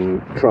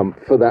defending Trump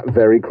for that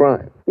very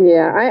crime.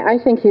 Yeah, I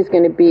think he's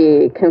going to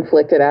be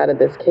conflicted out of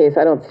this case.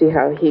 I don't see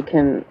how he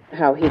can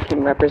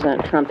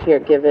represent Trump here,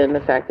 given the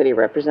fact that he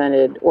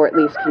represented or at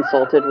least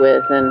consulted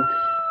with and.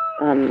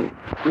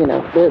 You know,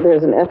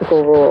 there's an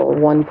ethical rule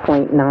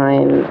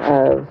 1.9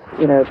 of,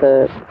 you know,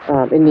 the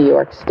in New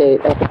York State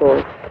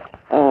ethical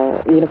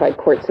unified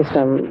court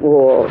system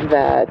rule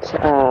that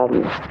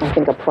I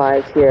think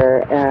applies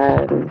here,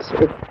 and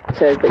it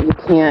says that you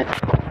can't,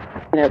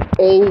 you know,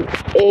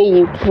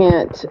 you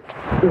can't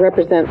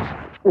represent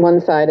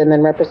one side and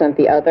then represent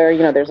the other.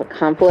 You know, there's a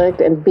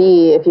conflict, and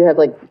B, if you have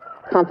like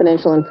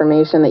confidential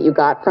information that you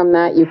got from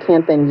that, you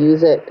can't then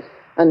use it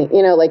on the,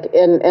 you know, like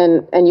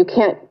and you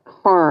can't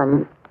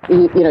harm,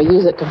 you know,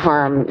 use it to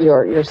harm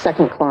your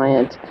second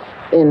client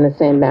in the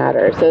same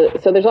matter. So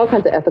there's all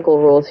kinds of ethical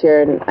rules here,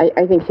 and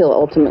I think he'll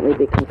ultimately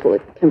be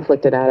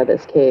conflicted out of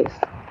this case.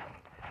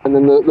 And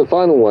then the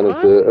final one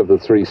of the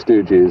Three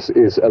Stooges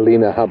is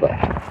Alina Habba,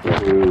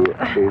 who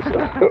is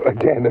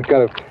again a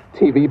kind of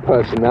TV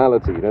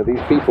personality. You know,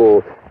 these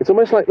people, it's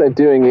almost like they're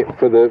doing it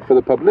for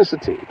the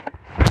publicity,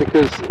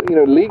 because, you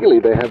know, legally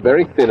they have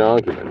very thin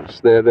arguments.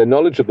 Their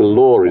knowledge of the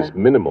law is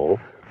minimal.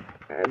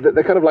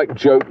 They're kind of like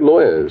joke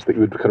lawyers that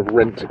you would kind of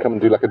rent to come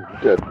and do like a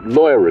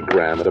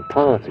lawyerogram at a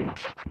party.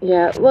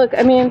 Yeah, look,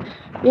 I mean,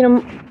 you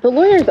know, the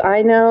lawyers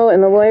I know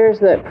and the lawyers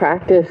that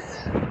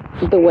practice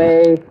the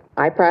way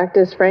I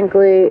practice,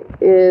 frankly,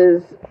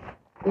 is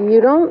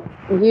you don't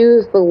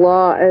use the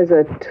law as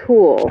a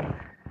tool.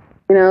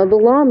 You know, the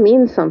law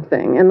means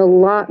something, and the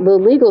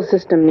legal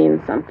system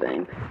means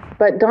something.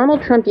 But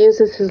Donald Trump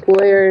uses his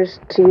lawyers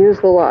to use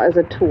the law as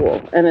a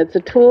tool, and it's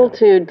a tool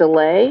to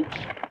delay.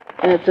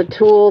 And it's a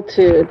tool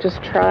to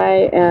just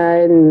try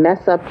and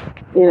mess up,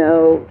 you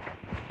know,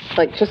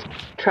 like just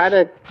try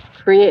to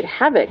create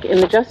havoc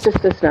in the justice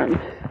system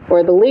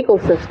or the legal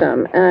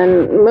system.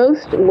 And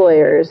most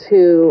lawyers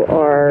who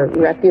are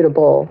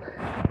reputable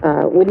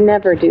would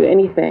never do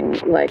anything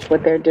like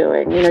what they're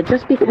doing. You know,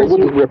 just because they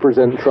wouldn't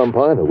represent Trump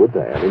either, would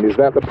they? I mean, is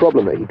that the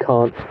problem, that he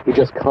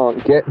just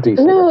can't get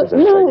decent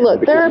representation? No,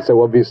 look, because he's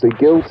so obviously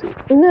guilty?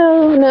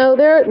 No,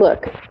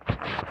 look.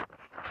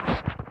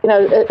 You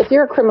know, if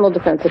you're a criminal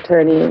defense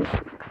attorney,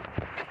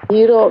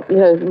 you don't, you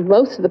know,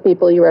 most of the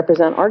people you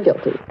represent are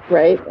guilty,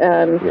 right?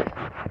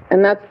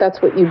 And that's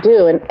what you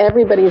do. And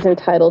everybody's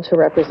entitled to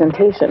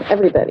representation.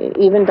 Everybody,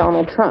 even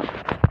Donald Trump.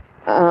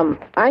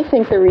 I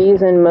think the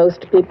reason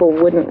most people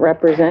wouldn't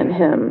represent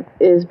him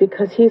is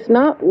because he's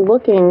not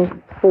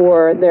looking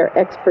for their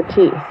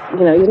expertise.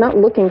 You know, he's not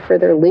looking for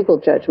their legal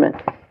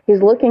judgment.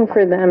 He's looking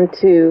for them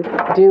to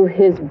do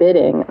his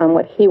bidding on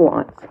what he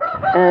wants.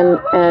 And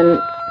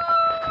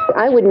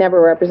I would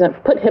never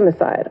put him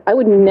aside. I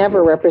would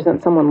never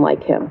represent someone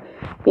like him.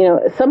 You know,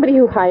 somebody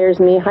who hires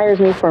me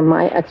for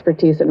my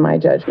expertise and my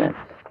judgment.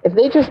 If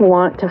they just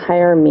want to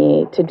hire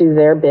me to do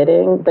their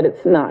bidding, but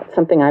it's not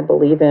something I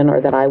believe in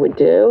or that I would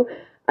do,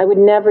 I would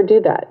never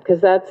do that,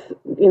 because that's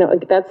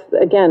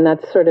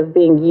sort of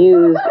being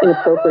used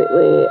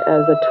inappropriately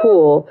as a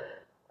tool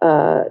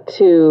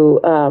to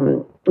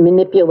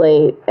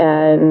manipulate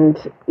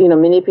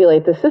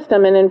the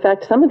system. And in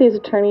fact, some of these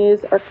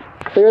attorneys are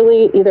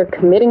clearly either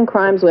committing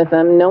crimes with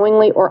them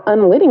knowingly or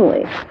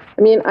unwittingly.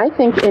 I mean, I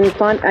think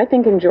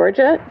in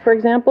Georgia, for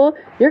example,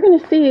 you're going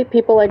to see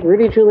people like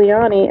Rudy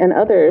Giuliani and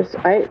others.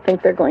 I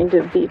think they're going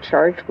to be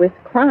charged with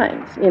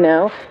crimes.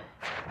 The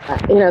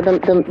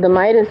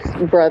Midas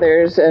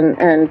brothers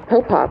and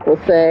Popok will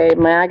say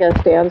MAGA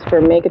stands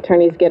for Make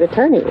Attorneys Get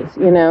Attorneys,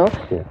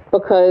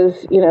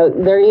 because,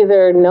 they're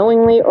either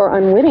knowingly or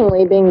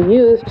unwittingly being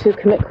used to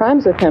commit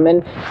crimes with him.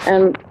 And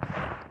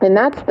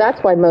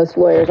that's why most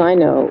lawyers I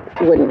know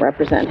wouldn't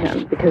represent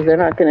him, because they're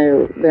not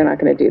going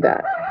to do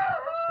that.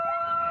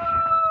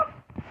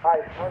 Hi,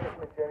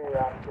 Congressman Jenny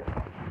Raskin.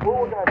 We're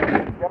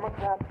organizing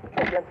Democrats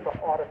against the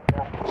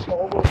autocrats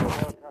all over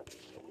America.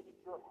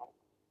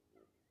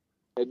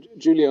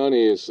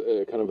 Giuliani is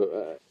kind of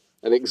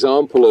an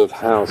example of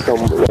how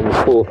someone's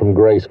fall from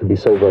grace could be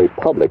so very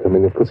public. I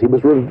mean, of course, he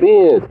was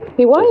revered as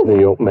New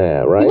York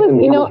mayor, right? Let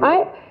me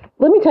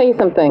tell you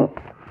something.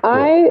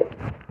 I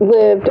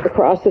lived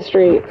across the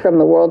street from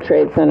the World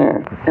Trade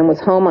Center and was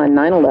home on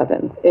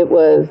 9/11. It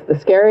was the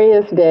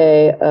scariest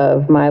day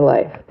of my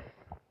life.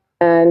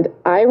 And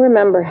I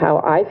remember how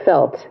I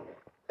felt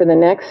in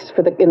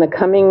the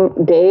coming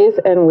days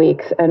and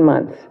weeks and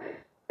months.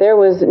 There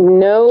was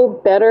no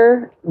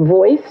better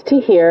voice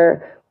to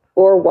hear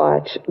or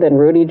watch than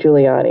Rudy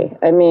Giuliani.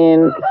 I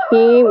mean,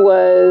 he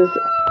was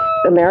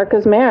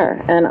America's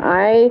mayor, and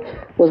I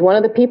was one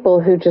of the people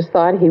who just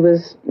thought he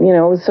was,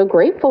 was so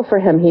grateful for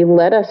him. He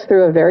led us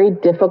through a very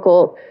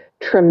difficult,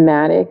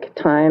 traumatic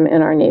time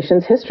in our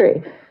nation's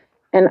history.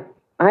 And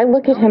I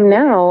look at him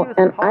now,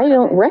 and I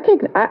don't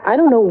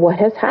know what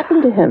has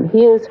happened to him.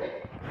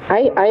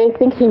 I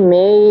think he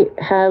may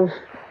have,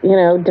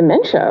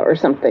 dementia or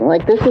something.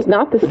 Like, this is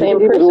not the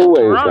same person. He was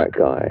always that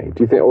guy.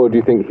 Do you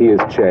think he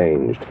has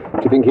changed?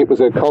 Do you think it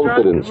was a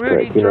confidence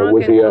trick?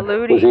 Was he?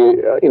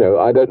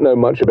 I don't know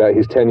much about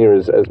his tenure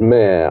as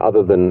mayor,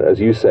 other than,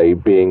 as you say,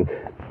 being,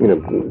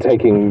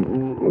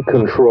 taking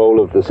control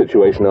of the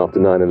situation after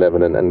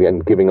 9/11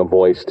 and giving a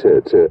voice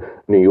to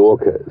New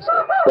Yorkers.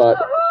 But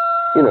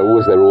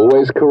was there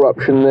always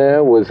corruption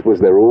there? Was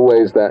there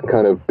always that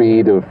kind of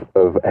bead of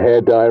hair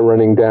dye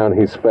running down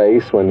his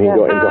face when he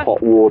got into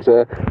hot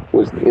water?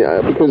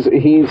 Because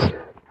he's...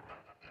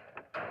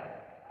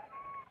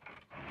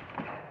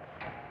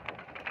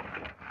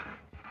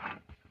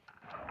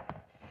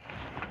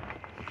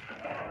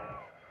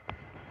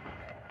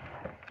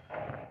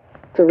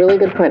 It's a really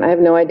good point. I have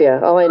no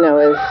idea. All I know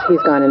is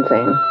he's gone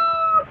insane.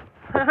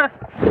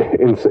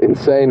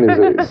 Insane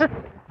is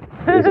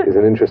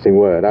an interesting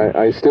word.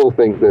 I still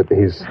think that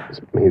his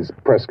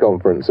press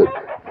conference at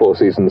Four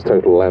Seasons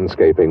Total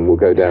Landscaping will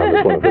go down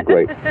as one of the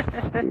great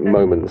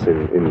moments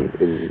in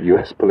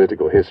U.S.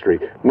 political history,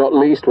 not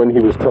least when he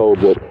was told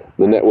that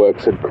the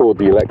networks had called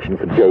the election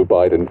for Joe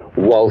Biden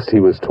whilst he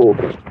was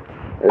talking.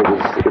 It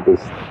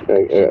was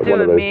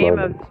one of those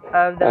moments.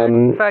 Of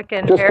that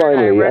fucking just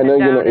finally, I know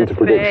you're not into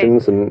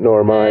predictions, and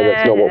nor am I.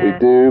 That's not what we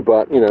do,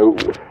 but,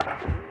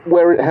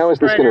 how is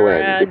this going to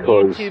end?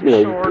 Because,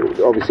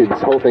 obviously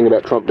this whole thing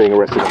about Trump being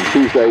arrested on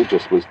Tuesday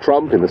just was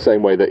Trump, in the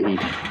same way that he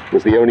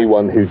was the only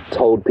one who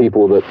told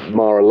people that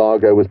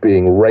Mar-a-Lago was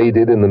being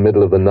raided in the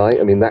middle of the night.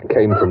 I mean, that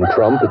came from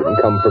Trump. It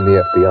didn't come from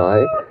the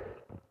FBI.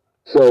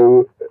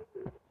 So,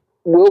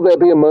 will there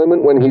be a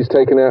moment when he's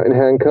taken out in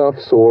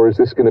handcuffs, or is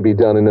this going to be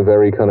done in a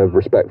very kind of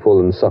respectful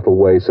and subtle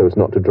way so as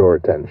not to draw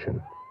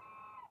attention?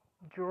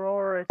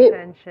 It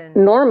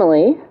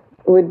normally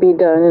would be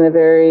done in a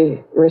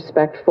very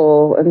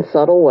respectful and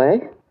subtle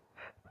way.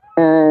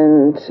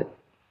 And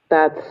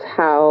that's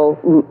how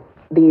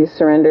these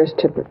surrenders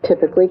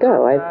typically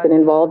go. I've been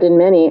involved in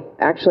many,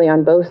 actually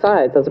on both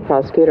sides, as a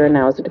prosecutor and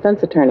now as a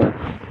defense attorney.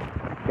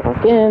 You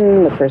walk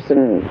in, the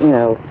person,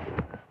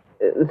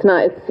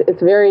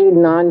 it's very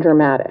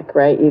non-dramatic,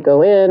 right? You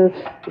go in,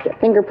 you get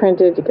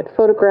fingerprinted, you get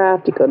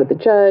photographed, you go to the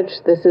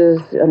judge. This is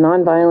a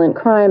non-violent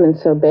crime, and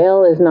so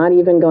bail is not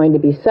even going to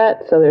be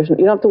set, so you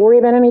don't have to worry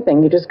about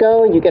anything. You just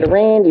go, you get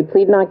arraigned, you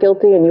plead not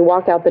guilty, and you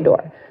walk out the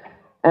door.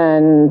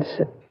 And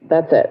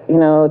that's it.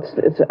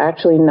 It's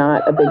actually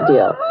not a big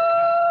deal.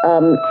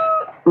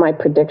 My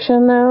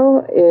prediction,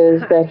 though,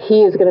 is that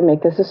he is going to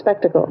make this a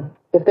spectacle.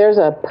 If there's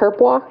a perp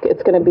walk,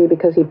 it's going to be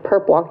because he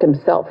perp walked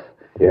himself.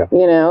 Yeah.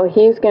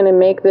 He's going to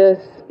make this,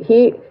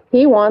 he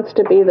wants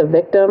to be the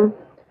victim,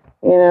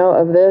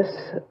 of this,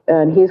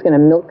 and he's going to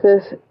milk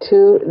this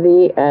to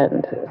the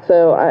end.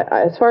 So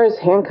as far as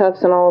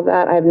handcuffs and all of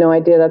that, I have no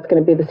idea. That's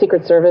going to be the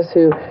Secret Service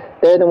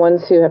they're the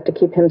ones who have to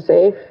keep him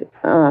safe.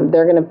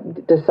 They're going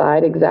to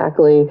decide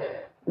exactly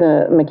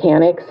the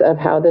mechanics of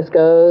how this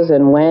goes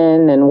and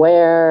when and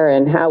where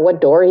and what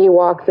door he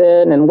walks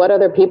in and what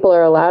other people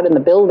are allowed in the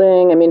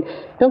building. I mean,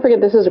 don't forget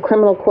this is a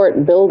criminal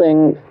court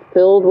building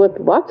filled with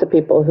lots of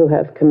people who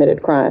have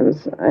committed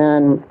crimes.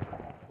 And,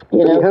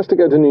 you know, he has to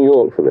go to New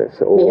York for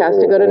this. He has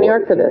to go to New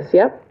York for this,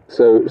 yep.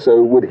 So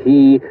would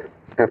he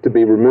have to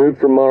be removed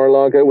from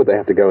Mar-a-Lago? Would they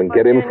have to go and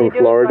get him from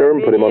Florida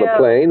and put him on a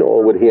plane,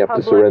 or would he have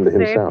to surrender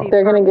himself?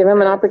 They're going to give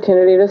him an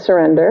opportunity to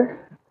surrender,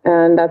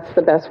 and that's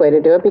the best way to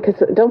do it, because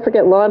don't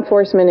forget, law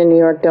enforcement in New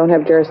York don't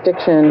have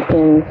jurisdiction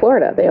in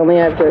Florida. They only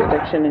have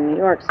jurisdiction in New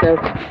York, so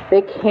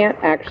they can't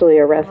actually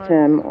arrest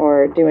him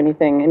or do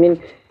anything. I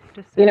mean,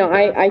 you know,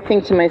 I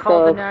think to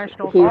myself,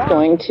 he's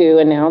going to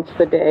announce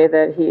the day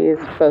that he's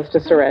supposed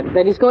to surrender,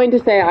 that he's going to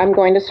say, I'm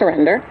going to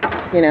surrender,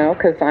 you know,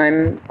 because I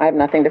have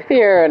nothing to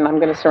fear and I'm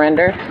going to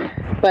surrender.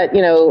 But,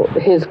 you know,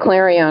 his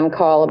clarion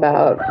call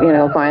about, you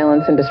know,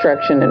 violence and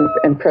destruction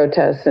and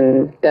protests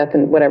and death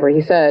and whatever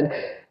he said,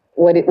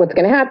 what's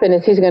going to happen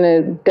is he's going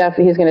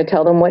to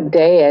tell them what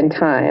day and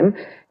time,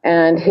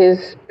 and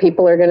his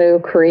people are going to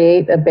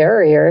create a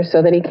barrier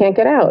so that he can't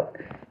get out.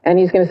 And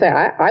he's going to say,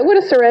 I would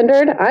have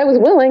surrendered. I was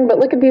willing, but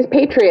look at these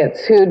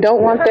patriots who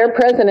don't want their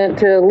president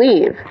to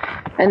leave.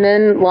 And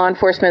then law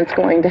enforcement's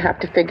going to have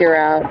to figure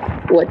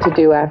out what to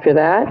do after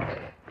that.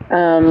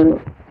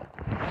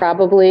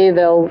 Probably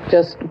they'll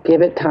just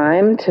give it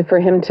time for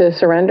him to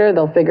surrender.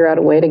 They'll figure out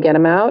a way to get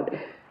him out.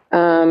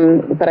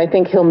 But I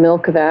think he'll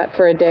milk that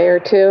for a day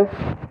or two.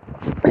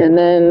 And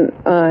then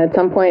at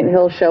some point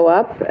he'll show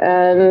up,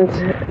 and,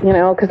 you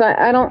know, because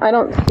I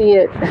don't see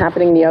it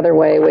happening the other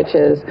way, which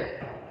is,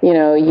 you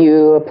know,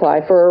 you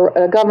apply for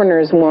a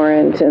governor's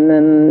warrant, and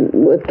then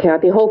with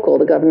Kathy Hochul,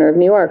 the governor of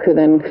New York, who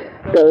then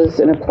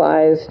goes and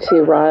applies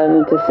to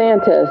Ron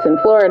DeSantis in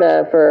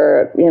Florida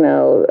for, you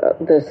know,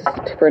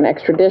 for an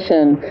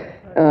extradition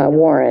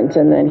warrant,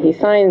 and then he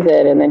signs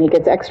it, and then he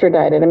gets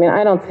extradited. I mean,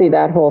 I don't see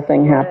that whole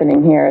thing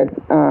happening here.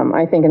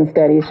 I think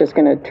instead he's just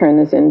going to turn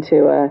this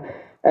into a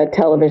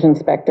television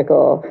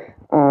spectacle,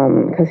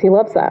 because he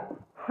loves that.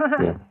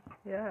 Yeah.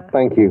 Yeah.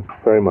 Thank you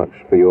very much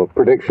for your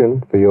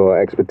prediction, for your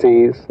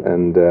expertise,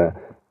 and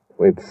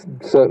it's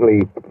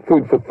certainly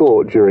food for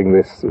thought during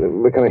this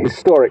kind of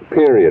historic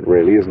period,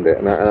 really, isn't it?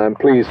 And I'm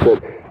pleased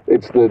that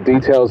it's the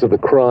details of the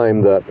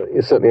crime that,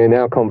 certainly in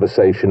our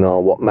conversation, are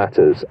what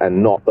matters,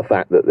 and not the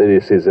fact that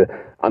this is an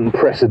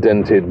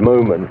unprecedented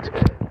moment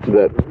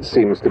that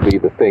seems to be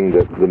the thing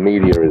that the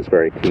media is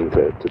very keen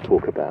to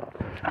talk about.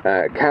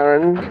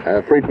 Karen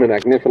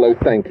Friedman-Agnifilo,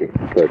 thank you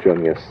for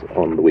joining us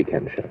on The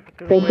Weekend Show.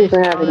 Thank you for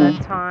having me.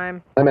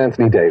 I'm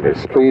Anthony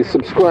Davis. Please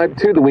subscribe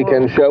to The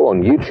Weekend Show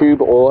on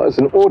YouTube or as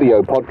an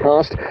audio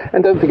podcast,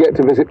 and don't forget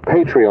to visit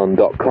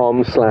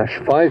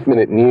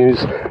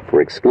patreon.com/5minutenews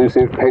for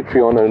exclusive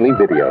Patreon-only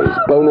videos,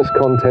 bonus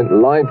content,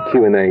 live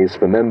Q&As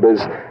for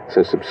members,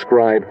 so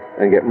subscribe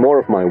and get more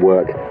of my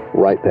work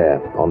right there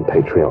on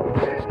Patreon.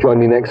 Join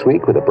me next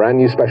week with a brand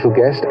new special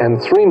guest and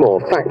 3 more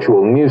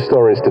factual news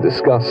stories to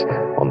discuss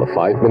on the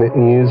 5-Minute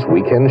News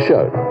Weekend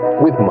Show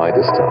with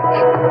Meidastouch.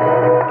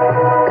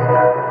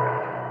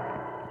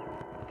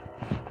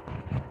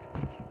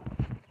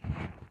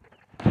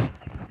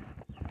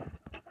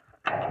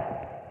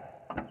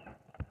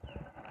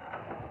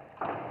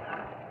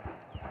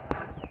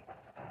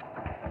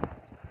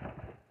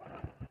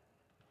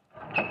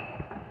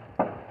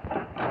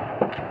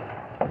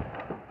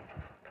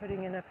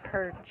 Putting in a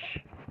perch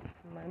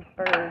for my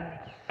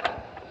birds.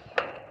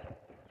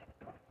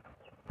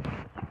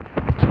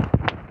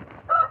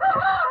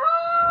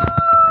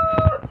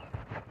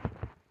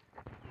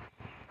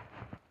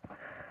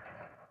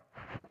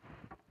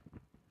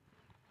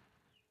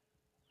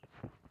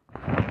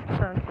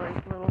 Sounds like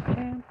little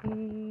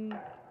Champy.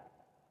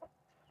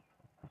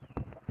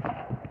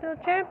 Little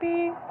Champy.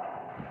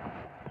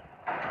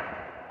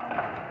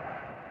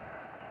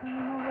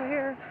 Come over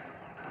here.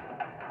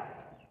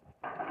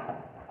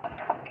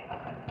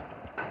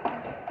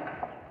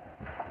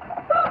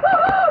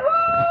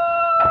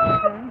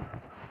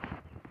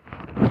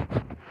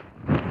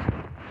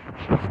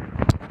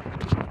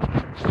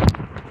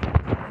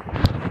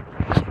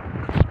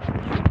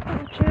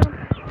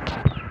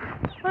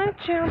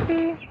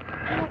 Champy.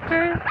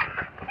 Okay.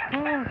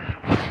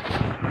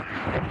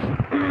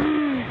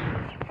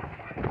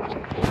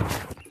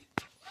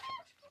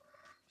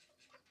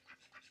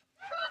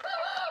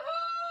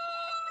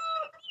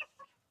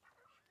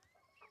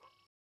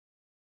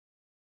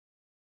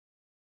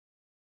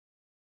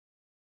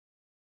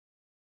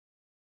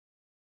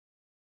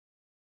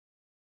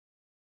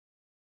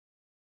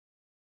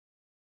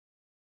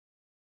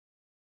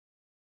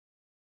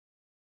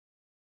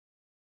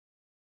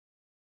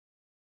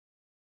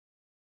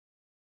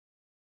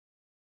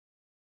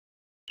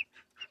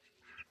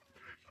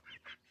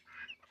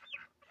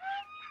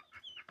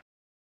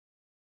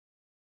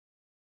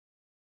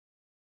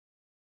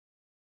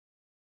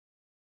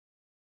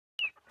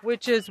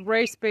 Which is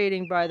race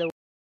baiting, by the way.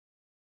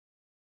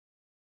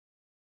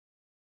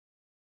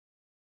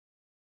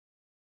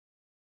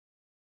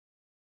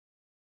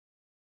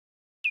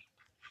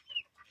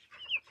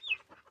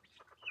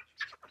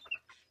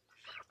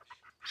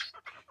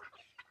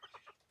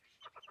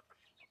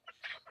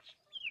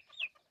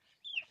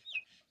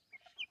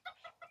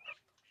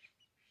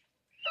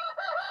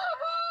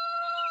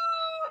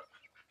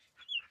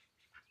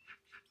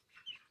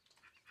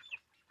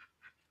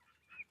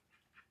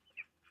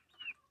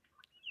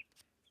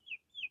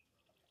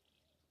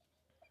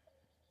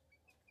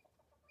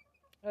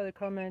 Other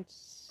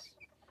comments.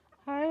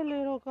 Hi,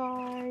 little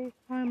guy.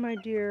 Hi, my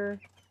dear.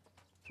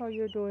 How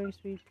you doing,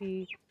 sweet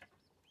pea?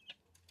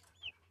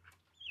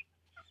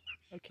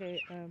 Okay,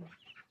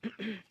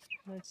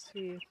 let's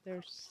see if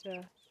there's,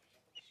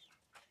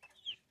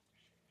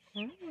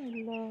 oh,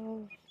 my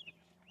love.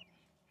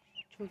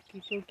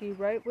 Chokey.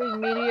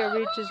 Right-wing media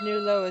reaches new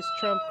low as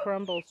Trump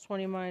crumbles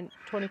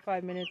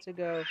 25 minutes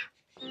ago.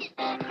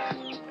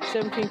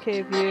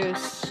 17K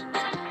views.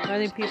 I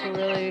think people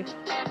really,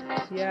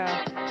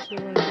 yeah,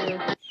 they want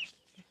to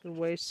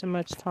waste so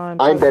much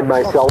time. I'm Ben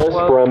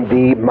Mycelis from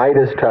the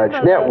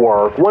Meidastouch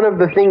Network. One of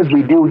the things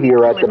we do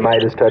here at the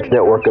Meidastouch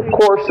Network, of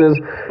course, is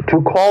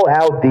to call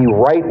out the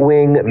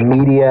right-wing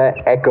media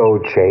echo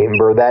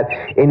chamber that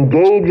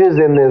engages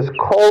in this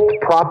cult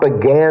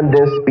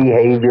propagandist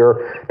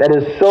behavior that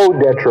is so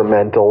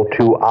detrimental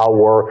to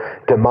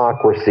our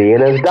democracy.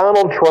 And as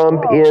Donald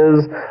Trump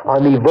is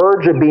on the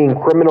verge of being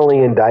criminally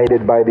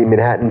indicted by the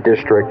Manhattan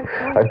District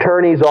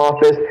Attorney's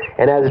Office,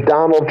 and as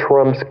Donald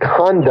Trump's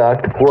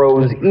conduct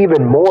grows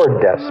even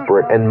more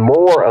desperate and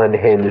more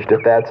unhinged,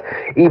 if that's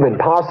even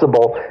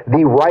possible,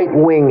 the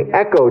right-wing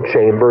echo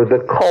chamber, the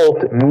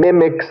cult,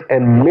 mimics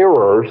and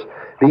mirrors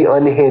the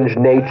unhinged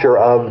nature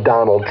of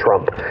Donald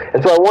Trump.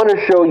 And so I want to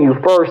show you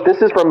first,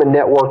 this is from a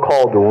network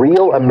called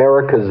Real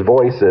America's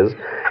Voices,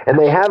 and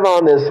they have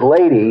on this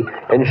lady,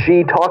 and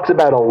she talks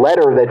about a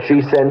letter that she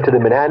sent to the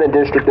Manhattan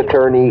District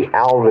Attorney,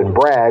 Alvin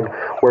Bragg,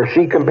 where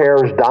she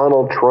compares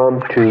Donald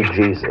Trump to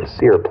Jesus.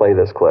 Here, play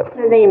this clip.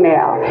 An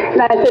email. And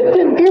I said,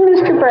 Dear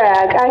Mr.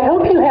 Bragg, I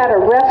hope you had a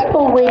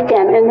restful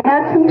weekend and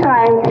had some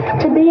time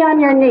to be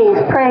on your knees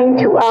praying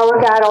to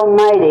our God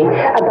Almighty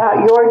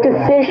about your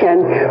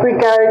decision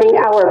regarding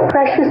our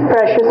precious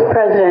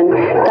President,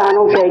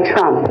 Donald J.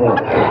 Trump.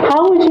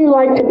 How would you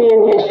like to be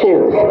in his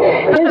shoes?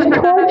 His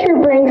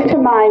torture brings to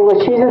mind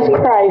what Jesus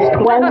Christ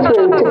went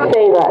through to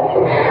save us.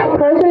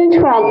 President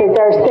Trump is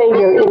our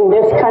savior in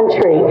this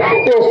country.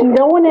 There's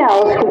no one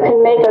else who can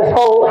make us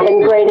whole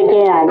and great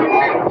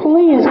again.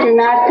 Please do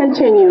not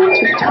continue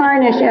to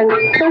tarnish and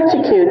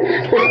persecute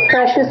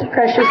this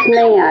precious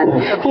man.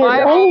 He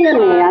is only a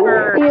man.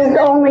 He is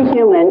only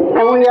human,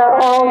 and we are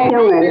all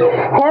human.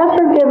 Have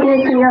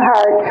forgiveness in your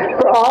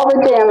heart for all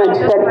the damage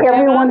that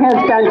everyone has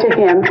done to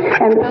him,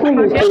 and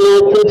please do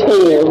not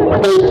continue.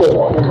 Thank you.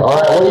 All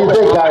right, what do you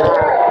think, guys?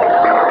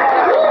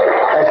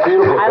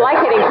 Beautiful. I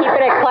like it, and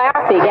keeping it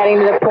classy, getting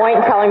to the point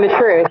and telling the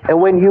truth. And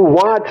when you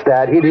watch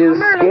that, it is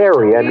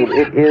scary. I mean,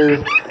 it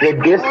is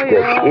sadistic.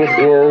 It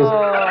is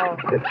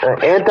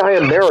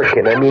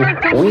anti-American. I mean,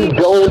 we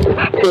don't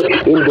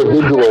pick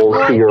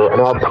individuals here and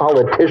our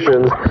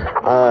politicians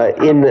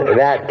in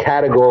that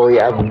category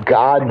of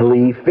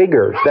godly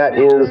figures. That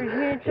is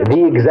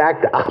the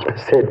exact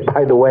opposite,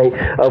 by the way,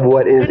 of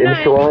what is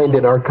enshrined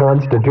in our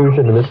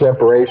Constitution and the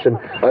separation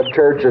of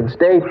church and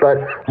state. But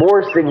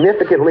more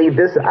significantly,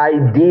 this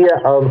idea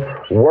of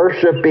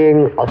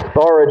worshiping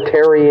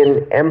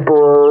authoritarian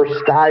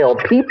emperor-style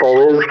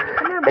people is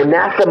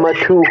anathema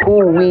to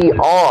who we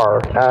are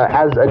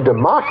as a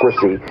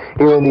democracy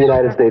here in the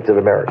United States of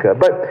America.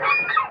 But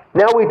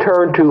now we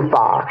turn to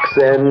Fox,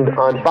 and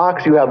on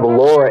Fox you have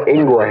Laura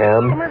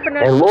Ingraham,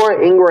 and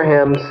Laura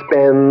Ingraham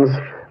spends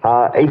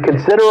a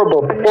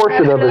considerable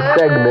portion of a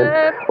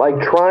segment like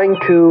trying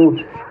to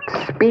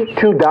speak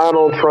to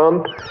Donald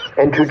Trump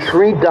and to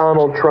treat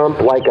Donald Trump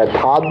like a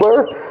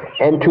toddler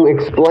and to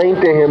explain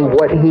to him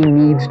what he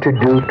needs to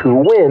do to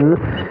win.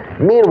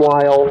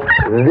 Meanwhile,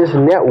 this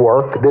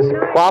network, this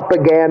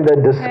propaganda,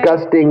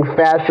 disgusting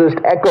fascist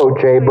echo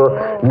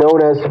chamber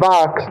known as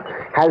Fox,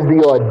 has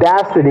the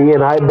audacity,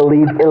 and I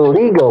believe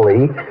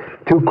illegally,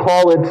 to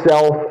call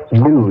itself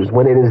news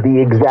when it is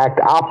the exact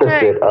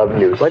opposite of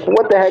news. Like,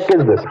 what the heck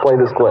is this? Play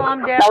this clip.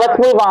 Now let's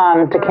move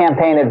on to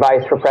campaign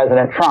advice for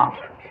President Trump.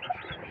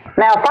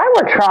 Now, if I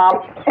were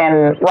Trump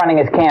and running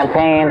his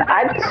campaign,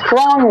 I'd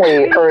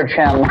strongly urge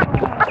him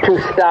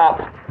to stop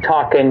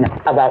talking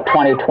about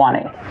 2020.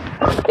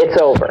 It's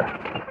over.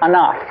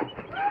 Enough.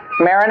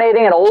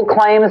 Marinating in old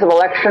claims of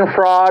election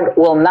fraud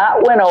will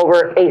not win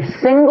over a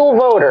single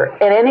voter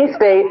in any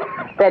state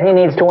that he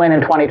needs to win in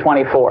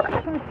 2024.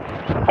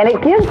 And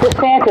it gives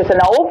DeSantis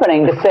an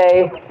opening to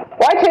say,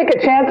 why take a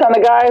chance on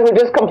the guy who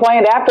just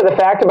complained after the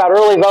fact about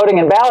early voting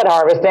and ballot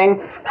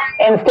harvesting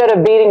instead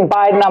of beating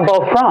Biden on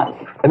both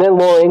fronts? And then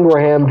Laura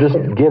Ingraham just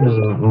gives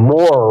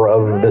more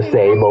of the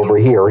same over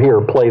here.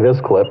 Here, play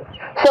this clip.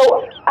 So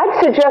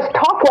I'd suggest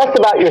talk less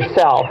about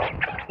yourself,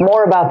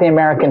 more about the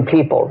American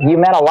people. You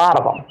met a lot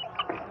of them.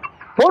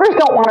 Voters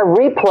don't want a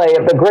replay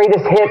of the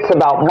greatest hits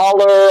about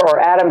Mueller or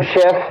Adam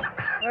Schiff,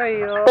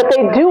 but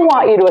they do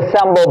want you to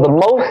assemble the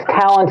most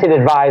talented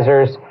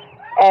advisors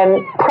and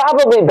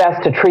probably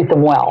best to treat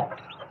them well.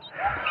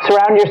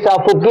 Surround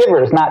yourself with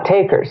givers, not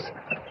takers.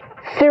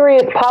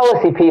 Serious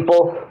policy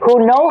people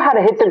who know how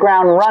to hit the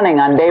ground running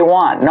on day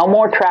one. No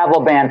more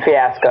travel ban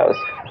fiascos.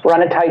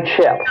 Run a tight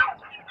ship.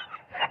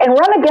 And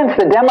run against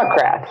the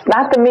Democrats,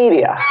 not the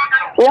media.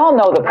 We all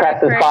know the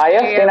press is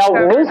biased,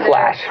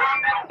 newsflash.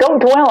 Don't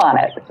dwell on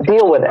it.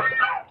 Deal with it.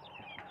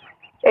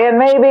 And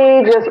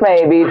maybe, just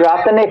maybe,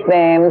 drop the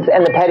nicknames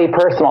and the petty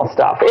personal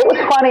stuff. It was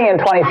funny in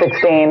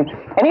 2016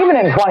 and even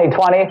in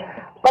 2020,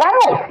 but I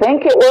don't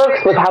think it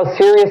works with how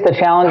serious the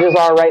challenges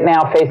are right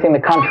now facing the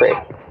country.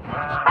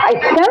 I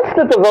sense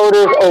that the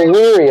voters are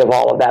weary of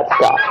all of that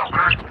stuff.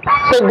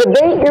 So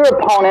debate your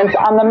opponents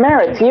on the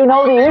merits. You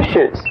know the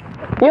issues.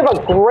 You have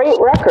a great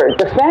record.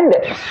 Defend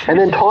it. And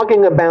then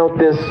talking about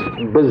this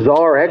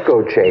bizarre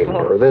echo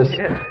chamber, this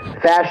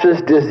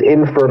fascist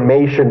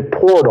disinformation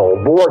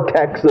portal,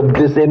 vortex of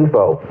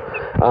disinfo,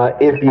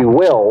 if you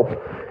will.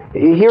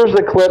 Here's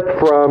a clip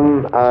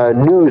from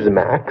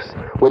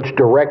Newsmax, which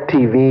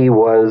DirecTV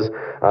was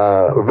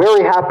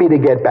very happy to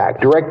get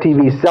back.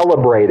 DirecTV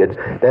celebrated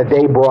that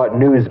they brought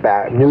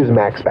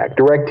Newsmax back.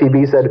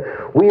 DirecTV said,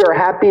 "We are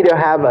happy to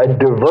have a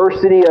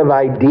diversity of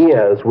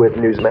ideas with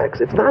Newsmax."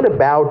 It's not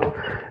about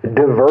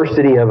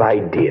diversity of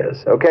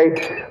ideas,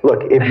 okay?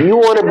 Look, if you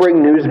want to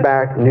bring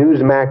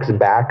Newsmax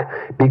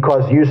back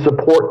because you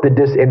support the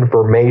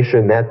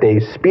disinformation that they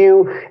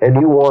spew and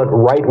you want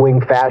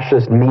right-wing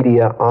fascist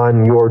media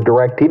on your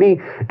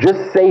DirecTV,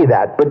 just say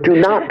that, but do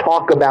not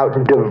talk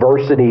about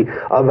diversity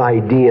of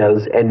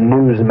ideas and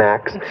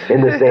Newsmax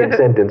in the same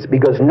sentence,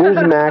 because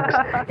Newsmax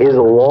is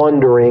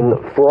laundering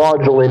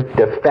fraudulent,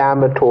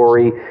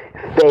 defamatory,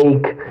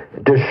 fake,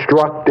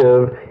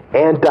 destructive,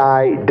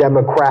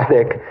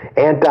 anti-democratic,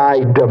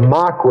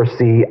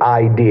 anti-democracy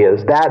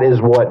ideas. That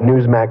is what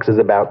Newsmax is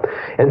about.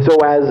 And so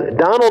as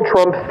Donald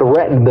Trump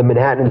threatened the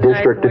Manhattan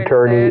District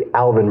Attorney,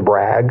 Alvin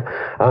Bragg,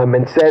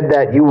 and said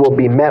that you will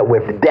be met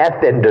with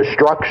death and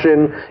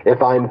destruction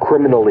if I'm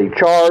criminally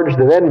charged,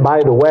 and then,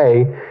 by the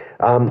way,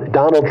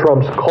 Donald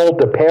Trump's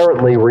cult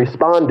apparently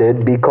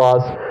responded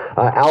because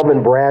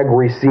Alvin Bragg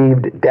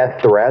received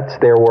death threats.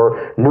 There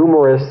were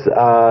numerous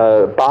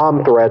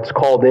bomb threats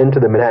called into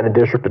the Manhattan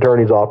District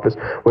Attorney's office,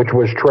 which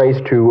was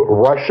traced to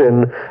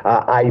Russian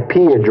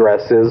IP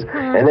addresses.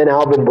 And then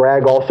Alvin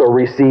Bragg also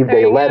received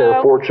a letter.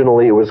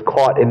 Fortunately, it was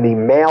caught in the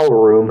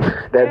mailroom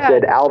that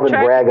said, "Alvin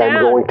Bragg,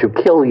 I'm going to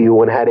kill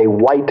you," and had a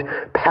white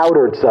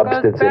powdered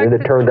substance in it.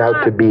 It turned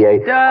out to be a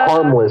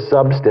harmless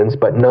substance,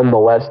 but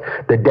nonetheless,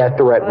 the death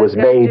threat was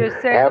made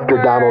after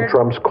Donald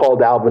Trump's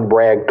called Alvin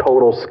Bragg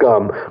total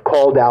scum,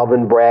 called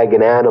Alvin Bragg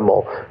an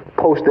animal,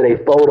 posted a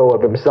photo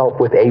of himself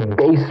with a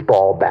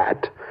baseball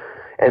bat.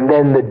 And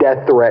then the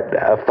death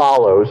threat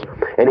follows.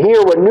 And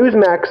here what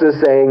Newsmax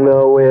is saying,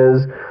 though,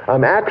 is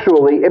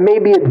actually it may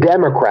be a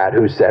Democrat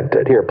who sent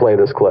it. Here, play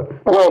this clip.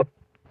 Well,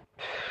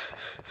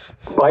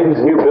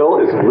 Biden's new bill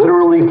is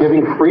literally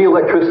giving free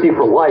electricity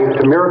for life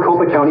to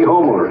Maricopa County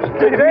homeowners.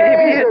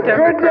 Today's a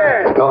good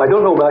day. Now, I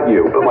don't know about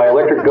you, but my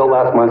electric bill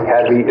last month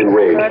had me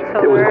enraged.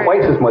 It was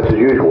twice as much as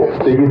usual.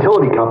 The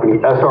utility company,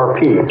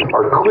 SRP,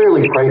 are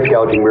clearly price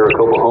gouging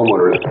Maricopa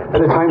homeowners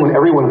at a time when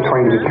everyone is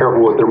trying to be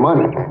careful with their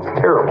money.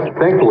 It's terrible.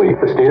 Thankfully,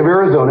 the state of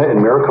Arizona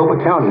and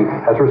Maricopa County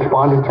has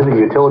responded to the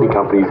utility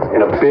companies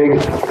in a big,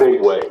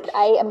 big way.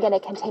 I am going to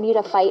continue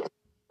to fight.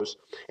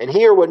 And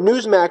here what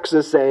Newsmax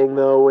is saying,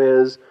 though,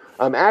 is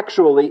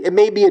actually, it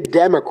may be a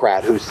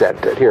Democrat who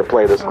sent it. Here,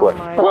 play this clip.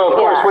 Well, of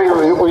course,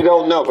 we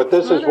don't know, but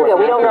this is what... Yeah,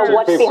 we don't know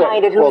what's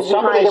behind it, who's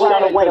behind it, we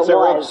don't know what it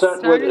was.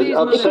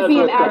 It could be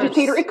an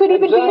agitator. It could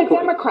even be a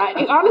Democrat.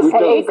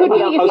 Honestly, it could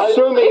be...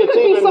 Assuming it's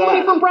even somebody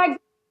that. from Bragg's...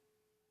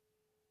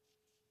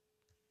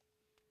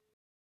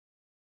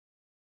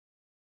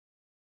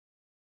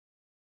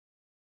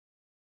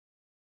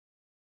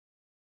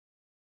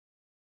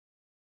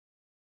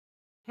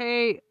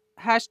 Hey,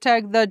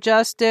 hashtag the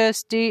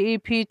justice,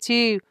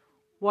 DEPT.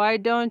 Why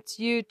don't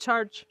you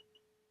charge?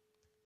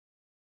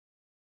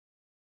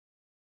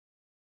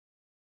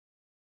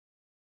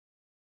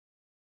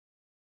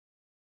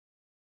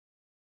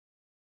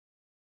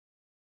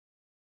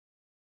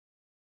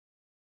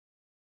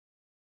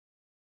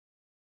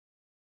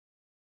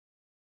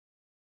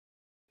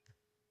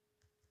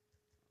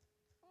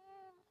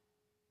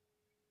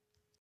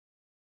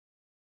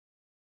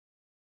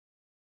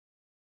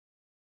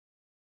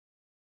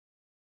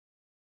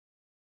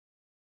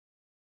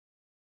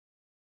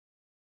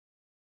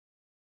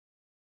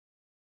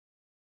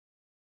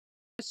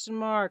 Question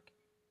mark.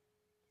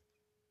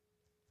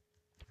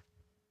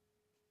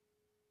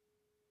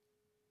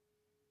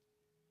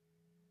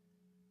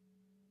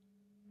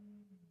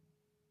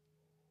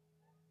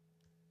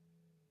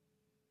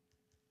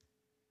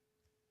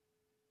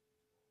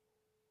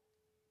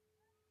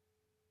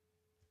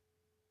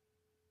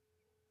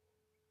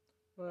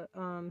 But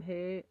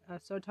hey, I'm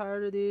so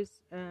tired of these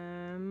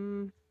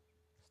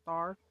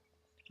star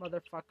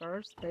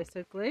motherfuckers,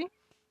 basically.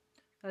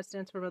 That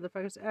stands for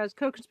motherfuckers. As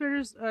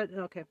co-conspirators,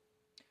 okay.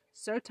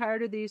 So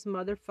tired of these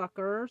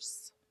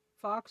motherfuckers.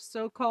 Fox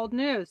so-called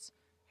news.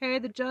 Hey,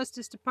 the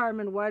Justice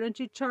Department, why don't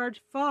you charge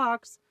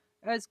Fox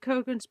as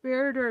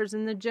co-conspirators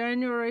in the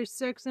January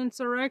 6th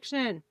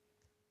insurrection?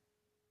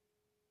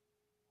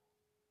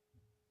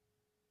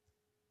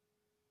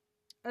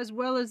 As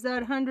well as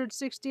that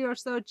 160 or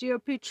so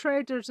GOP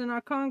traitors in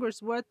our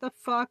Congress. What the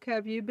fuck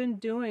have you been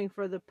doing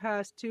for the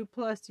past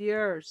 2+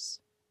 years?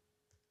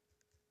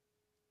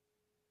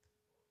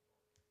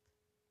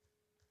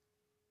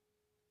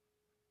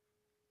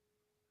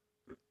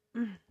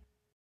 15th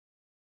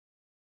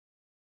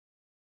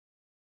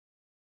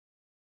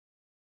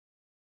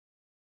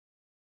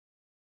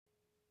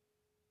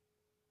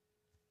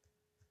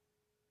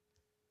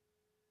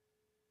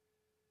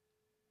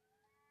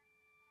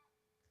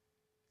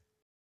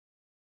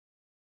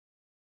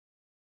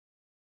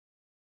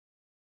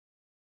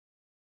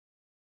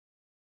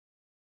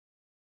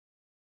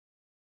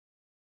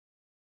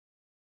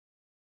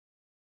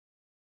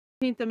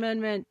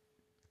Amendment.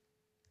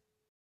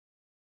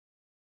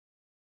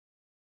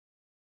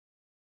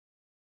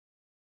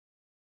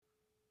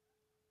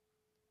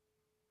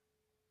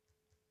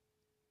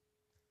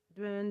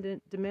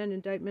 Demand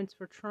indictments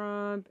for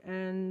Trump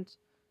and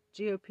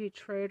GOP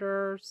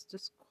traitors,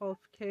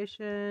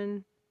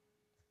 disqualification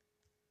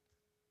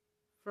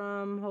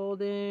from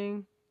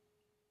holding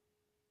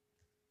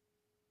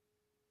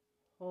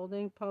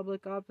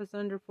public office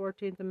under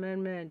 14th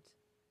Amendment.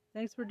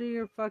 Thanks for doing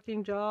your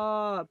fucking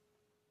job.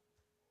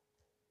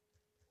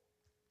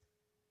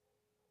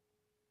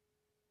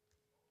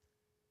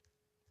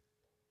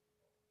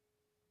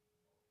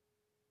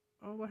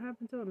 Oh, what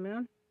happened to it,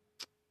 man?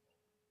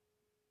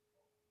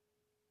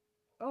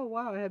 Oh,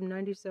 wow, I have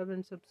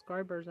 97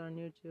 subscribers on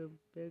YouTube.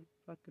 Big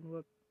fucking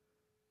whoop.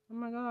 Oh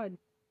my god.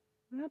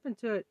 What happened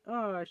to it?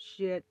 Oh,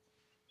 shit.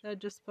 That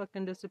just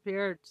fucking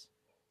disappeared.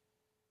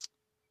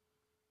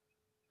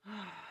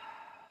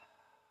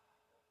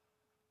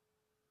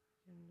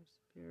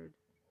 Disappeared.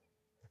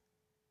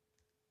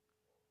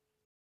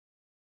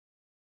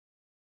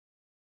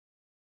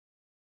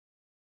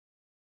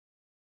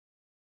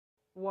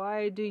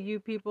 Why do you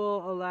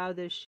people allow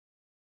this shit?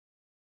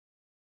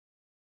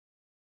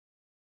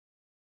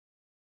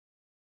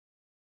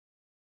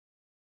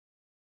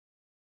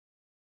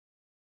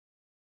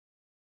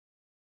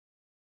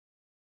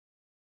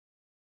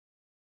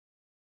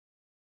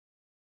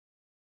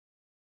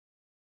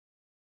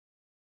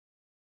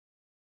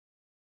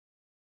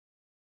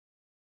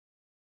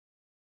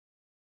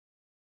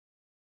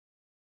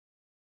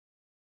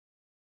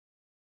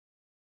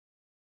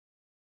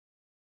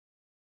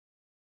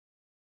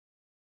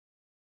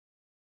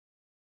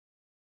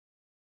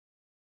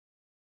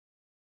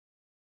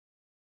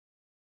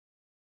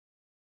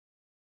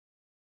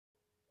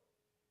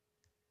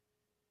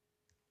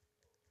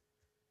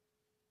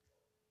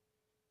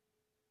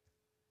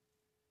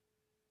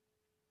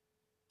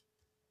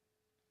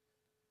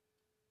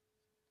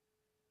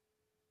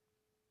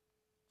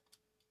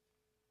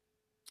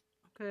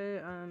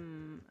 Okay, I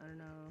don't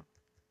know.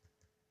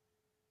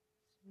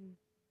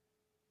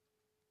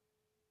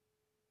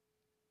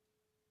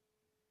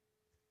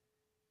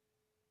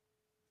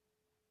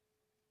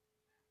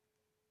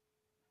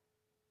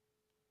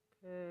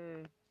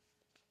 Okay.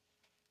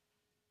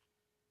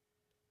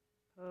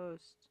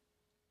 Post.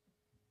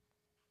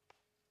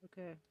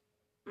 Okay.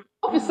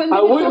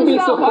 I wouldn't be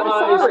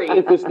surprised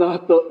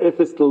if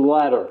it's the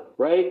latter,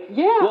 right?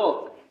 Yeah.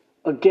 Look,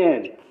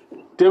 again,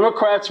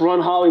 Democrats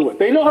run Hollywood.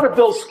 They know how to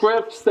build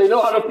scripts. They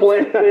know how to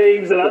plan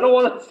things, and I don't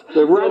want to.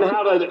 They run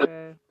how to.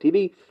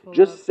 TV,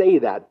 just say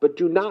that, but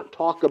do not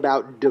talk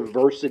about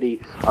diversity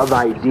of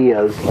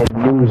ideas and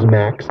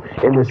Newsmax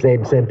in the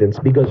same sentence,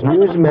 because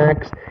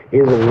Newsmax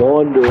is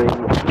laundering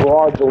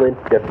fraudulent,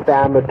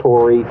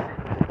 defamatory,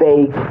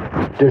 fake,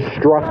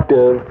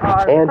 destructive,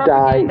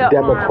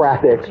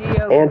 anti-democratic,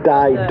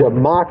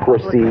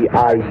 anti-democracy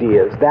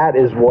ideas. That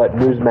is what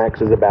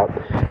Newsmax is about.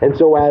 And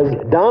so as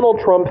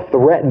Donald Trump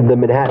threatened the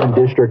Manhattan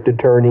District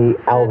Attorney,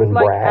 Alvin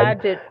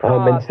Bragg,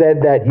 and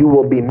said that you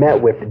will be met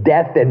with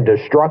death and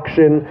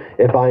destruction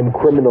if I'm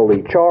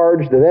criminally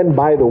charged, and then,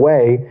 by the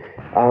way,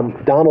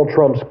 Donald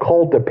Trump's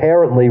cult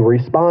apparently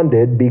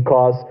responded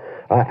because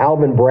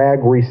Alvin Bragg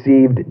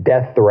received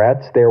death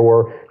threats. There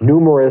were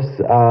numerous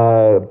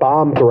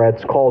bomb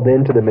threats called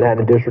into the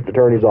Manhattan District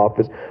Attorney's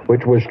Office,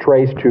 which was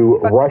traced to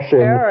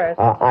Russian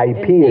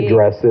IP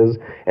addresses.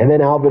 And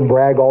then Alvin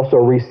Bragg also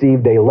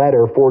received a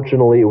letter.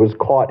 Fortunately, it was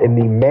caught in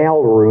the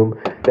mail room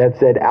that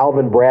said,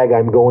 "Alvin Bragg,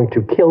 I'm going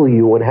to kill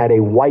you," and had a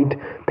white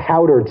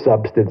powdered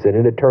substance in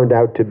it. It turned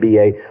out to be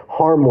a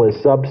harmless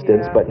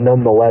substance, but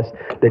nonetheless,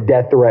 the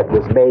death threat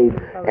was made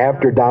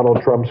after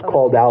Donald Trump's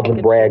called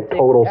Alvin Bragg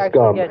total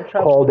scum,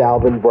 called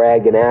Alvin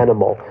Bragg an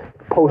animal,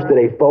 posted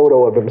a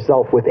photo of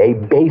himself with a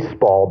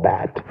baseball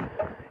bat.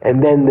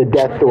 And then the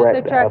death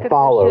threat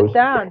follows.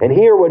 And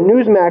here, what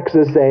Newsmax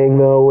is saying,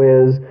 though,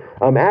 is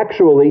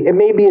actually, it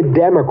may be a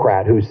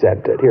Democrat who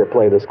sent it. Here,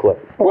 play this clip.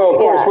 Well,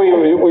 of course, we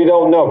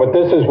don't know, but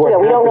this is what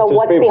we don't know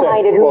what's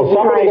behind it, who's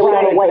behind it,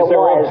 what it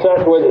was.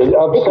 It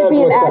could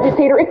be an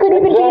agitator. It could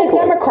even be a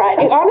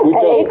Democrat. Honestly,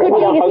 it could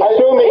be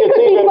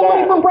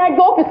somebody from Bragg's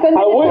office sending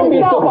it to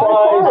himself.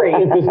 I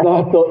wouldn't be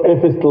surprised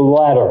if it's the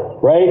latter,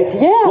 right?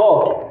 Yeah.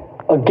 Look,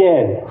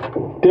 again,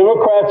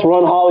 Democrats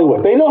run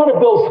Hollywood. They know how to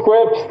build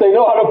scripts. They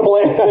know how to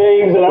plan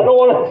things, and I don't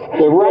want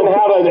to. They run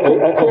how to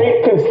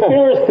create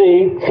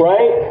conspiracy,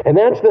 right? And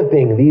that's the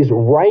thing. These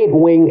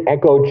right-wing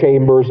echo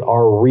chambers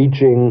are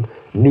reaching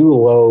new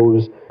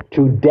lows.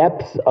 to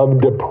depths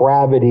of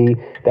depravity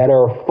that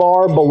are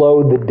far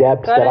below the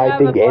depths that I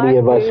think any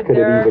of us could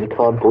have even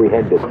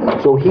comprehended.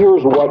 So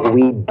here's what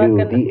we do.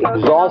 The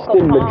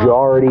exhausted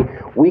majority,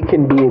 we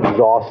can be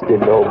exhausted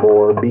no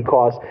more,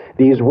 because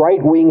these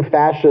right-wing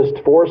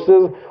fascist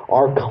forces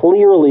are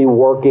clearly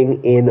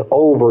working in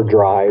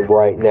overdrive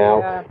right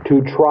now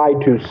to try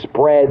to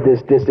spread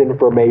this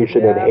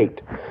disinformation and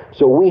hate.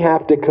 So we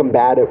have to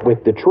combat it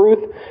with the truth.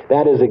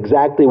 That is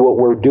exactly what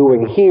we're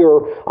doing here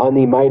on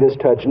the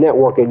Meidastouch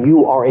Network, and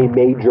you are a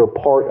major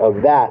part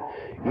of that.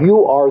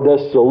 You are the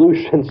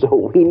solution,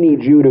 so we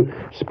need you to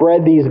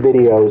spread these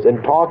videos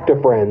and talk to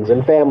friends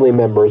and family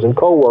members and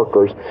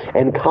coworkers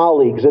and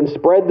colleagues and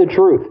spread the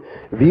truth.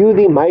 View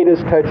the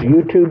Meidastouch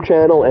YouTube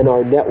channel and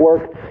our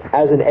network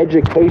as an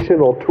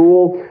educational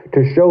tool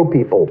to show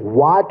people,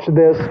 watch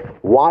this,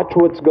 watch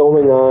what's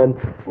going on,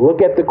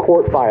 look at the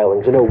court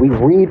filings. You know, we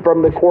read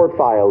from the court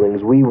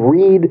filings. We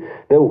read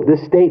the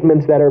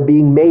statements that are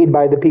being made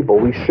by the people.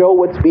 We show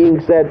what's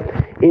being said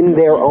in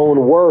their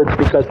own words,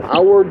 because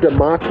our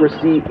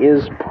democracy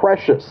is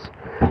precious.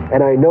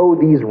 And I know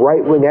these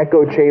right-wing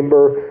echo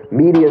chamber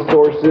media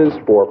sources,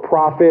 for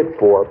profit,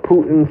 for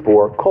Putin,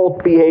 for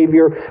cult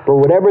behavior, for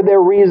whatever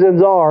their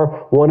reasons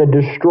are, want to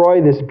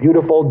destroy this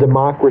beautiful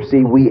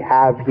democracy we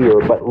have here.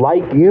 But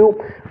like you,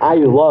 I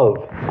love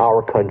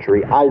our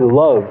country. I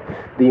love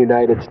the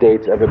United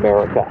States of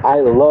America. I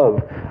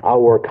love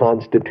our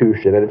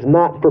Constitution. And it's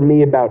not for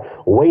me about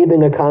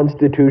waving a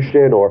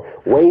Constitution or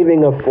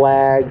waving a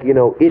flag. You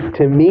know,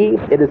 to me,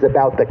 it is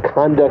about the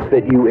conduct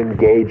that you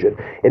engage in.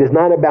 It is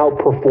not about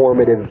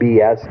performative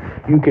BS.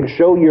 You can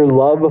show your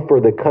love for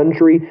the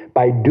country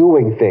by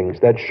doing things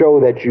that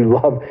show that you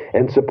love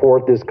and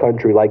support this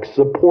country, like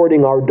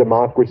supporting our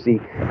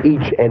democracy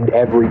each and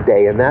every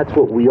day. And that's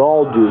what we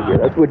all do here.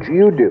 That's what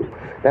you do.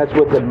 That's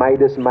what the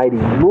Midas Mighty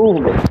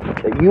movement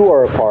that you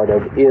are a part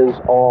of is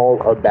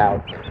all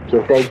about.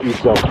 So thank you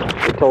so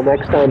much. Until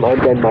next time, I'm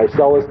Ben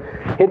Mycelis.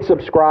 Hit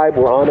subscribe.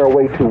 We're on our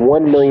way to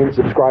 1 million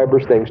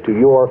subscribers thanks to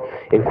your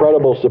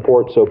incredible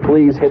support. So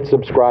please hit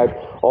subscribe.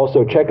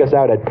 Also, check us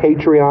out at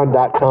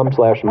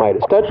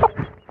patreon.com/Meidastouch.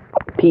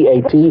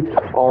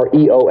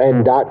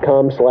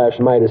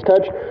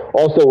 patreon.com/Meidastouch.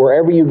 Also,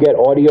 wherever you get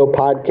audio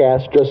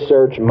podcasts, just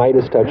search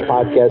Meidastouch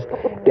Podcast.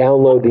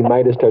 Download the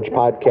Meidastouch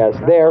Podcast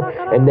there.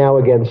 And now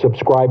again,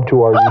 subscribe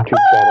to our YouTube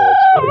channel.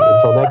 It's free.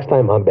 Until next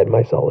time, I'm Ben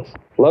Mycelis.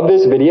 Love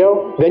this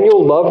video? Then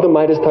you'll love the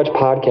Meidastouch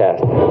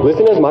Podcast.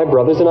 Listen as my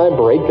brothers and I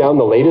break down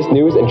the latest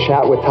news and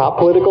chat with top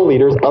political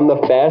leaders on the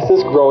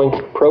fastest growing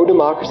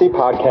pro-democracy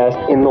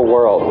podcast in the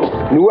world.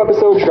 New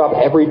episodes drop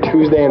every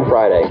Tuesday and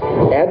Friday.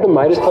 Add the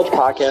Meidastouch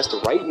Podcast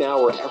right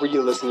now wherever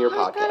you listen to your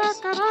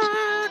podcasts.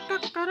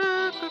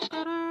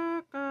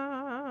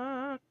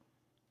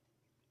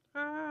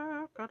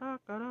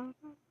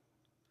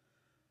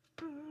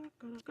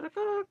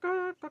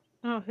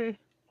 Oh, hey,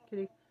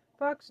 kitty.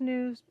 Fox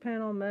News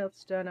panel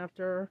melts down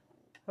after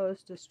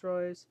host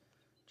destroys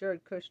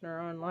Jared Kushner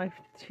on live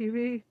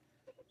TV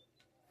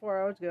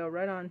 4 hours ago.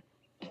 Right on.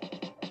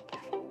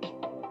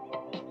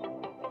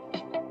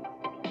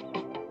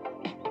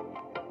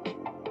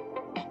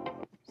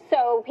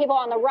 So people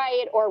on the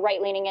right or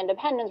right-leaning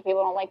independents,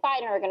 people who don't like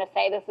Biden, are going to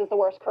say this is the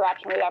worst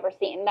corruption we've ever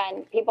seen.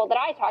 Then people that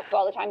I talk to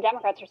all the time,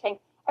 Democrats, are saying,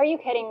 are you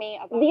kidding me?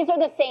 These are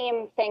the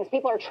same things.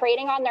 People are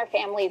trading on their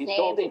families'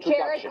 names.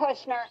 Jared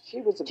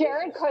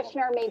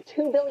Kushner made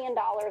 $2 billion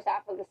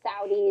after the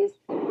Saudis.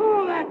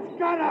 Oh, that's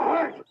gonna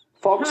hurt!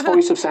 Fox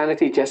Voice of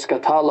Sanity Jessica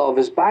Tarlov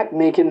is back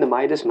making the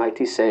Midas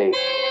Mighty say.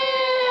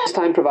 This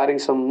time providing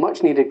some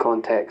much-needed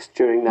context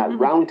during that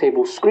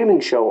roundtable screaming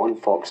show on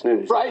Fox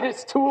News.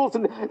 Brightest tools,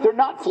 and they're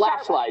not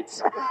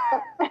flashlights.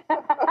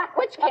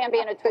 Which can be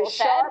in a tool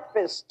shed.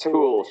 Sharpest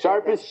tool.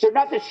 They're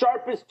not the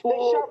sharpest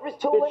tool. The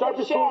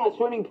sharpest tool in the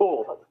swimming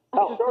pool.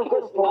 Oh,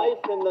 sharpest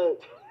knife in the...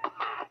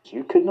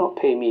 You could not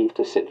pay me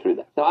to sit through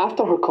that. Now,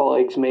 after her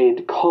colleagues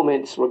made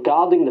comments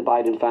regarding the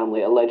Biden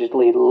family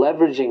allegedly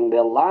leveraging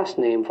their last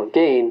name for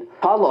gain,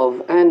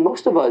 Tarlov, and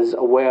most of us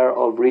aware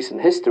of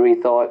recent history,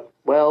 thought,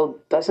 well,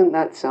 doesn't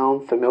that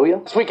sound familiar?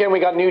 This weekend we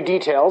got new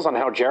details on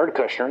how Jared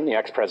Kushner, the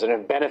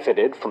ex-president,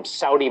 benefited from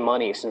Saudi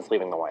money since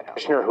leaving the White House.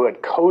 Kushner, who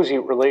had cozy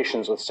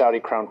relations with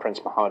Saudi Crown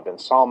Prince Mohammed bin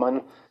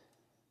Salman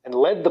and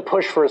led the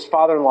push for his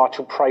father-in-law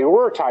to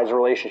prioritize a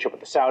relationship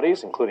with the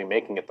Saudis, including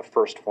making it the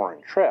first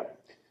foreign trip,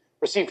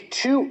 received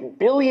 $2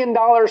 billion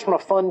from a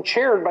fund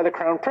chaired by the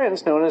Crown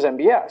Prince known as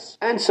MBS.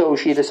 And so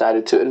she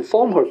decided to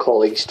inform her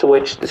colleagues, to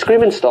which the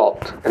screaming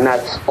stopped. And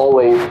that's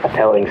always a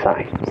telling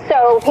sign.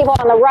 So people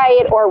on the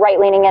right or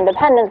right-leaning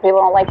independents, people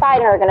who don't like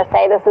Biden, are going to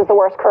say this is the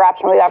worst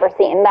corruption we've ever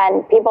seen.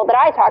 Then people that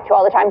I talk to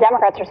all the time,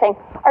 Democrats, are saying,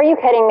 are you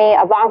kidding me?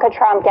 Ivanka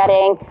Trump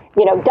getting,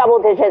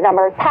 double-digit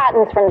number of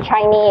patents from the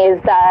Chinese,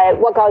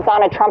 what goes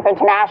on at Trump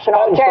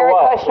International, Jared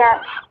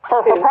Kushner, for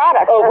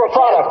products. Oh, for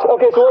products.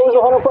 Okay, so what was the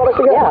Hunter product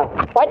again? Yeah.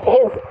 What?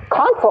 His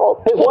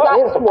consult. His what?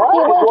 He was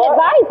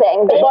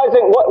advising.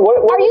 Advising what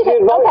was he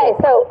advising? Okay,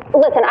 so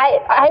listen,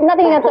 I have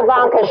nothing against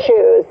Ivanka's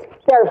shoes.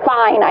 They're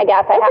fine, I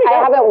guess. I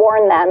haven't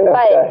worn them,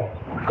 but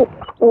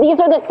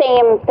These are the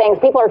same things.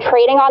 People are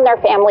trading on their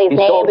family's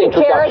names.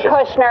 Jared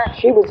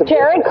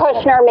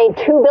Kushner made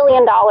 $2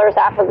 billion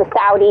after the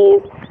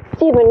Saudis.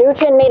 Steve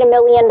Mnuchin made $1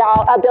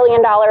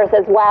 billion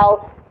as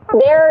well.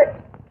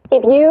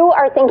 If you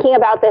are thinking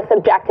about this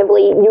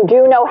objectively, you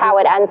do know how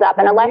it ends up.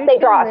 And unless they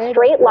draw a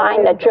straight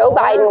line that Joe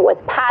Biden was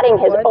padding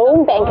his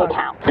own bank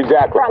account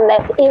from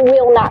this, it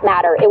will not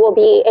matter. It will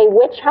be a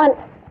witch hunt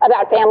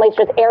about families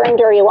just airing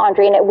dirty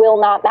laundry, and it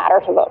will not matter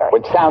to voters.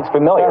 Which sounds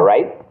familiar,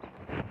 right?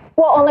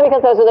 Well, only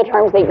because those are the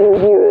terms that you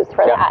use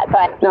for that.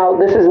 But now,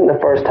 this isn't the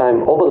first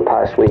time over the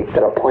past week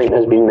that a point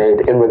has been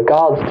made in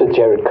regards to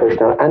Jared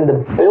Kushner and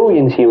the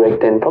billions he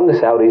raked in from the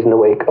Saudis in the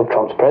wake of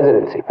Trump's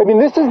presidency. I mean,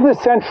 this is the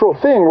central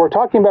thing. We're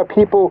talking about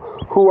people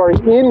who are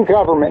in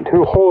government,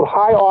 who hold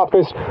high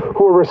office,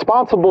 who are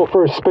responsible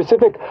for a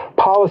specific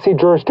policy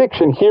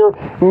jurisdiction. Here,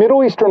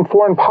 Middle Eastern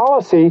foreign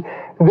policy,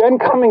 then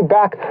coming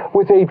back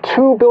with a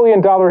 $2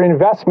 billion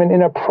investment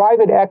in a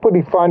private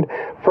equity fund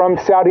from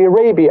Saudi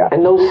Arabia.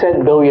 And those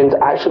said billions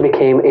actually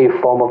became a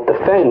form of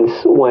defense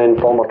when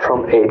former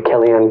Trump aide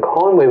Kellyanne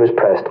Conway was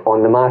pressed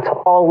on the matter.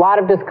 A lot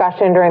of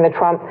discussion during the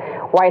Trump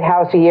White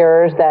House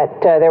years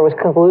that there was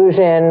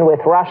collusion with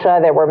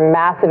Russia. There were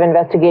massive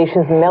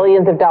investigations,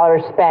 millions of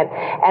dollars spent,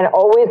 and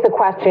always the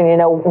question,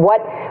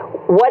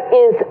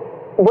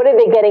 what are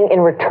they getting in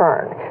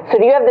return? So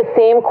do you have the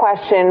same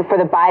question for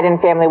the Biden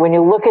family when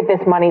you look at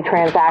this money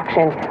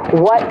transaction?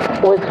 What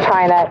was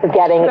China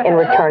getting in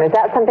return? Is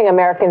that something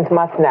Americans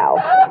must know?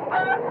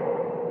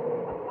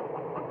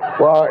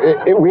 Well,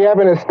 we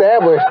haven't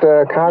established,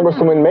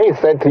 Congresswoman May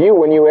said to you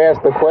when you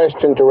asked the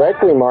question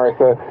directly,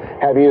 Martha,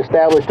 have you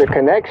established a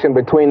connection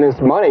between this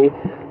money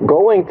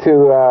going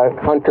to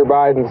Hunter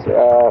Biden's,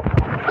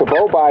 to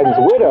Beau Biden's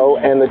widow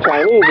and the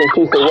Chinese? And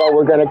she said, well,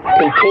 we're going to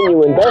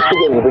continue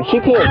investigating. But she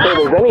can't say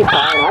there's any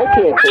tie, and I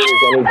can't say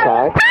there's any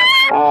tie.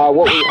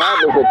 What we have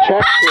is a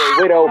check to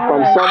a widow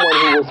from someone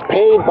who was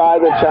paid by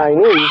the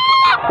Chinese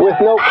with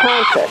no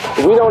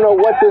context. We don't know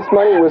what this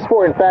money was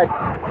for. In fact,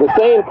 the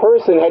same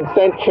person had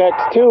sent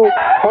checks to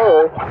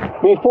her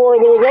before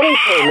there was any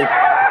payment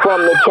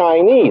from the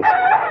Chinese.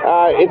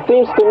 It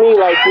seems to me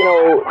like,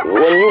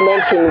 when you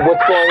mention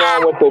what's going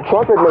on with the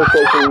Trump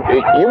administration,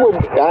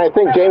 I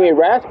think Jamie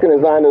Raskin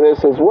is onto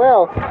this as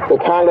well. The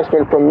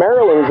congressman from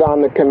Maryland's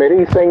on the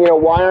committee saying,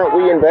 why aren't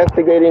we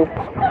investigating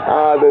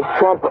the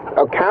Trump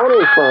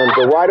accounting firms?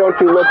 Or why don't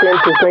you look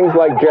into things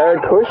like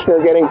Jared Kushner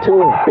getting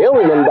 $2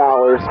 billion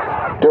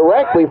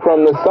directly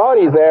from the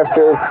Saudis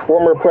after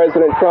former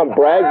President Trump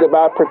bragged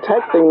about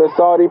protecting the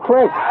Saudi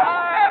prince?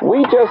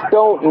 We just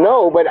don't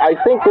know, but I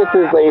think this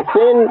is a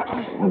thin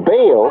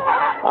veil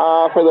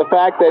for the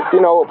fact that,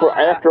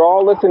 after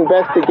all this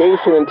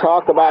investigation and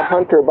talk about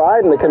Hunter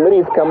Biden, the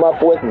committee's come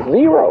up with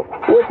zero,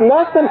 with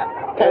nothing.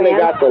 And they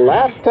got the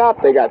laptop,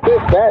 they got this,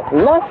 that,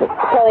 nothing.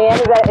 Kellyanne,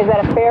 is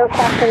that a fair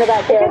question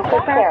about Jared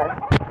Kushner?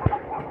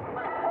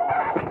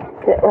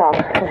 Well,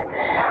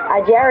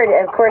 Jared,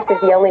 of course,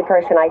 is the only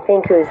person I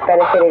think who's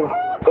benefited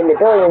in the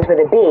billions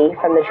with a B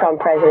from the Trump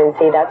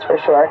presidency, that's for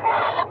sure.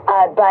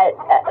 But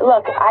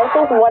look, I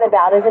think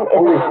whataboutism is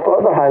only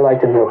further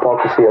highlighted the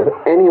hypocrisy of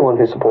anyone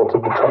who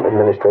supported the Trump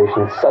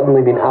administration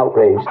suddenly being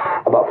outraged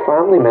about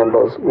family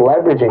members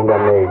leveraging their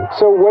name.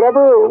 So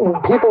whatever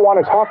people want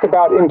to talk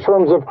about in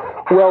terms of,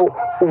 well,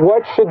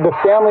 what should the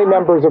family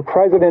members of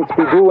presidents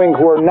be doing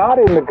who are not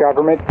in the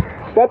government,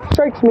 that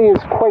strikes me as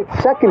quite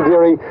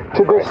secondary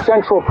to this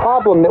central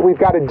problem that we've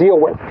got to deal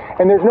with.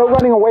 And there's no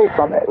running away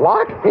from it.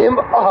 Lock him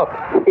up.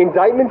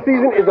 Indictment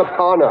season is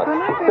upon us.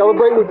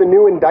 Celebrate with the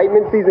new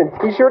Indictment Season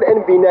t-shirt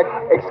and v-neck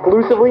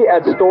exclusively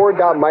at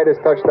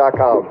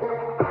store.meidastouch.com.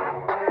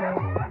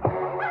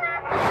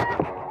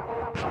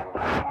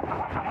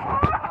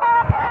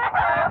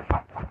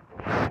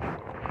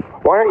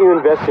 Why aren't you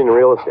investing in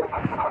real estate?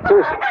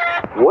 Seriously,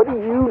 what do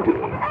you do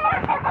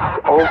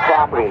to own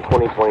property in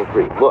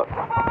 2023? Look,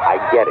 I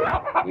get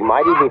it. You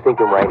might even be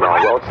thinking right now,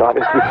 well, it's not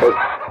just because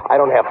I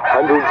don't have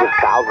hundreds of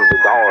thousands of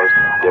dollars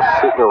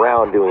just sitting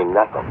around doing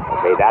nothing.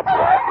 Okay, that's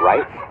not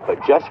right.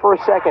 But just for a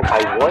second,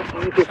 I want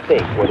you to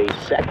think what a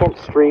second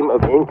stream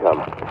of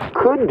income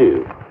could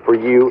do for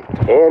you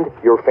and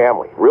your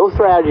family. Real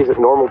strategies that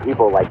normal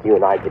people like you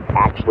and I could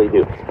actually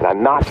do. And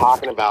I'm not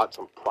talking about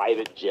some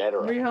private jet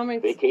or a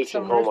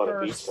vacation home on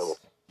a beach somewhere.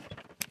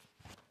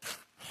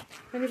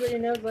 Anybody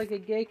knows like a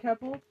gay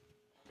couple?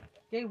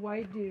 Gay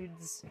white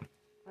dudes.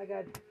 I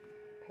got a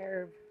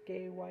pair of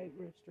gay white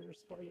roosters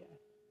for you.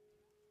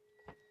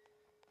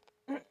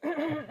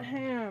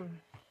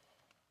 Ham.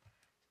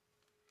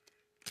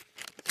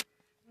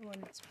 I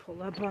wanted to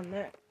pull up on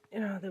that.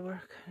 They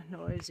were kind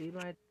of noisy.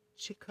 My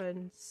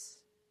chickens.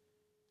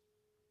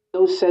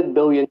 Those said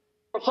billion.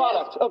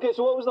 Product. Okay,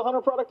 so what was the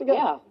Hunter product again?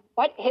 Yeah.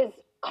 What? His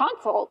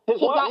consult.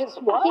 His what? He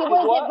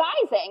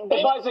was advising.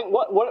 Advising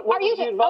what? What was he advising?